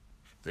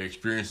 they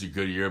experience a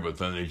good year, but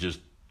then they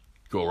just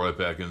go right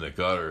back in the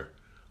gutter.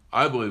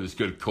 I believe this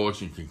good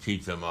coaching can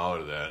keep them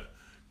out of that,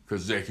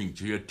 because they can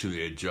get to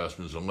the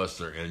adjustments unless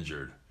they're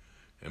injured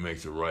and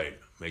make the right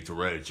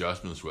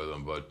adjustments with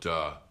them. But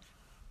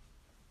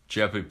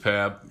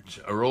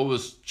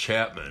Aroldis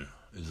Chapman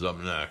is up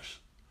next.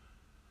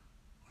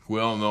 We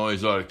all know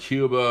he's out of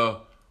Cuba.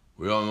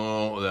 We all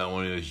know that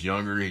when he was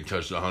younger, he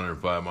touched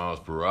 105 miles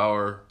per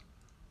hour.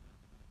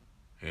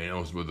 And it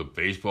was with a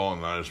baseball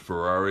and not his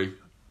Ferrari.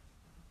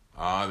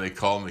 They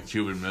call him the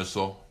Cuban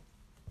Missile.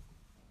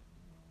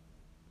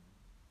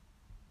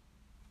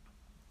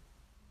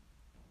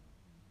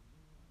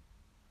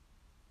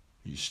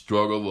 He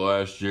struggled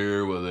last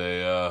year with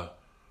a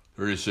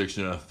 36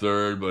 and a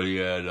third, but he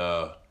had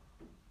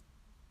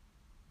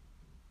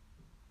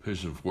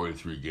pitched in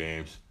 43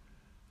 games.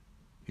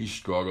 He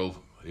struggled,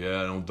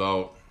 yeah, no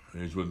doubt.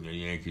 He's with the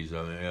Yankees.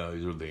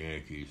 He's with the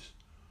Yankees.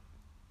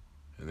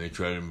 And they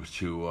tried him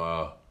to,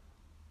 well,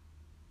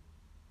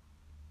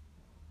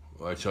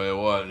 I tell you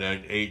what, in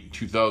that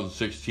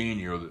 2016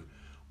 year, when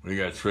he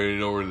got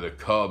traded over to the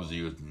Cubs,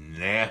 he was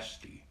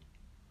nasty.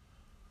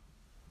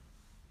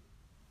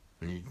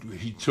 And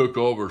he took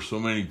over so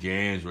many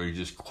games where he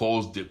just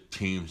closed the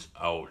teams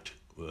out.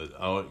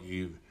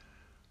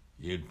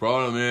 You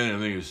brought him in, I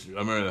think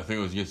it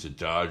was against the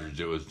Dodgers.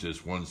 It was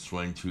just one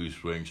swing, two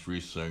swings, three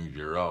swings,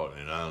 you're out,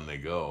 and on they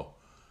go.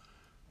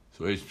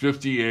 So he's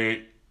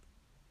 58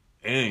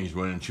 innings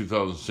when in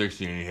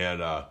 2016 he had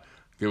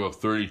gave up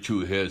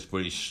 32 hits,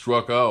 but he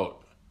struck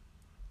out.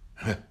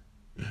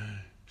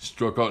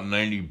 Struck out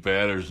 90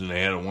 batters, and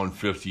they had a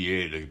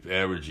 158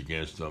 average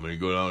against them. And you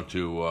go down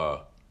to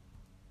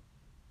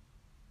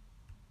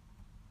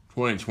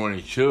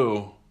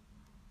 2022.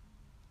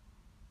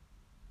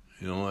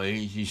 You know,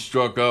 he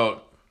struck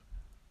out.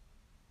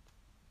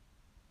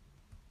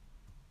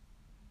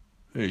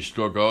 He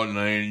struck out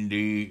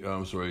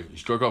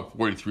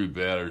 43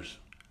 batters.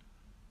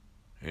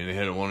 And they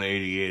had a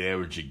 188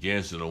 average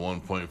against and a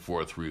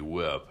 1.43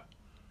 whip.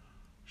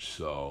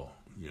 So,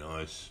 you know,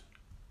 it's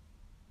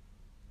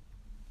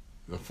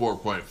the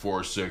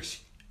 4.46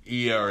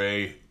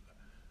 ERA.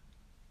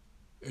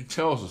 It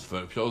tells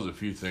a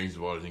few things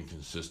about his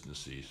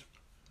inconsistencies.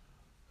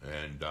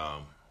 And,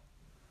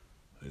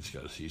 I just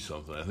got to see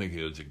something. I think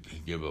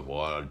he'd give up a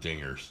lot of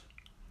dingers.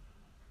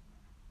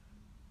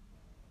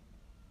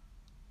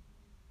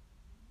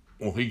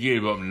 Well, he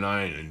gave up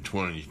 9 in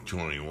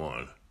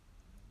 2021.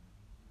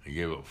 He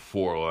gave up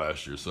 4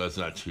 last year, so that's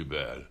not too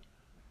bad.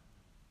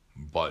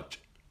 But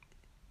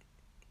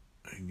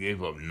he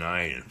gave up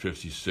 9 and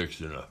 56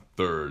 and a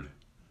third.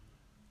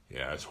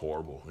 Yeah, that's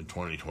horrible in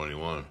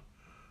 2021.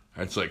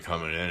 That's like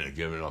coming in and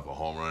giving up a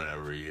home run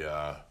every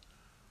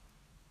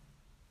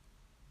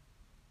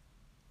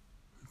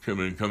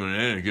coming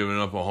in and giving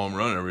up a home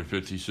run every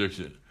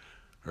 56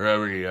 or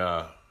every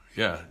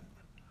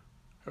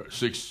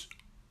six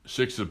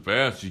at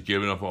bats. He's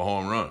giving up a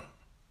home run.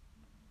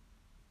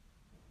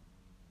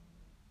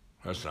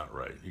 That's not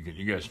right.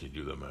 You guys can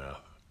do the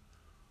math.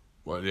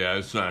 Well, yeah,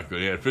 it's not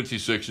good. He had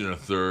 56 and a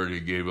third. He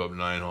gave up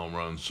 9 home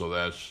runs, so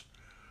that's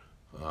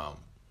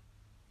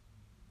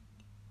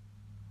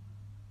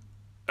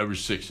every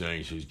 6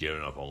 innings he's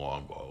giving up a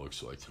long ball, it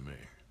looks like to me.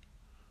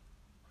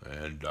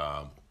 And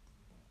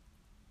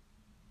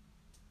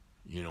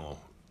you know,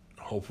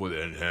 hopefully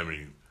they didn't have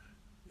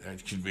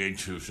that could be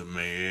into some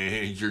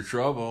major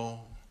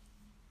trouble.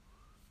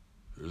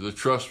 there's a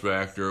trust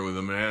factor with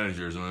the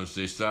managers. And once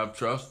they stop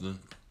trusting,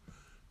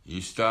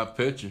 you stop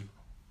pitching.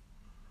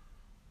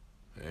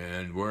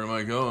 And where am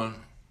I going?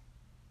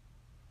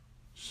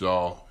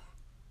 So,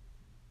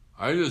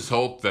 I just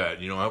hope that,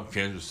 I hope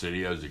Kansas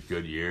City has a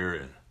good year.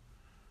 And,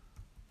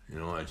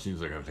 it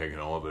seems like I'm taking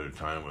a little bit of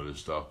time with this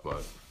stuff,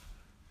 but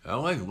I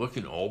like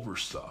looking over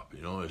stuff,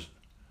 and I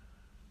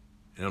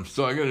got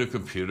a new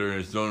computer and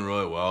it's doing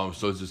really well. I'm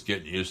still just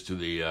getting used to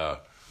the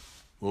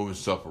moving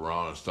stuff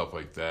around and stuff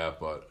like that,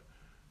 but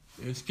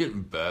it's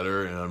getting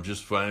better, and I'm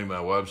just finding my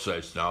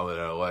websites now that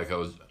I like.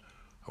 I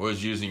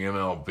was using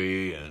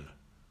MLB, and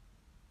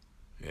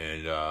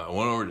I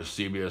went over to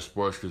CBS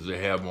Sports because they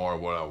have more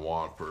of what I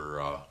want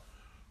for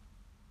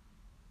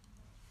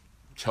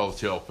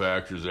telltale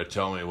factors that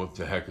tell me what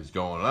the heck is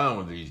going on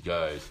with these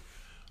guys.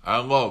 I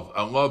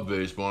love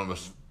baseball. I'm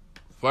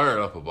fired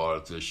up about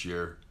it this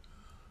year.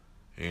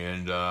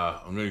 And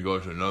I'm going to go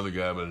to another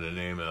guy by the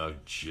name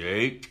of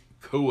Jake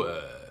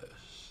Kues.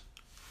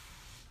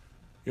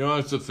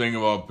 That's the thing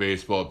about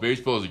baseball.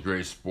 Baseball is a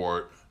great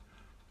sport.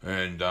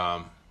 And,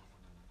 I'm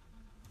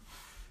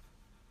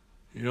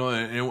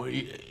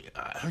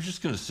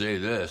just going to say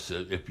this.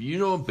 If you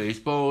know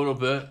baseball a little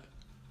bit,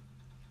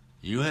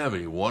 you have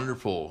a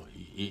wonderful...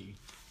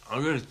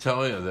 I'm going to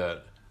tell you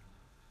that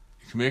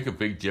it can make a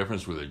big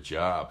difference with a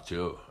job,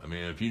 too. I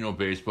mean, if you know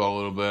baseball a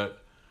little bit,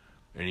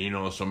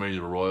 and somebody's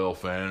a Royal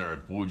fan or a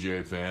Blue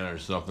Jay fan or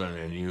something,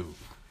 and you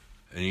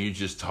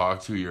just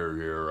talk to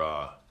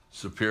your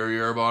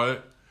superior about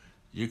it,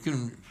 you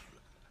can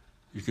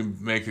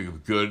make a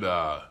good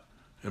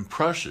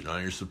impression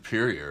on your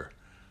superior.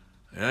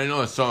 And I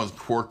know it sounds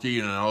quirky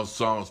and I know it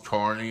sounds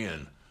corny,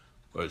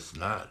 but it's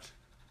not.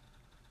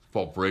 It's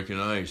about breaking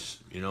ice,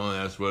 and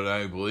that's what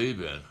I believe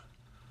in.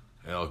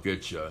 And I'll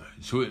get you.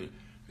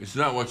 It's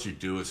not what you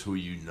do; it's who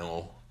you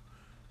know.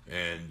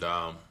 And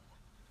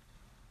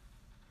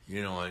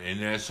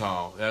and that's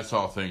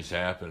how things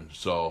happen.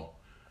 So,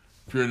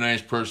 if you're a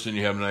nice person,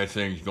 you have nice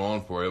things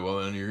going for you, well,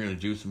 then you're going to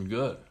do some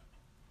good.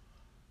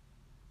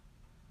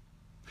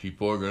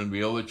 People are going to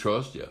be able to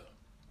trust you.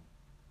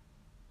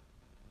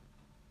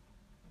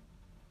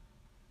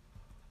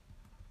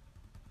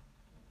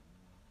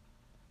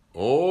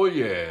 Oh,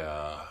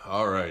 yeah.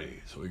 All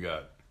righty. So we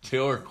got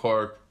Taylor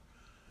Clark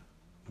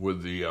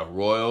with the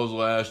Royals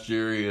last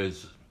year.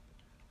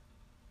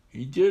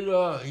 He did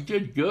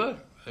good.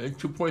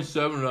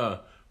 2.7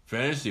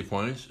 fantasy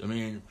points. I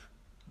mean,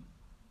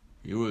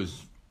 he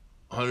was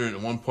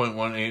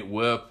 101.18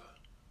 whip,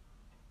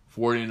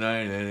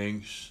 49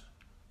 innings,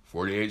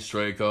 48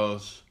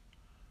 strikeouts.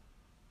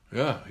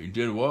 Yeah, he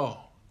did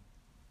well.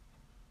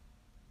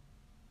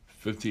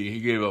 50.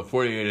 He gave up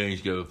 48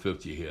 innings, gave up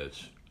 50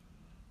 hits.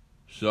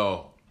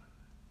 So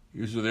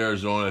he was with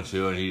Arizona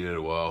too, and he did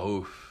well.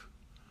 Oof.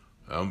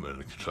 I haven't been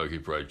to Kentucky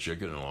Fried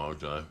Chicken in a long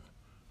time.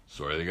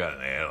 Sorry, they got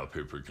an ad up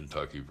here for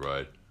Kentucky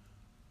Fried.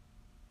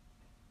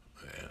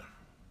 Man,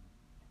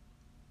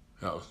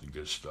 that was some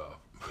good stuff.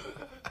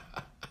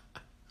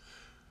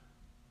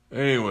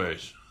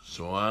 Anyways,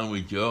 so on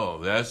we go.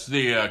 That's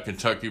the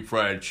Kentucky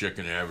Fried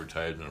Chicken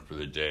advertisement for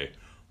the day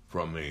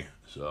from me.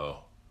 So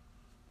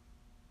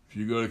if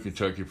you go to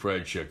Kentucky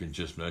Fried Chicken,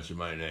 just mention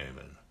my name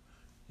and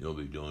you'll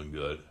be doing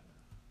good.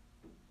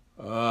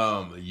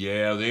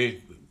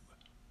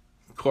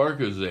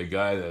 Clark is a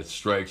guy that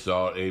strikes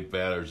out 8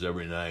 batters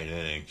every 9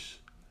 innings.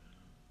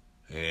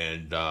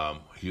 And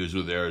he was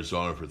with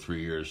Arizona for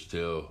 3 years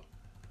too.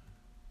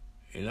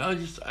 And I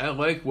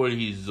like what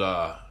he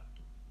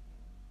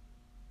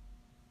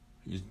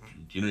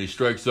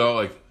strikes out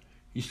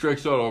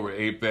over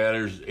 8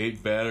 batters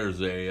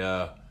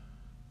a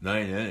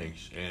 9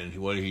 innings. And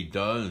what he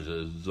does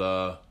is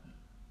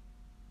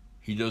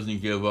he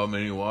doesn't give up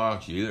many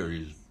walks either.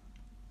 He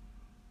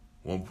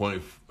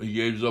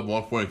gave up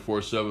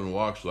 1.47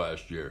 walks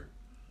last year.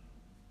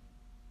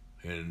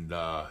 And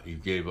he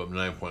gave up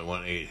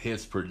 9.18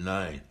 hits per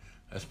 9.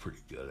 That's pretty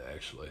good,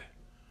 actually.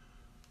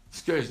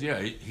 This guy's,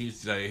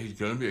 he's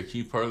going to be a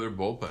key part of their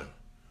bullpen.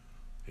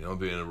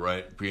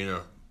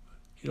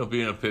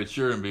 Being a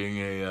pitcher and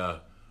being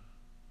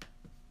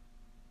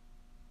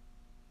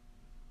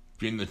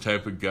the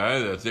type of guy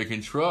that they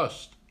can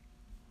trust.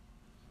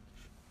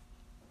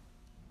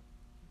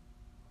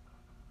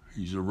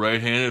 He's a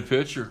right-handed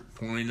pitcher,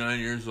 29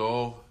 years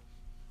old,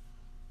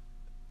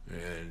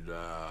 and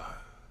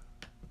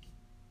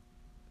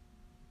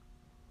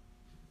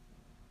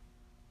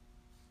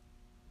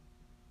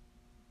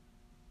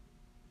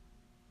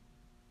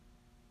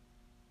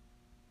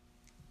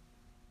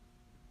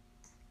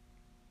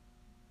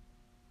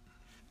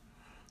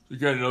we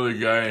got another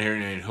guy in here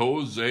named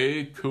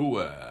Jose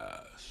Cuas.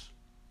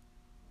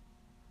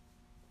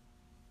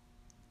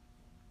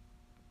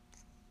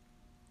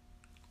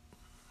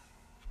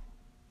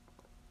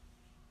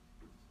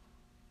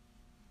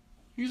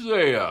 He's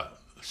a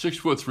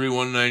 6'3",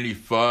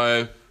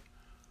 195.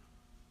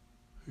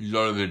 He's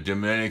out of the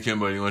Dominican,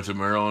 but he went to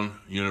Maryland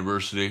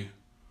University.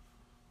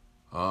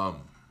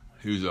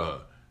 He's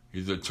a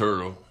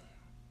turtle.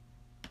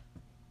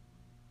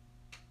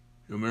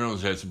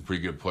 Maryland's had some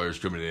pretty good players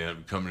coming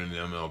in the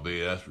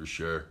MLB, that's for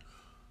sure.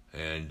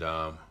 And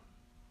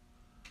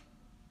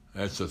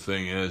that's the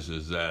thing is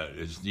that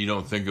you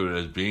don't think of it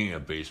as being a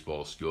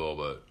baseball school,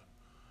 but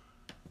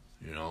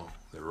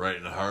they're right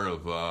in the heart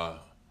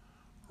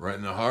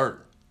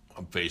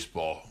of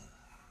baseball.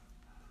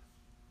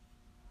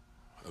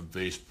 Of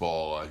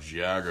baseball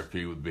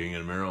geography with being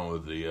in Maryland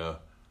with the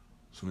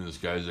some of those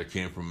guys that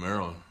came from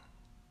Maryland.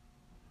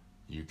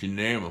 You can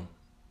name them.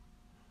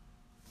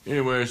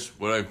 Anyways,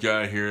 what I've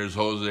got here is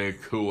Jose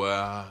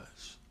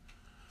Cuas.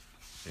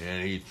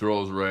 And he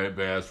throws right,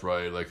 bats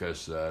right, like I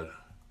said.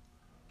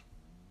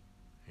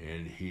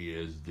 And he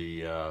is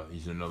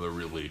he's another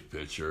relief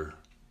pitcher.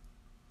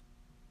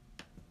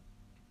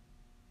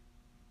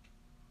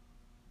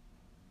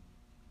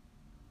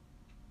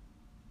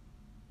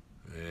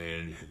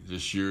 And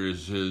this year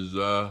is this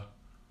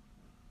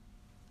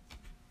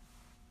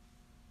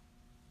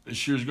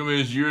year's gonna be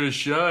his year to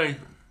shine.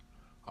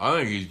 I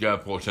think he's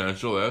got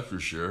potential, that's for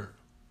sure.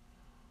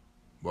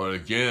 But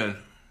again,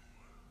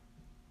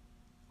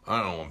 I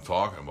don't know what I'm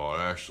talking about,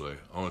 actually.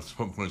 I want to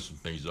put some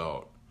things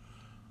out.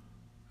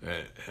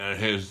 And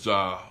his,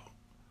 when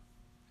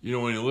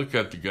you look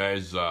at the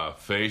guy's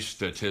face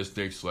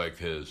statistics, like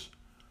his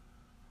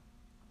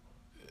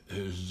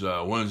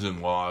wins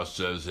and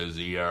losses, his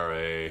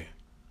ERA,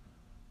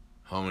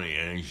 how many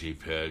innings he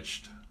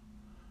pitched,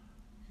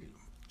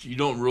 you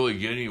don't really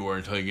get anywhere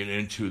until you get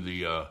into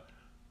the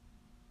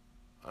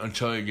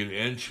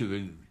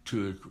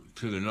to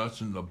the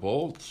nuts and the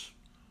bolts.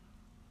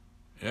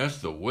 And that's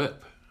the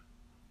whip.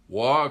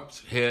 Walks,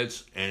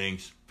 hits,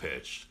 innings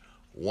pitched.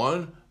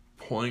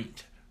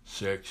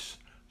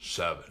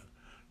 1.67.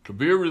 To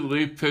be a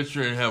relief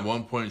pitcher and have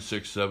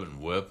 1.67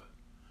 whip,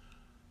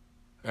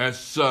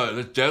 that's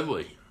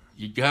deadly.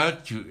 You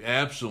got to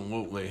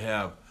absolutely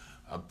have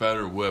a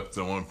better whip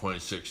than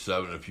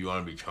 1.67 if you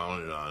want to be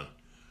counted on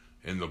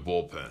in the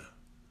bullpen.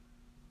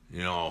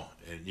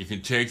 And you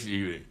can take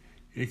the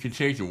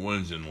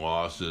wins and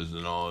losses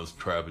and all this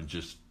crap and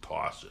just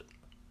toss it.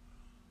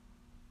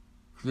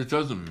 It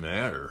doesn't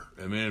matter.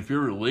 I mean, if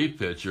you're a relief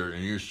pitcher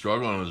and you're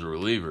struggling as a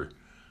reliever,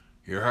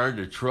 you're hard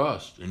to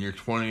trust, and you're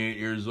 28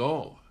 years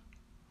old.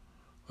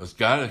 It's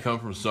got to come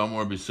from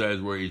somewhere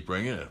besides where he's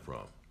bringing it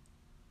from.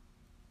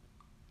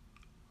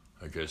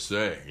 Like I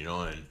say,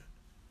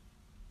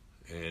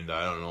 and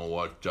I don't know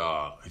what,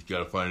 he's got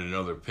to find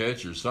another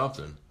pitch or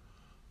something.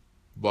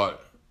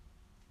 But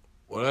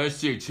what I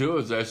see, too,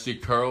 is I see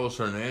Carlos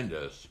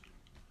Hernandez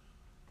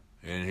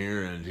in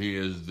here, and he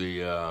is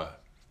the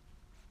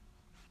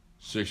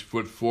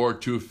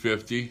 6'4",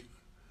 250,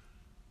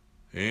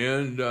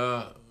 and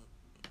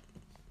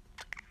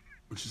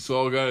we just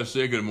all got to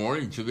say good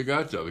morning to the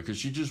gata because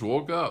she just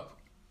woke up.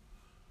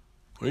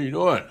 What are you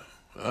doing?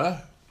 Huh?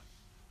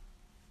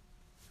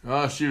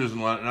 She doesn't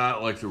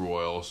not like the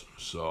Royals,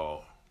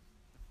 so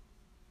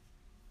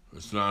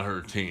it's not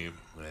her team,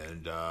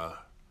 and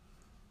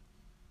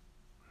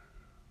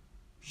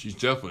she's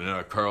definitely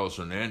not a Carlos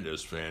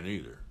Hernandez fan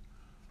either.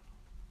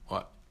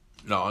 What?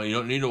 No, you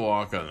don't need to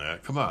walk on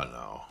that. Come on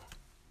now.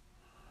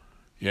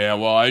 Yeah,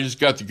 well, I just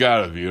got the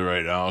gata view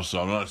right now,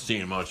 so I'm not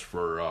seeing much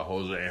for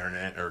Jose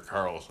Hernandez or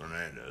Carlos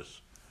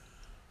Hernandez.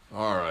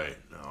 All right,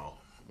 now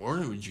where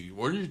did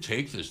you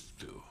take this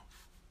to?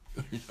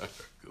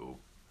 Go.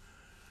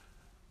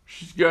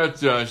 She's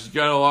got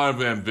a lot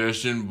of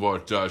ambition,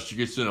 but she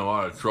gets in a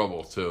lot of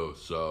trouble too.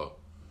 So,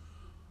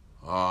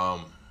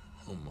 oh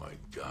my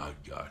God,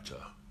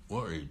 gata,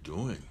 what are you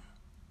doing?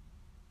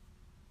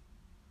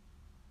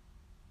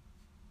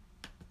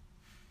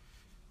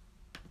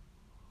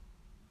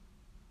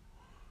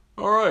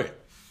 All right,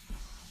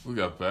 we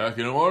got back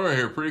in order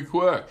here pretty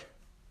quick.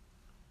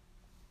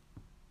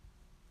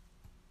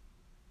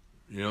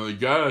 The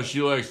gata,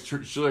 she likes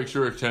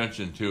her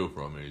attention too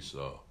from me,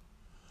 so.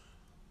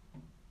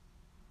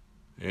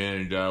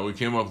 And we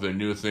came up with a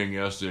new thing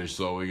yesterday,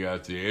 so we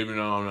got even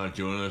though I'm not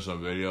doing this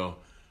on video,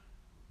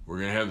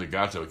 we're gonna have the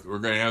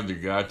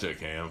gata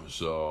cam,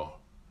 so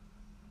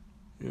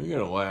we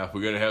gotta laugh.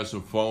 We gotta have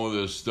some fun with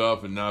this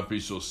stuff and not be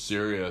so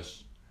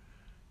serious.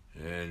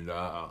 And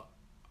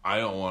I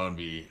don't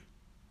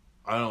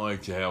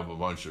like to have a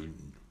bunch of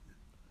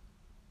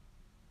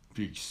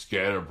be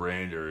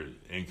scatterbrained or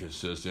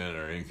inconsistent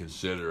or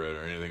inconsiderate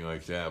or anything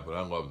like that, but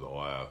I love to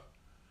laugh.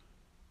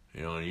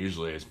 And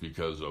usually it's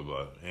because of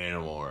an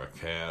animal or a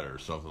cat or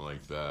something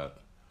like that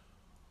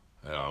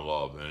I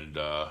love. And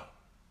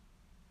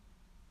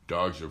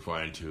dogs are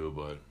fine too,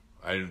 but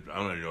I'm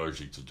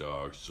allergic to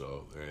dogs,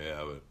 so there you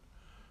have it.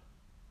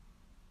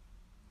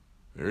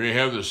 There you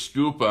have the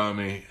scoop on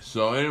me.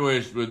 So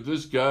anyways, with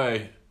this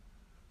guy,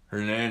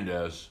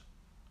 Hernandez,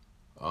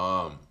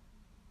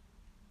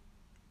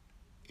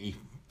 he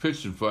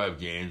pitched in 5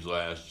 games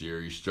last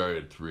year. He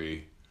started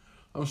 3.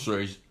 I'm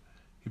sorry,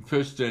 he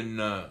pitched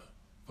in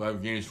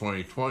 5 games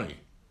 2020. I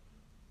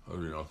was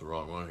reading off the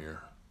wrong one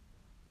here.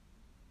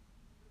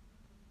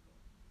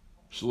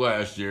 So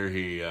last year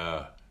he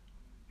had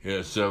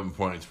a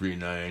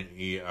 7.39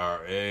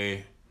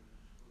 ERA,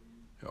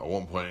 a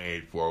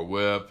 1.84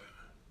 WHIP,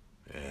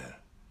 and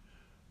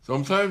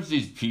Sometimes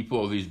these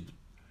people, these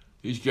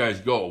guys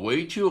go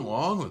way too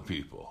long with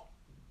people.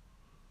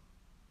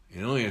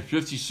 You know, he had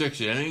 56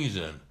 innings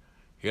and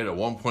he had a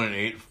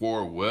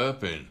 1.84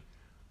 whip and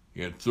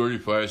he had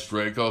 35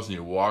 strikeouts and he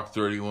walked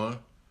 31.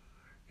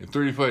 He had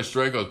 35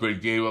 strikeouts, but he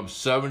gave up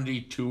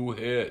 72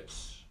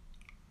 hits.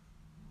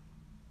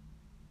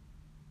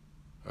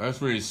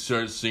 That's when you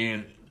start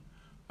seeing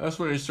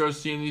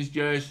these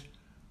guys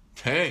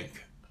tank.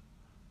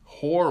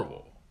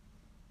 Horrible.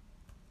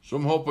 So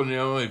I'm hoping, you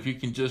know, if he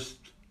can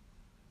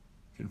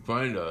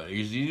find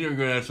he's either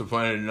going to have to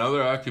find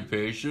another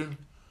occupation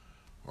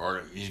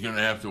or he's going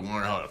to have to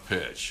learn how to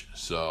pitch.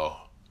 So,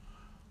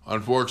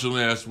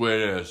 unfortunately, that's the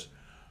way it is.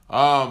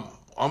 I'm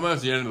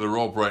at the end of the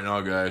rope right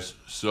now, guys.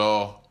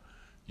 So,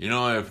 you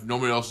know, if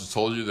nobody else has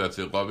told you that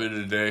they love you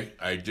today,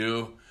 I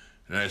do.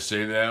 And I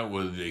say that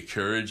with the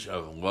courage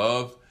of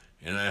love.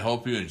 And I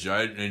hope you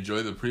enjoy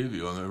the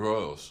preview on the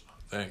Royals.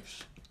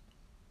 Thanks.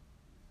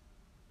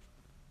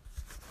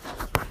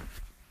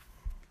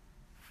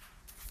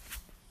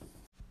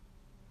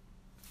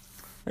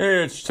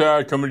 Hey, it's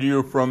Todd coming to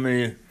you from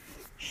the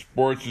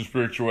Sports and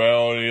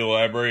Spirituality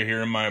Library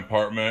here in my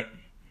apartment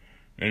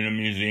in the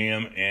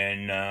museum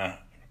in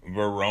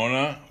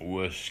Verona,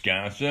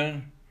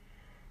 Wisconsin.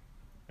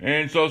 And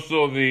it's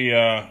also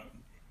another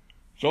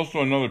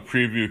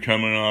preview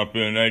coming up.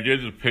 And I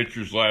did the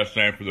pictures last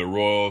night for the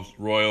Royals.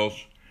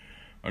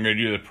 I'm going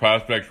to do the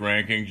prospect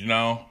rankings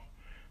now.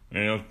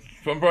 And I'm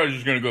probably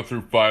just going to go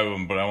through 5 of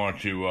them, but I want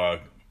to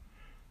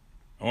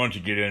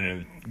get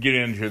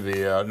into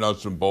the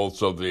nuts and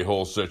bolts of the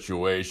whole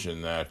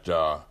situation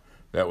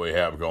that we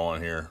have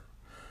going here.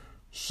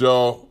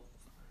 So,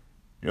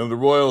 you know, the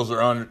Royals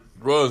are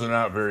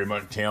not very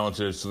much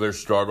talented, so they're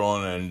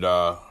struggling, and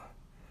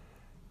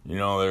you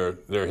know,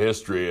 their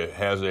history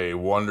has a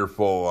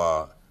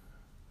wonderful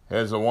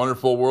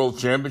world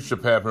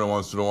championship happening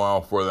once in a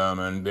while for them,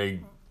 and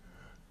they've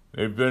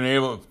been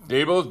able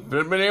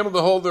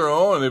to hold their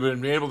own, and they've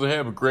been able to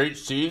have great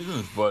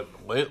seasons, but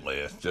lately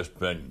it's just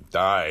been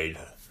died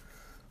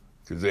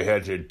because they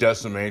had to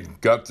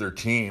gut their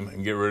team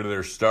and get rid of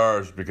their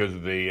stars because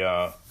of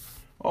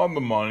all the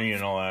money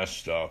and all that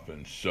stuff.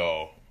 And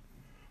so,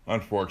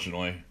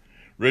 unfortunately,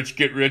 rich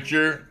get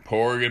richer,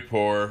 poor get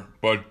poorer.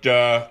 But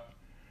I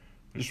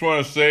just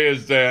want to say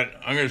is that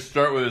I'm going to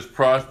start with his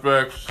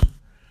prospects,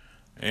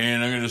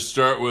 and I'm going to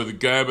start with a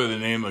guy by the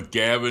name of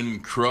Gavin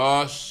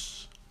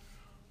Cross,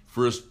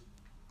 first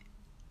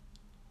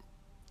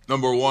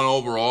number 1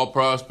 overall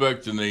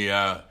prospect in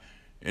the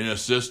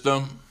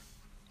system,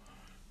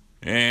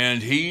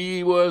 and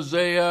he was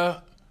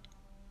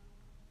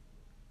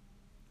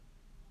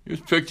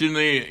picked in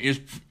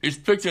the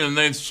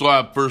 9th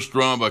slot, first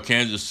round by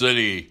Kansas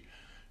City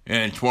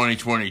in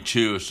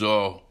 2022.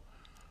 So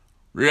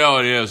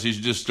reality is he's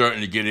just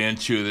starting to get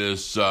into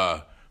this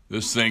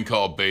thing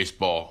called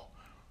baseball,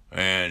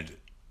 and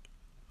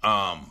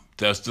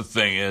that's the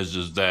thing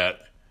is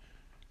that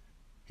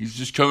he's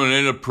just coming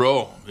in a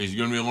pro. He's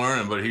going to be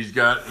learning, but he's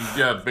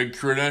got big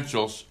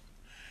credentials.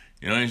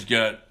 You know, he's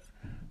got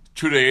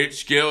 2 to 8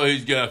 scale.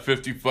 He's got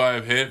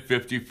 55 hit,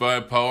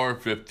 55 power,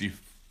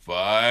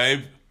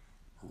 55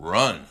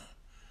 run,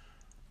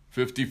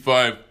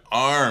 55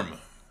 arm.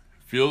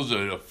 Feels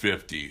at a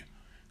 50.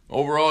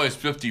 Overall, he's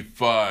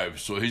 55,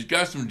 so he's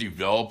got some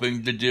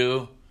developing to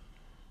do.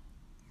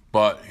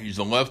 But he's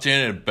a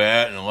left-handed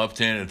bat and a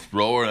left-handed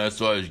thrower, and that's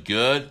why he's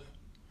good.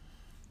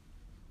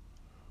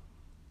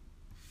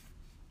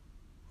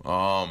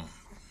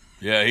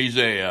 Yeah, he's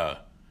a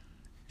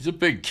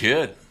big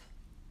kid.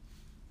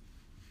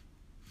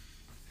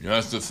 You know,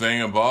 that's the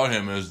thing about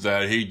him is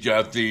that he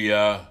got the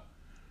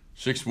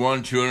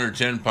 6'1",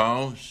 210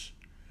 pounds.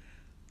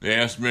 The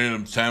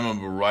estimated time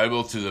of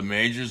arrival to the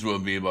majors will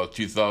be about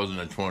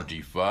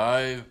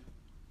 2025.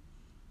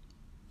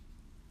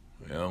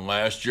 And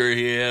last year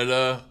he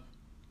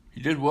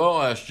did well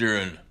last year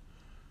in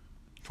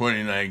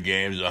 29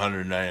 games,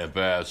 109 at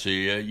bats.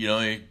 He had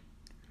an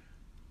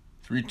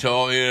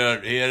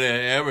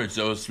average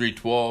that was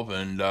 312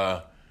 and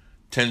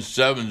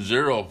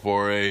 10.70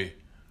 for a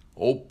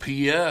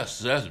OPS.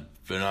 That's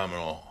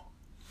phenomenal.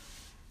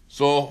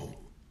 So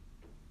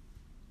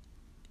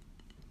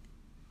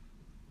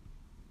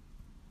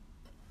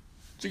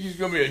I think he's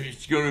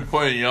gonna be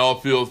playing in the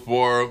outfield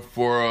for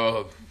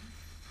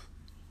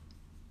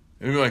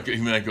he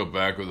might go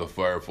back with the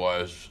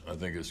Fireflies. I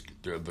think it's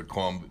the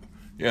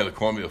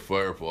Columbia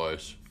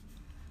Fireflies.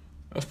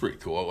 That's pretty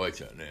cool. I like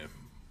that name.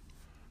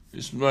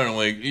 These minor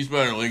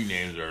league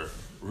names are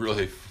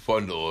really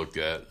fun to look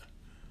at.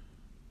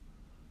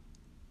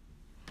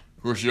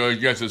 Of course, you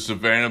got the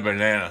Savannah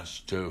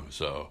Bananas too.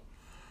 So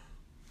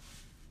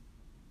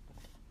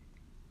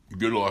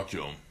good luck to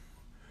them.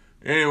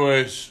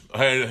 Anyways,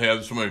 I had to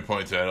have somebody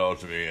point that out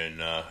to me,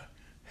 and I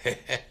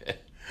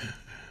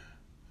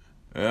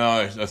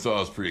thought it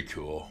was pretty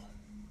cool.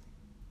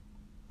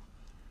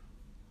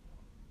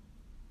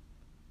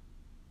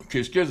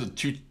 Okay,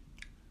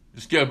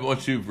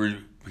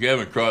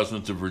 Gavin Cross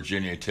went to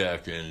Virginia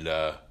Tech, and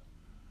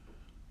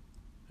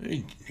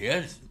he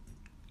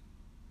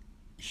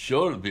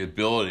showed the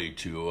ability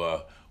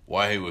to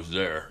why he was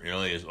there. You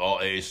know, he is all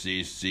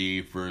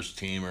ACC first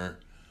teamer.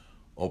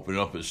 Opened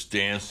up his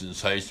stance in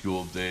his high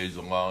school days,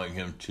 allowing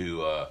him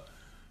to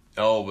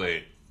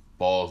elevate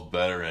balls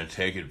better and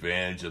take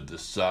advantage of the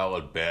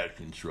solid bat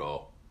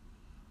control.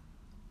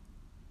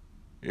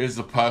 There's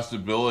the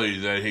possibility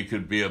that he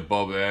could be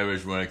above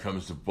average when it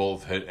comes to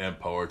both hit and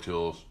power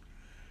tools.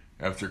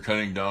 After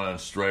cutting down on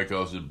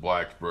strikeouts at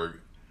Blacksburg,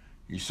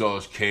 you saw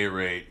his K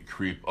rate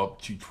creep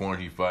up to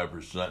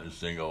 25% in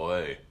single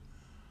A.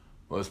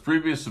 Well, his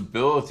previous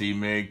ability to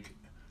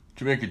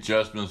make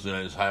adjustments in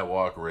his high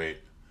walk rate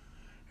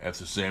at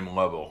the same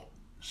level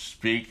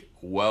speak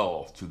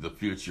well to the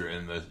future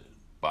in the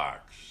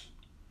box.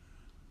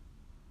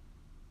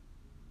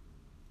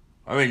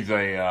 I think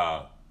they,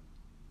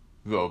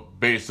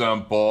 based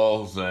on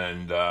balls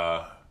and,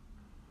 the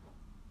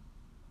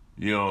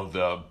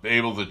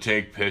able to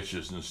take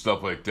pitches and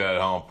stuff like that,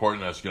 how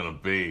important that's going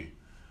to be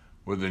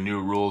with the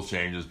new rule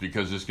changes,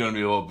 because it's going to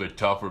be a little bit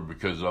tougher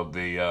because of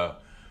the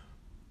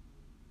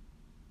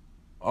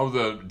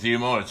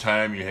amount of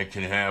time you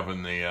can have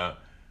in the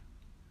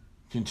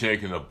can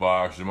take in the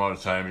box, the amount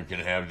of time you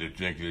can have to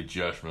make the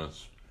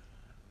adjustments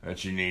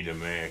that you need to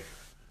make.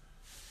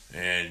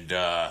 And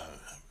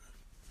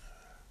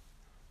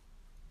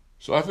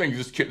so I think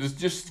this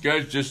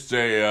guy's just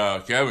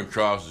a Gavin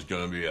Cross is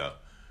going to be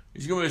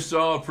he's going to be a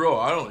solid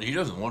pro. He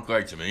doesn't look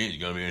like to me he's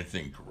going to be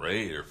anything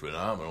great or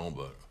phenomenal,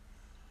 but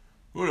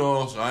who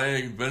knows? I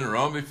ain't been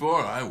wrong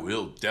before. I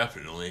will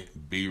definitely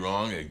be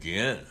wrong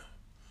again.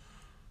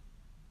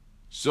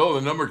 So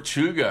the number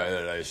 2 guy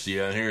that I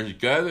see on here is a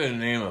guy by the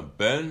name of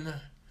Ben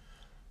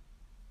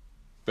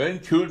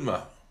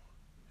Kudma.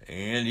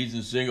 And he's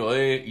in single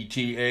A.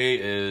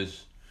 ETA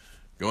is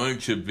going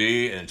to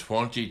be in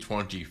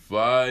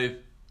 2025.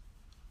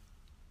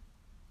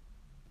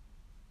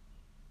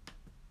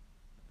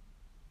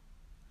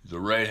 He's a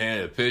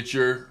right-handed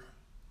pitcher.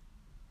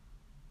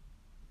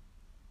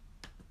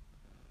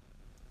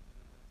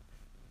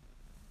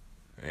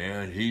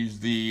 And he's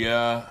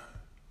the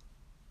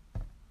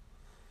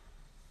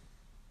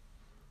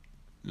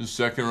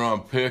second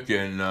round pick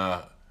and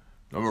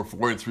number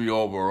 43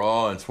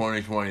 overall in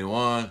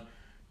 2021.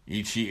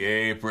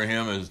 ETA for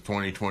him is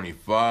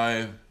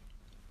 2025.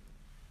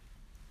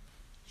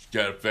 He's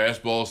got a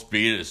fastball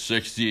speed at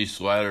 60,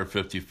 slider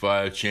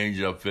 55,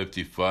 changeup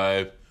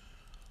 55.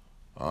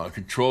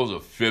 Controls a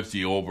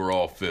 50,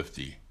 overall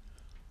 50.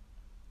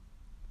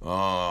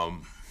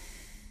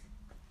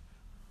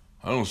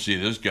 I don't see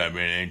this guy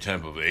being any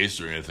type of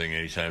ace or anything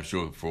anytime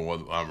soon for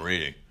what I'm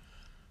reading.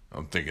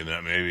 I'm thinking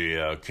that maybe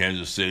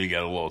Kansas City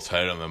got a little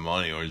tight on the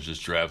money, or is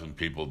just drafting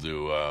people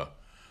to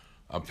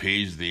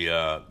appease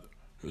the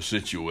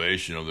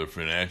situation of their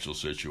financial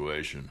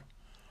situation.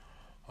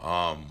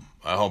 I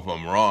hope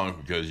I'm wrong,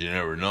 because you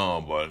never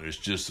know, but it's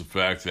just the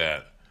fact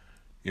that,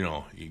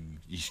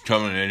 he's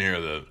coming in here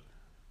the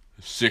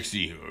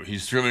 60,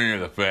 he's coming in here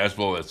the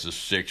fastball that's a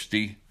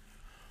 60.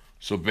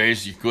 So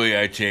basically,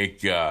 I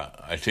take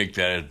that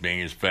as being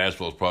his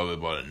fastball is probably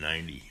about a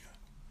 90.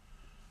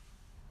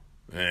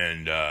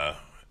 And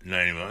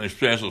 90 miles. His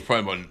fastball is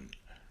probably about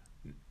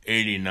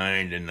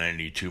 89 to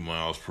 92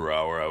 miles per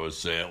hour, I would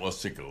say.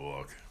 Let's take a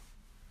look.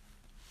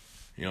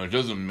 It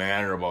doesn't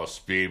matter about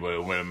speed,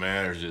 but what it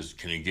matters is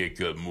can he get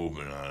good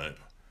movement on it,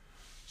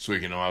 so he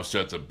can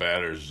offset the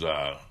batter's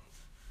eye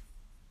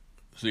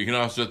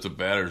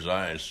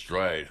and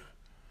stride.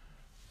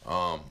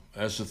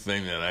 That's the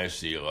thing that I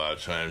see a lot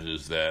of times,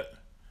 is that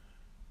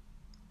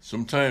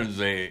sometimes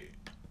it's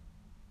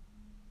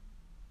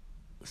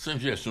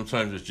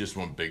just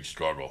one big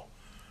struggle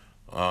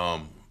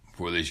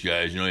for these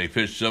guys. They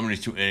pitched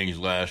 72 innings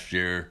last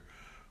year,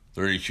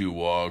 32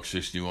 walks,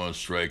 61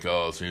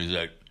 strikeouts,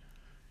 and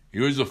he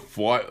was a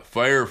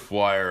fire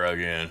flyer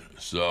again.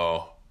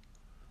 So,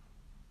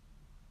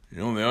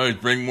 they always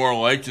bring more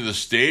light to the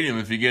stadium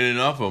if you get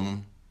enough of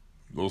them,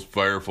 those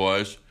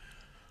fireflies.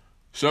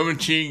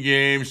 17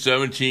 games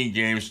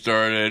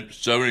started,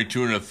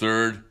 72 in the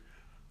third,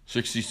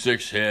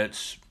 66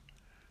 hits.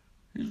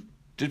 He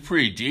did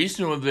pretty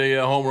decent with the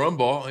home run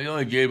ball. He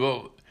only gave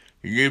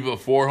up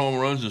 4 home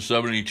runs in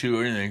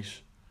 72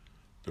 innings,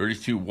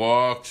 32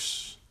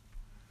 walks.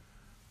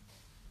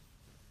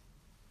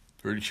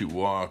 32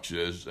 walks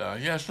is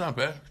it's not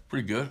bad. It's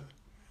pretty good.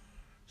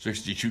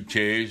 62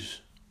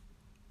 Ks.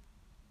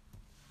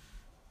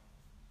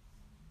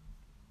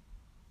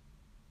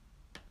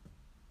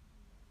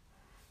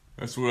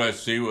 That's what I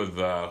see with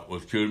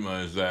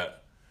Kudma, is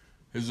that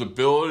his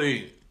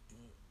ability,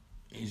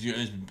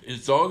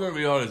 it's all going to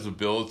be on his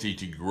ability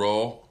to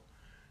grow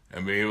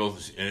and be able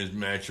to, in his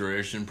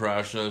maturation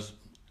process.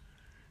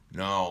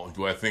 Now,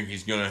 do I think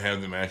he's going to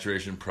have the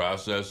maturation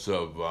process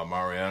of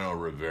Mariano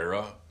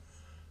Rivera,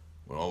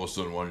 when all of a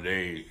sudden one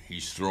day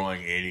he's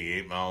throwing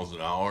 88 miles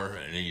an hour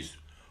and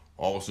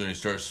all of a sudden he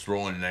starts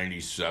throwing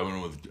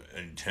 97 with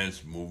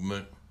intense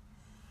movement,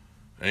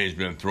 and he's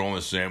been throwing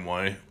the same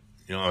way?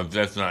 If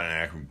that's not an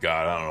act of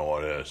God, I don't know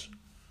what is.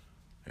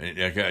 And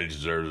that guy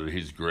deserves it.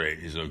 He's great.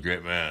 He's a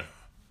great man.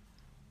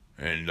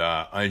 And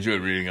I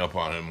enjoyed reading up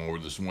on him over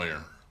this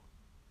winter.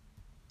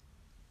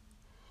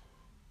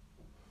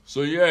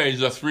 So yeah,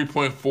 he's a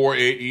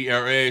 3.48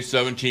 ERA,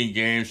 17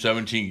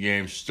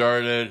 games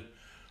started,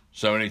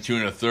 72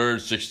 and a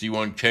third,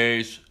 61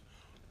 Ks,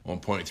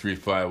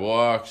 1.35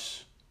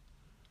 walks.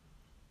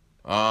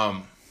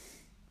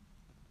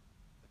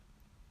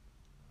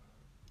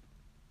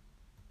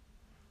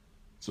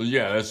 So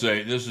yeah, this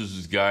is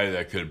this guy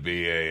that could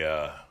be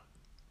a,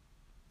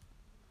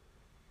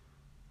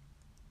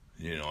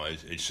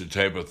 it's the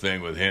type of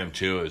thing with him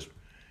too, is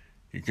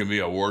he can be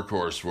a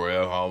workhorse for you.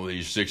 All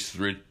these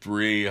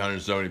 6'3",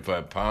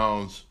 175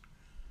 pounds.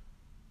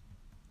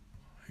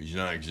 He's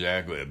not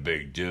exactly a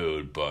big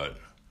dude, but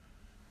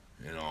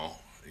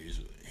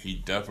he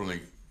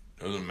definitely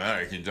doesn't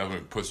matter. He can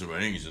definitely put some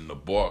innings in the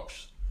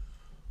books.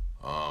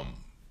 And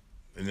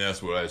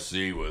that's what I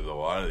see with a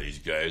lot of these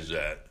guys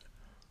that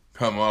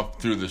come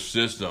up through the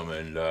system,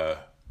 and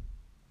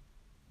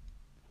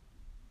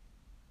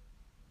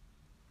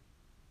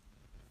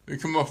they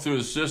come up through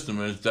the system,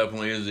 and it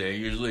definitely is.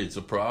 Usually, it's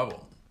a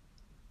problem.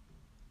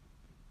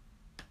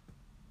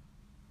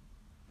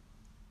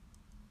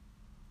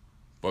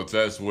 But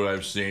that's what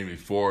I've seen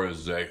before,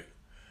 is that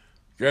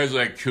guys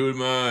like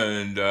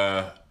Kudma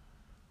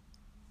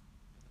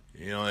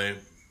and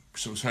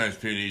sometimes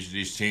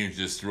these teams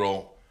just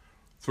throw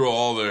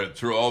all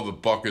the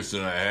buckets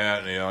in a hat,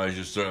 and they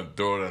just throw it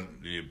on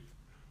the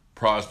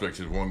prospects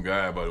as one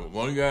guy. But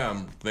one guy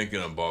I'm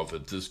thinking about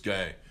that this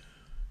guy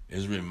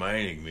is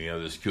reminding me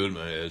of, this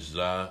Kudma, is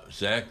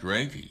Zach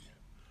Greinke.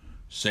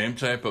 Same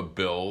type of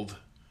build,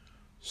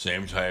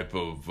 same type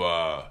of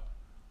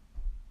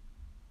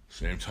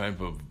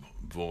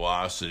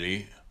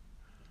velocity.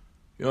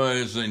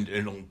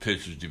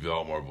 Pitchers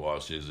develop more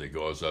velocity as they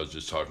go, as I was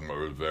just talking about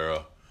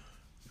Rivera.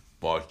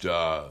 But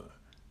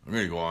I'm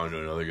going to go on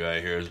to another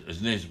guy here.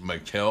 His name's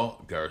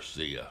Maikel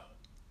Garcia.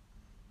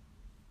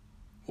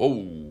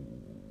 Whoa.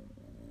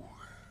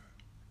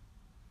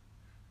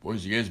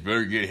 Boys, you guys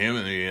better get him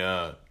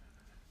to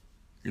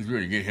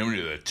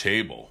the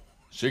table.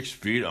 6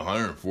 feet,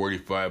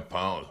 145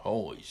 pounds.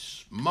 Holy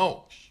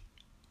smokes.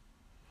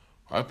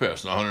 I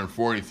passed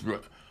 143.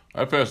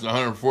 I passed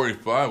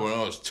 145 when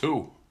I was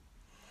 2.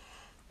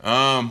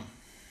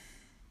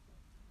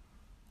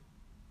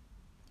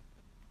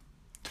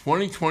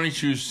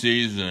 2022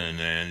 season,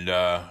 and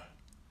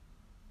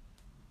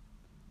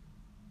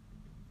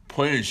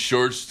playing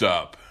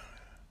shortstop.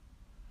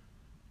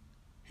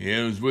 He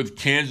was with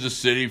Kansas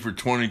City for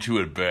 22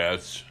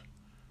 at-bats.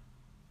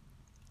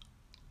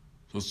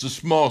 So it's a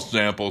small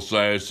sample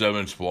size,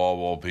 712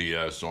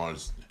 OPS on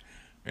it.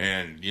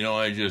 And,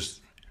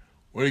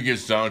 what it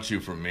gets down to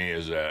for me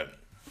is that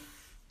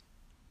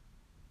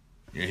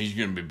he's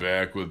going to be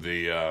back with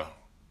the...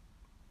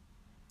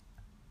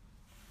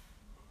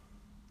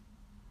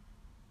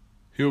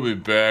 He'll be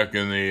back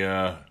in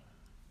there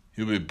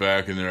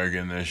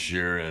again this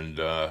year, and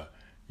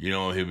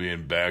he'll be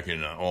back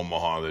in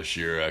Omaha this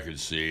year, I could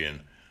see,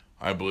 and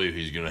I believe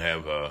he's going to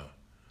have I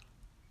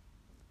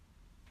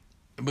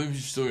believe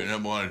he's still going to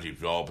have a lot of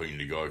developing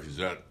to go, because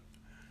that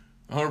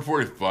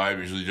 145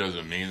 usually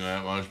doesn't mean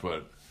that much,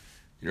 but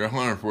you're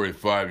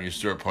 145 and you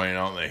start playing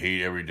out in the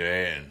heat every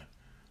day, and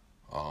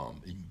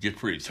you get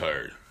pretty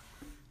tired,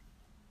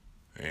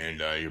 and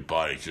your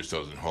body just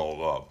doesn't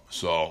hold up.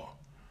 So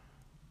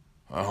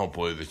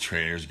hopefully the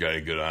trainer's got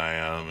a good eye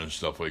on him and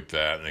stuff like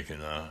that, and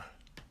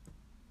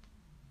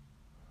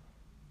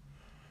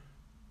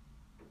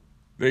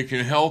they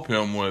can help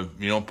him with,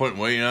 putting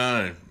weight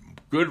on, and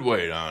good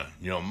weight on,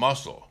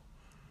 muscle.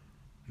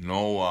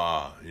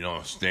 No,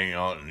 staying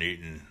out and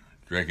eating,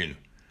 drinking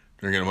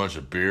a bunch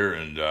of beer,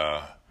 and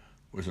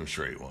which I'm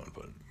sure he won't,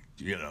 but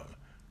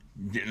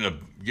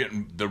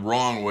getting the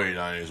wrong weight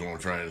on is what I'm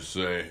trying to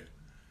say.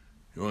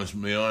 You want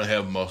to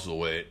have muscle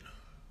weight.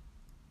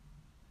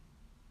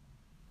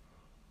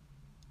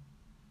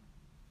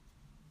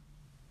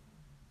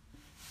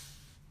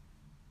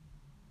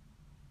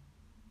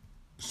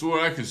 So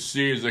what I could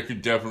see is, I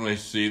could definitely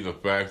see the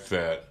fact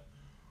that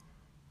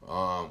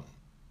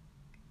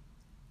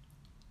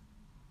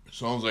it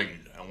sounds like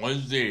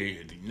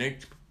Wednesday,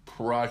 Nick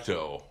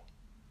Pratto,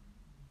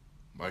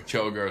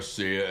 Maikel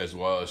Garcia, as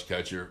well as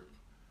catcher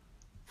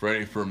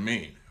Freddie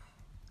Fermin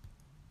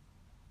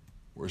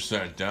were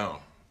sent down.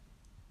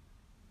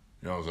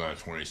 It was on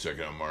the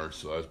 22nd of March,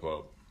 so that's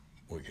about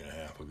a week and a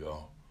half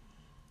ago.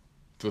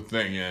 The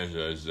thing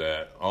is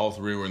that all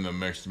three were in the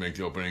mix to make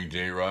the opening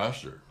day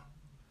roster.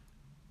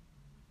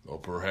 Though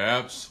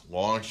perhaps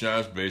long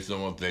shots based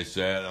on what they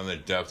said on the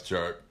depth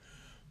chart,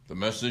 the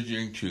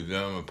messaging to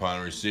them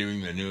upon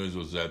receiving the news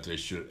was that they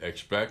should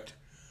expect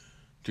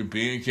to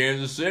be in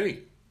Kansas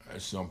City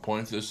at some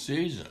point this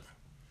season.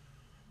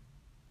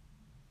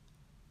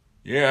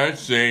 Yeah, I'd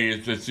say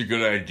it's a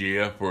good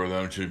idea for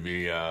them to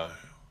be down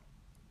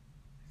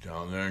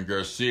there. And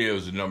Garcia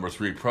was the number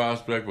 3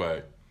 prospect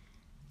by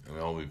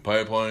MLB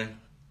Pipeline.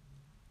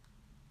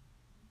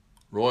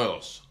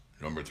 Royals,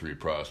 number 3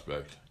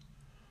 prospect.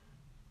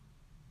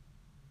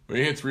 But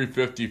he hit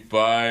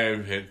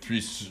 355, hit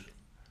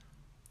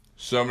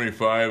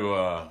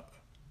 75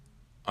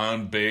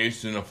 on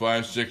base and a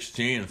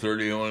 516,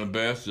 31 at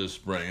bats this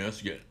spring.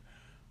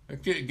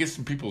 Get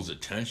some people's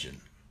attention.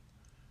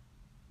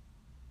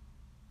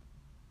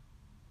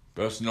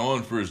 Best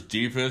known for his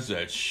defense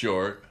at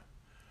short.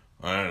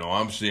 I don't know.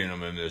 I'm seeing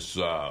him in this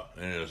film,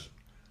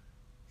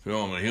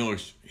 and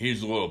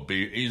he's a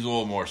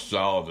little more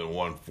solid than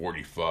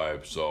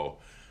 145. So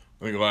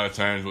I think a lot of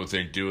times what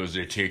they do is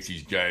they take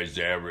these guys'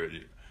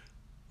 average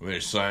when they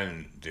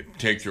sign, they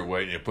take their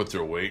weight and they put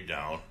their weight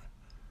down,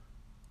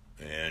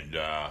 and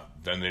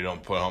then they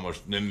don't put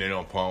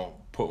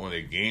put when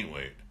they gain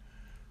weight.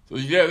 So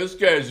yeah, this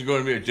guy is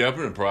going to be a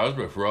definite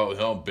prospect for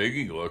how big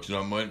he looks, and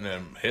I'm letting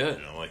him hit.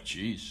 And I'm like,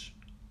 geez.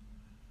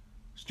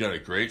 He's got a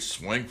great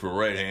swing for a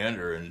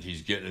right-hander, and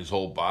he's getting his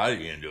whole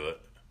body into it.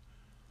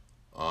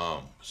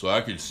 So I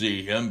could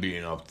see him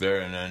being up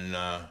there, and then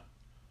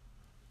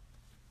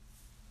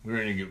we're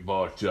going to get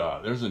about,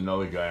 there's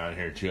another guy on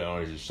here, too, I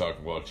want to just talk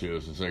about, too,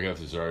 since I got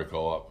this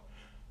article up.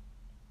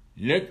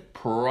 Nick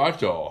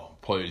Pratto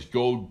plays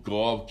Gold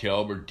Glove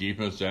caliber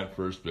defense at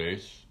first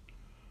base.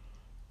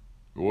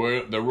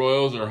 The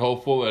Royals are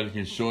hopeful that he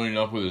can show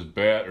enough with his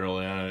bat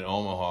early on in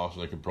Omaha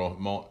so they can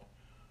promote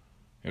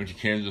him to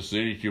Kansas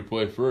City to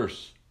play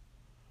first.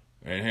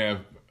 And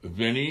have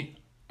Vinny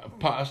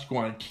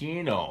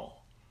Pasquantino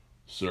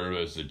serve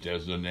as the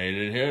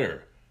designated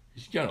hitter.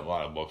 He's got a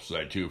lot of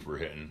upside, too, for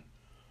hitting.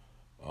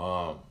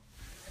 But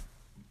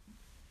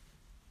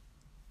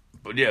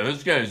yeah,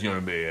 this guy's going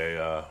to be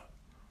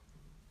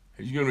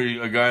he's going to be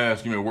a guy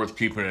that's going to be worth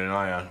keeping an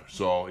eye on.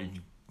 So I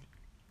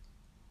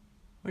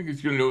think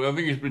he's been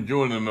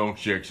doing the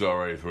milkshakes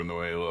already from the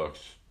way he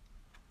looks.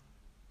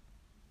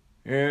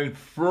 And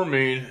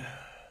Fermin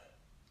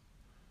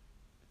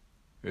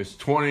is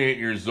 28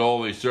 years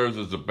old. He serves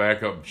as a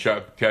backup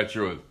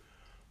catcher with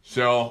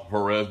Sal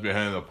Perez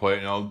behind the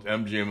plate. Now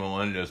MJ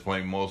Melendez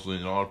playing mostly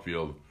in the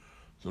outfield.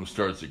 Some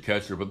starts at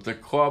catcher, but the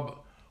club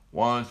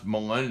wants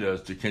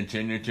Melendez to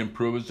continue to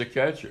improve as a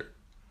catcher.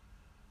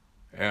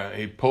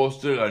 He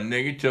posted a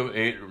negative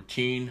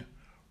 18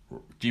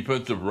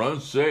 defensive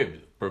runs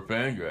saved per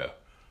Fangraph,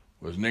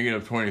 was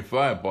negative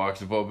 25,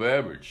 box above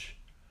average.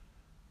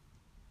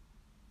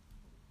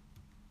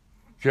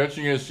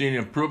 Catching has seen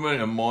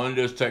improvement in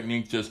Melendez's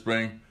technique this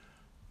spring,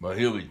 but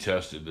he'll be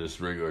tested this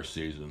regular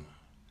season.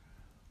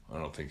 I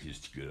don't think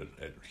he's good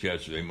at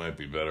catcher. They might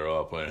be better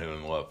off playing him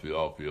in the left field,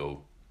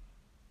 outfield.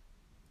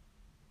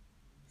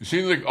 It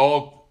seems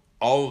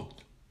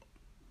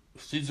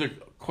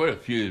like quite a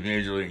few of the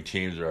major league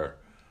teams are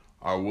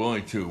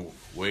willing to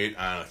wait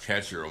on a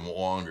catcher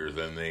longer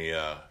than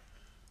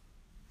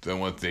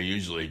what they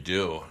usually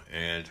do,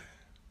 and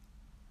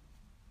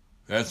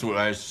that's what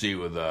I see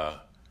with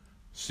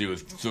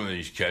some of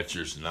these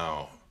catchers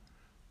now.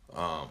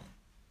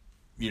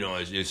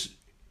 It's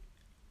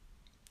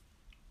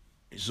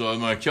so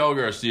Maikel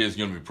Garcia is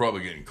going to be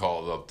probably getting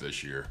called up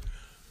this year,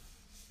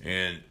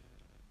 and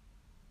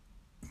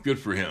good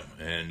for him.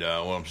 And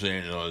what I'm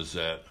saying is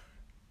that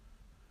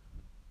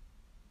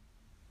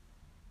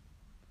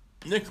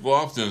Nick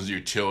Lofton is a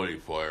utility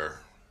player,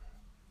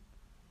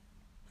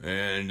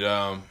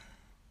 and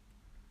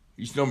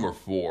he's number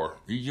 4.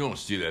 You don't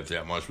see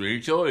that much, but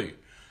utility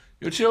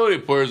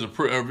players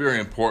are very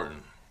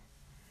important.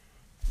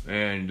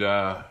 And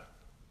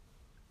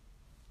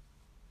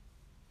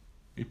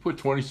he put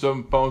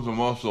 27 pounds of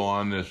muscle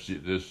on this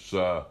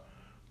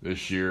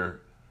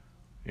year,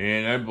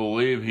 and I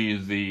believe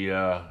he's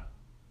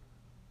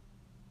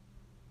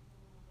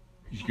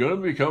going to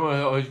become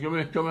a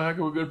heck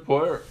of a good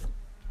player.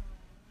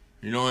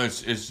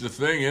 It's the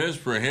thing is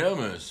for him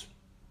is,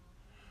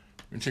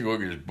 let me take a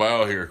look at his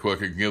bio here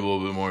quick and give a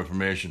little bit more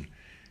information.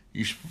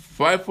 He's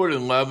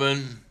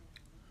 5'11",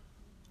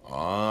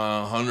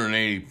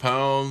 180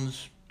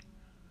 pounds.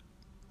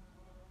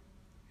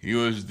 He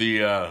was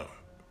the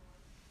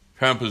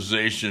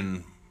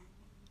compensation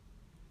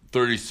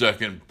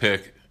 32nd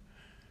pick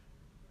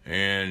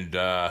and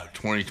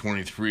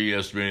 2023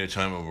 estimated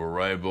time of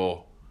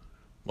arrival.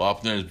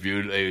 Lofton is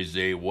viewed as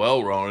a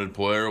well-rounded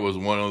player, was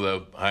one of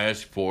the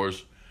highest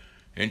scores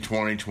in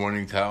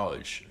 2020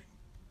 college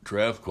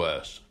draft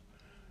class.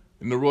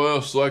 And the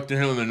Royals selected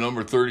him in the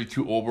number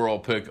 32 overall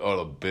pick out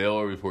of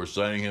Baylor before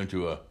signing him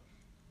to a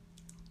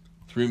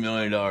 $3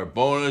 million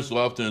bonus.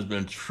 Lofton has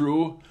been a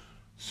true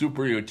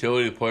super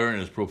utility player in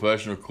his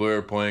professional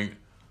career, playing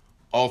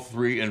all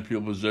 3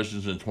 infield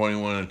positions in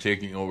 21 and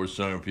taking over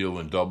center field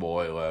in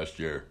Double-A last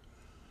year,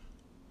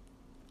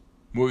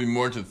 moving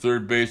more to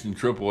third base and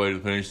Triple-A to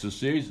finish the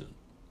season.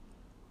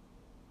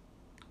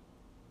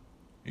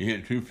 He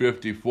hit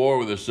 .254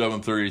 with a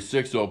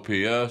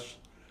 .736 OPS,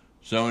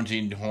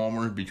 17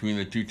 homers between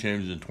the two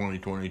teams in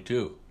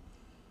 2022.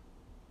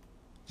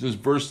 He's as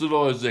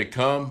versatile as they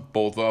come,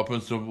 both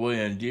offensively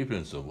and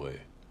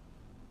defensively.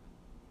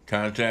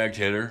 Contact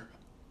hitter,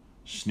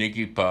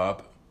 sneaky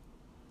pop.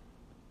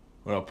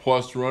 With a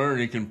plus runner,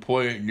 he can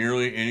play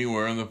nearly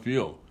anywhere on the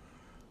field.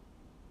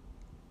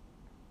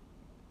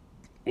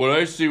 What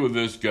I see with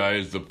this guy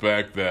is the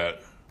fact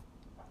that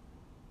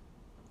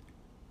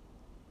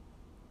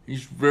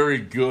he's very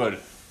good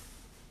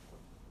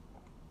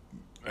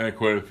at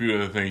quite a few of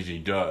the things he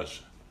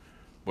does,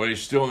 but he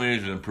still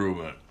needs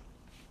improvement.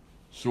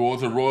 So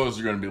what the Royals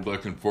are going to be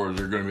looking for is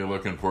they're going to be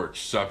looking for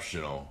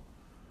exceptional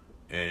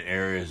in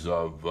areas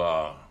of,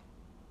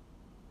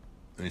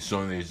 in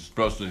some of these,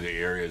 especially the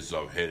areas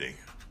of hitting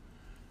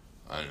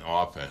on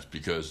offense,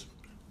 because,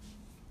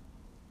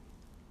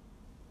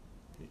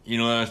 you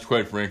know, that's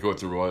quite frankly what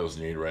the Royals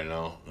need right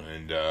now.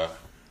 And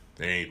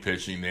they need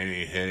pitching, they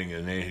need hitting,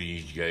 and they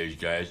need these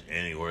guys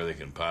anywhere they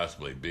can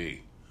possibly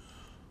be.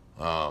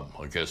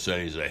 Like I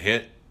said, he's a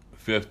hit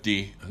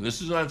 50.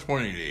 This is on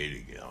 20 to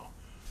 80, you know.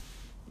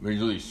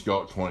 Major League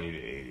Scout 20 to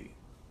 80.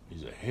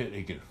 He's a hit.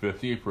 He can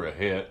 50 for a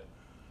hit.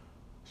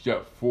 He's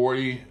got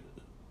 40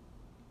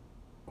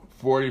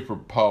 for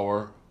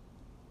power.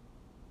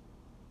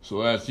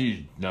 So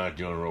he's not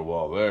doing real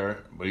well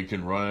there. But he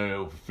can run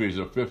it. He's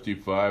a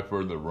 55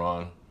 for the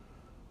run.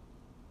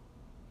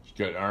 He's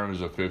got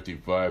arms of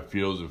 55,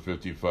 fields of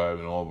 55,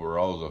 and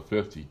overalls of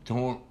 50.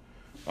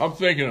 I'm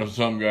thinking of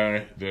some guy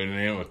that the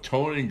name of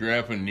Tony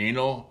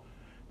Graffinino.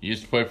 He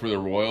used to play for the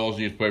Royals.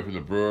 He used to play for the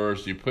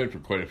Brewers. He played for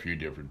quite a few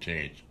different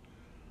teams.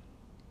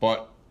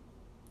 But,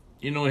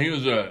 you know, he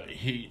was a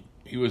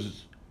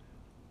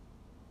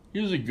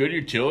good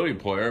utility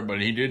player,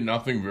 but he did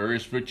nothing very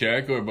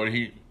spectacular. But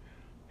he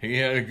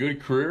had a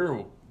good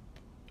career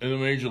in the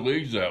major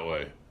leagues that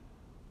way.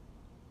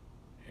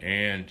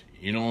 And,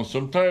 you know,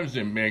 sometimes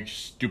it makes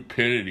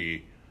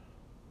stupidity,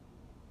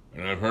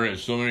 and I've heard it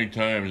so many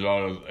times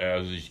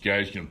as these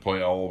guys can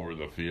play all over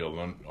the field,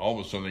 and all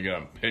of a sudden they got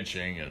them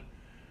pitching, and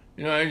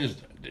you know,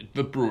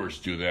 the Brewers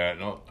do that,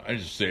 and I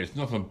just say it's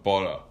nothing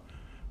but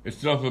a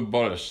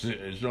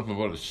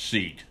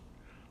seat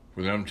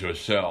for them to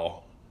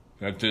sell.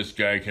 That this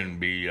guy can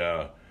be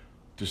to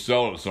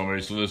sell to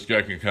somebody, so this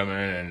guy can come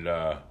in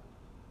and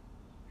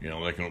you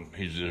know,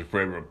 he's their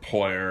favorite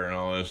player and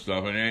all this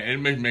stuff, and it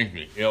makes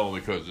me ill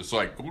because it's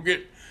like, you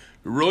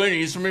really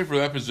need somebody for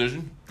that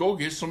position? Go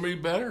get somebody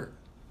better.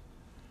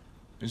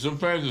 And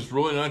sometimes it's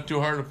really not too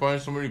hard to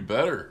find somebody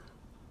better.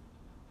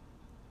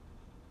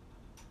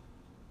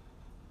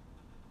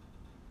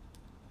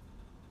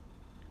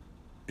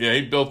 Yeah,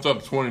 he built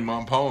up 20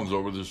 pounds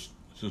over this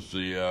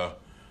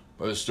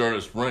by the start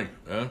of spring.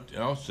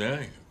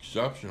 Outstanding,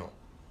 exceptional.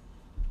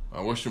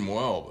 I wish him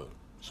well, but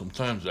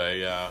sometimes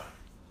I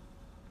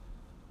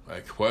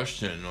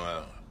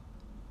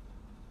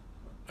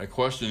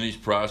question these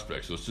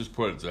prospects. Let's just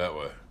put it that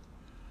way.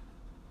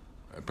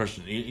 I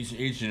question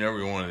each and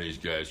every one of these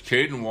guys.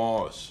 Caden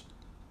Wallace,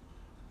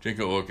 take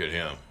a look at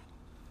him.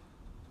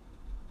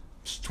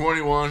 He's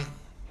 21.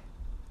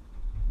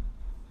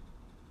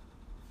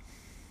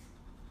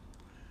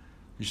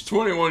 He's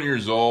 21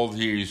 years old.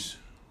 He's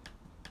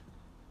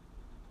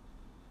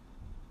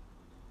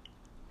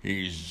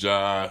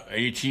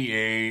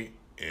ATA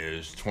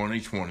is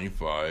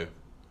 2025.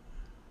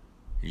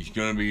 He's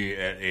going to be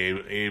at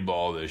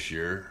A-ball this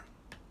year.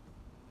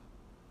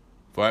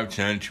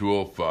 5'10",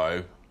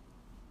 205.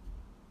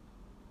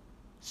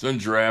 He's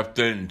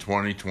undrafted in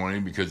 2020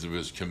 because of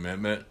his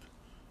commitment.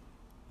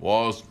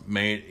 Wallace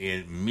made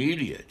an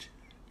immediate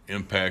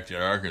impact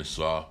at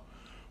Arkansas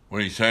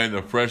when he tied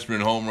the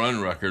freshman home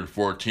run record,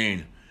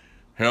 14,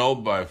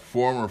 held by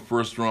former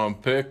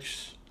first-round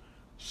picks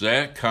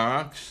Zach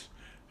Cox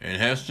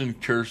and Heston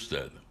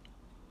Kjerstad.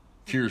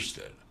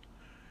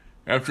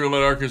 After he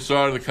led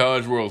Arkansas to the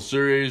College World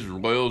Series, the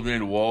Royals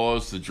made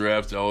Wallace the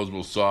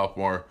draft-eligible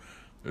sophomore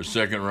their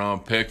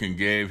second-round pick and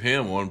gave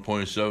him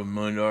 $1.7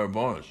 million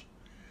bonus.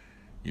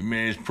 He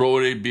made his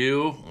pro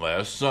debut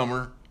last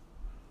summer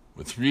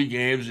with 3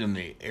 games in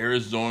the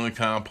Arizona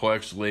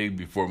Complex League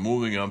before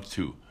moving up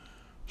to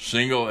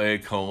Single-A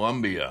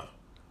Columbia.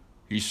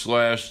 He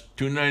slashed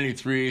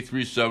 .293,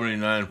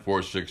 .379,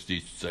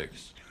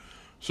 .466.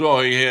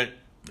 So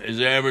his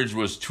average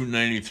was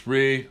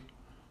 .293.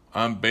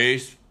 On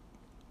base,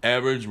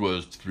 average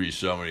was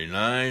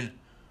 .379,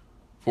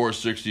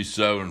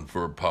 .467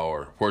 for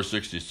power,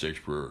 .466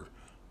 for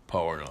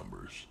power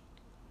numbers.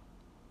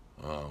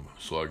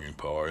 Slugging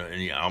power.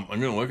 And yeah, I'm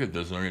going to look at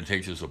this and I'm going to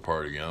take this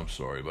apart again. I'm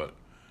sorry, but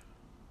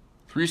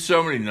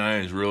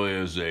 .379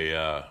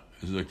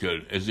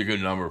 is a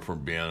good number for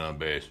being on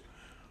base.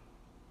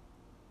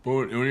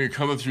 But when you're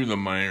coming through the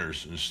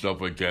minors and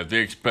stuff like that, they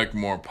expect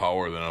more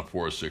power than a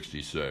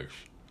 .466.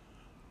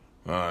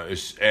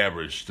 It's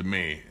average to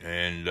me,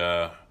 and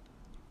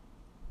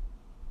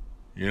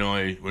you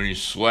know, when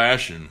he's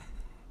slashing,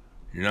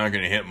 you're not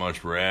going to hit much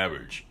for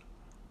average.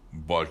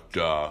 But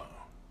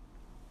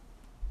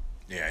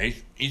yeah,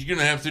 he's going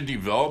to have to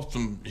develop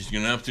some. He's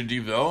going to have to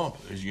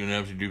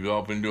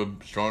develop into a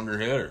stronger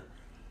hitter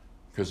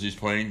because he's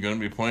going to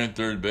be playing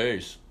third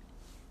base.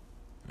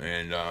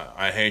 And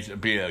I hate to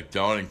be a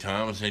doubting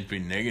Thomas, hate to be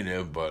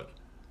negative, but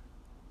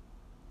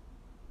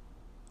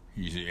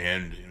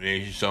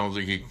he sounds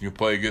like he can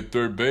play a good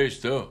third base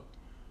too.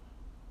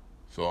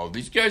 So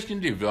these guys can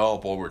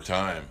develop over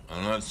time.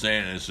 I'm not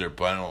saying that's their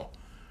final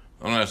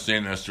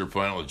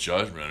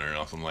judgment or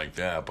nothing like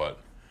that, but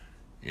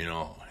you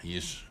know,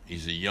 he's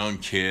a young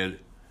kid.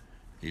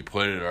 He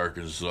played at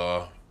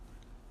Arkansas.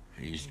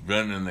 He's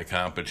been in the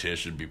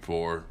competition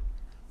before.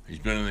 He's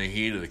been in the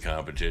heat of the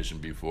competition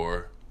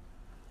before.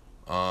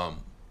 So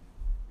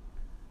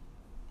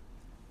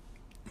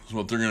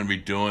what they're going to be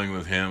doing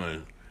with him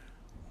is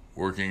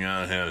working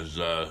on his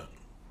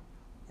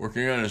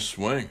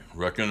swing,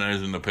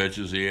 recognizing the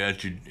pitches he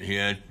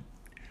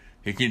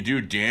can do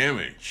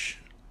damage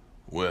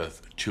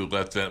with to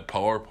let that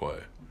power play.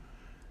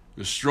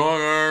 The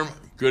strong arm,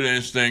 good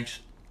instincts,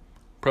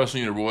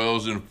 pressing the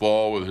Royals in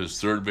fall with his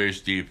third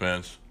base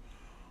defense.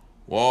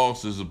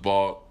 Wallace is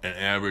about an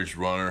average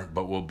runner,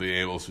 but will be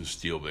able to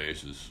steal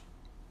bases.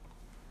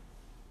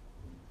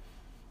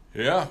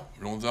 Yeah,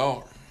 no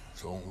doubt.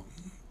 So,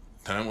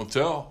 time will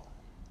tell.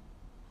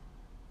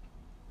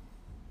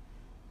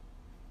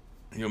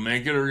 You'll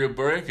make it or you'll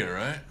break it,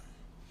 right?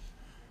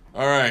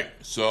 All right,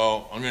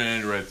 so I'm going to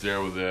end right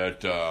there with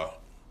that,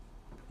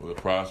 with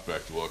a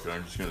prospect look. And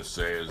I'm just going to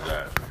say is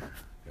that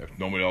if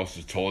nobody else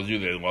has told you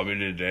they love you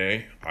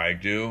today, I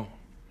do.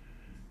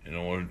 In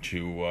order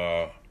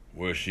to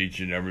wish each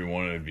and every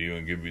one of you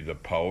and give you the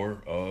power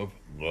of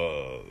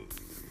love.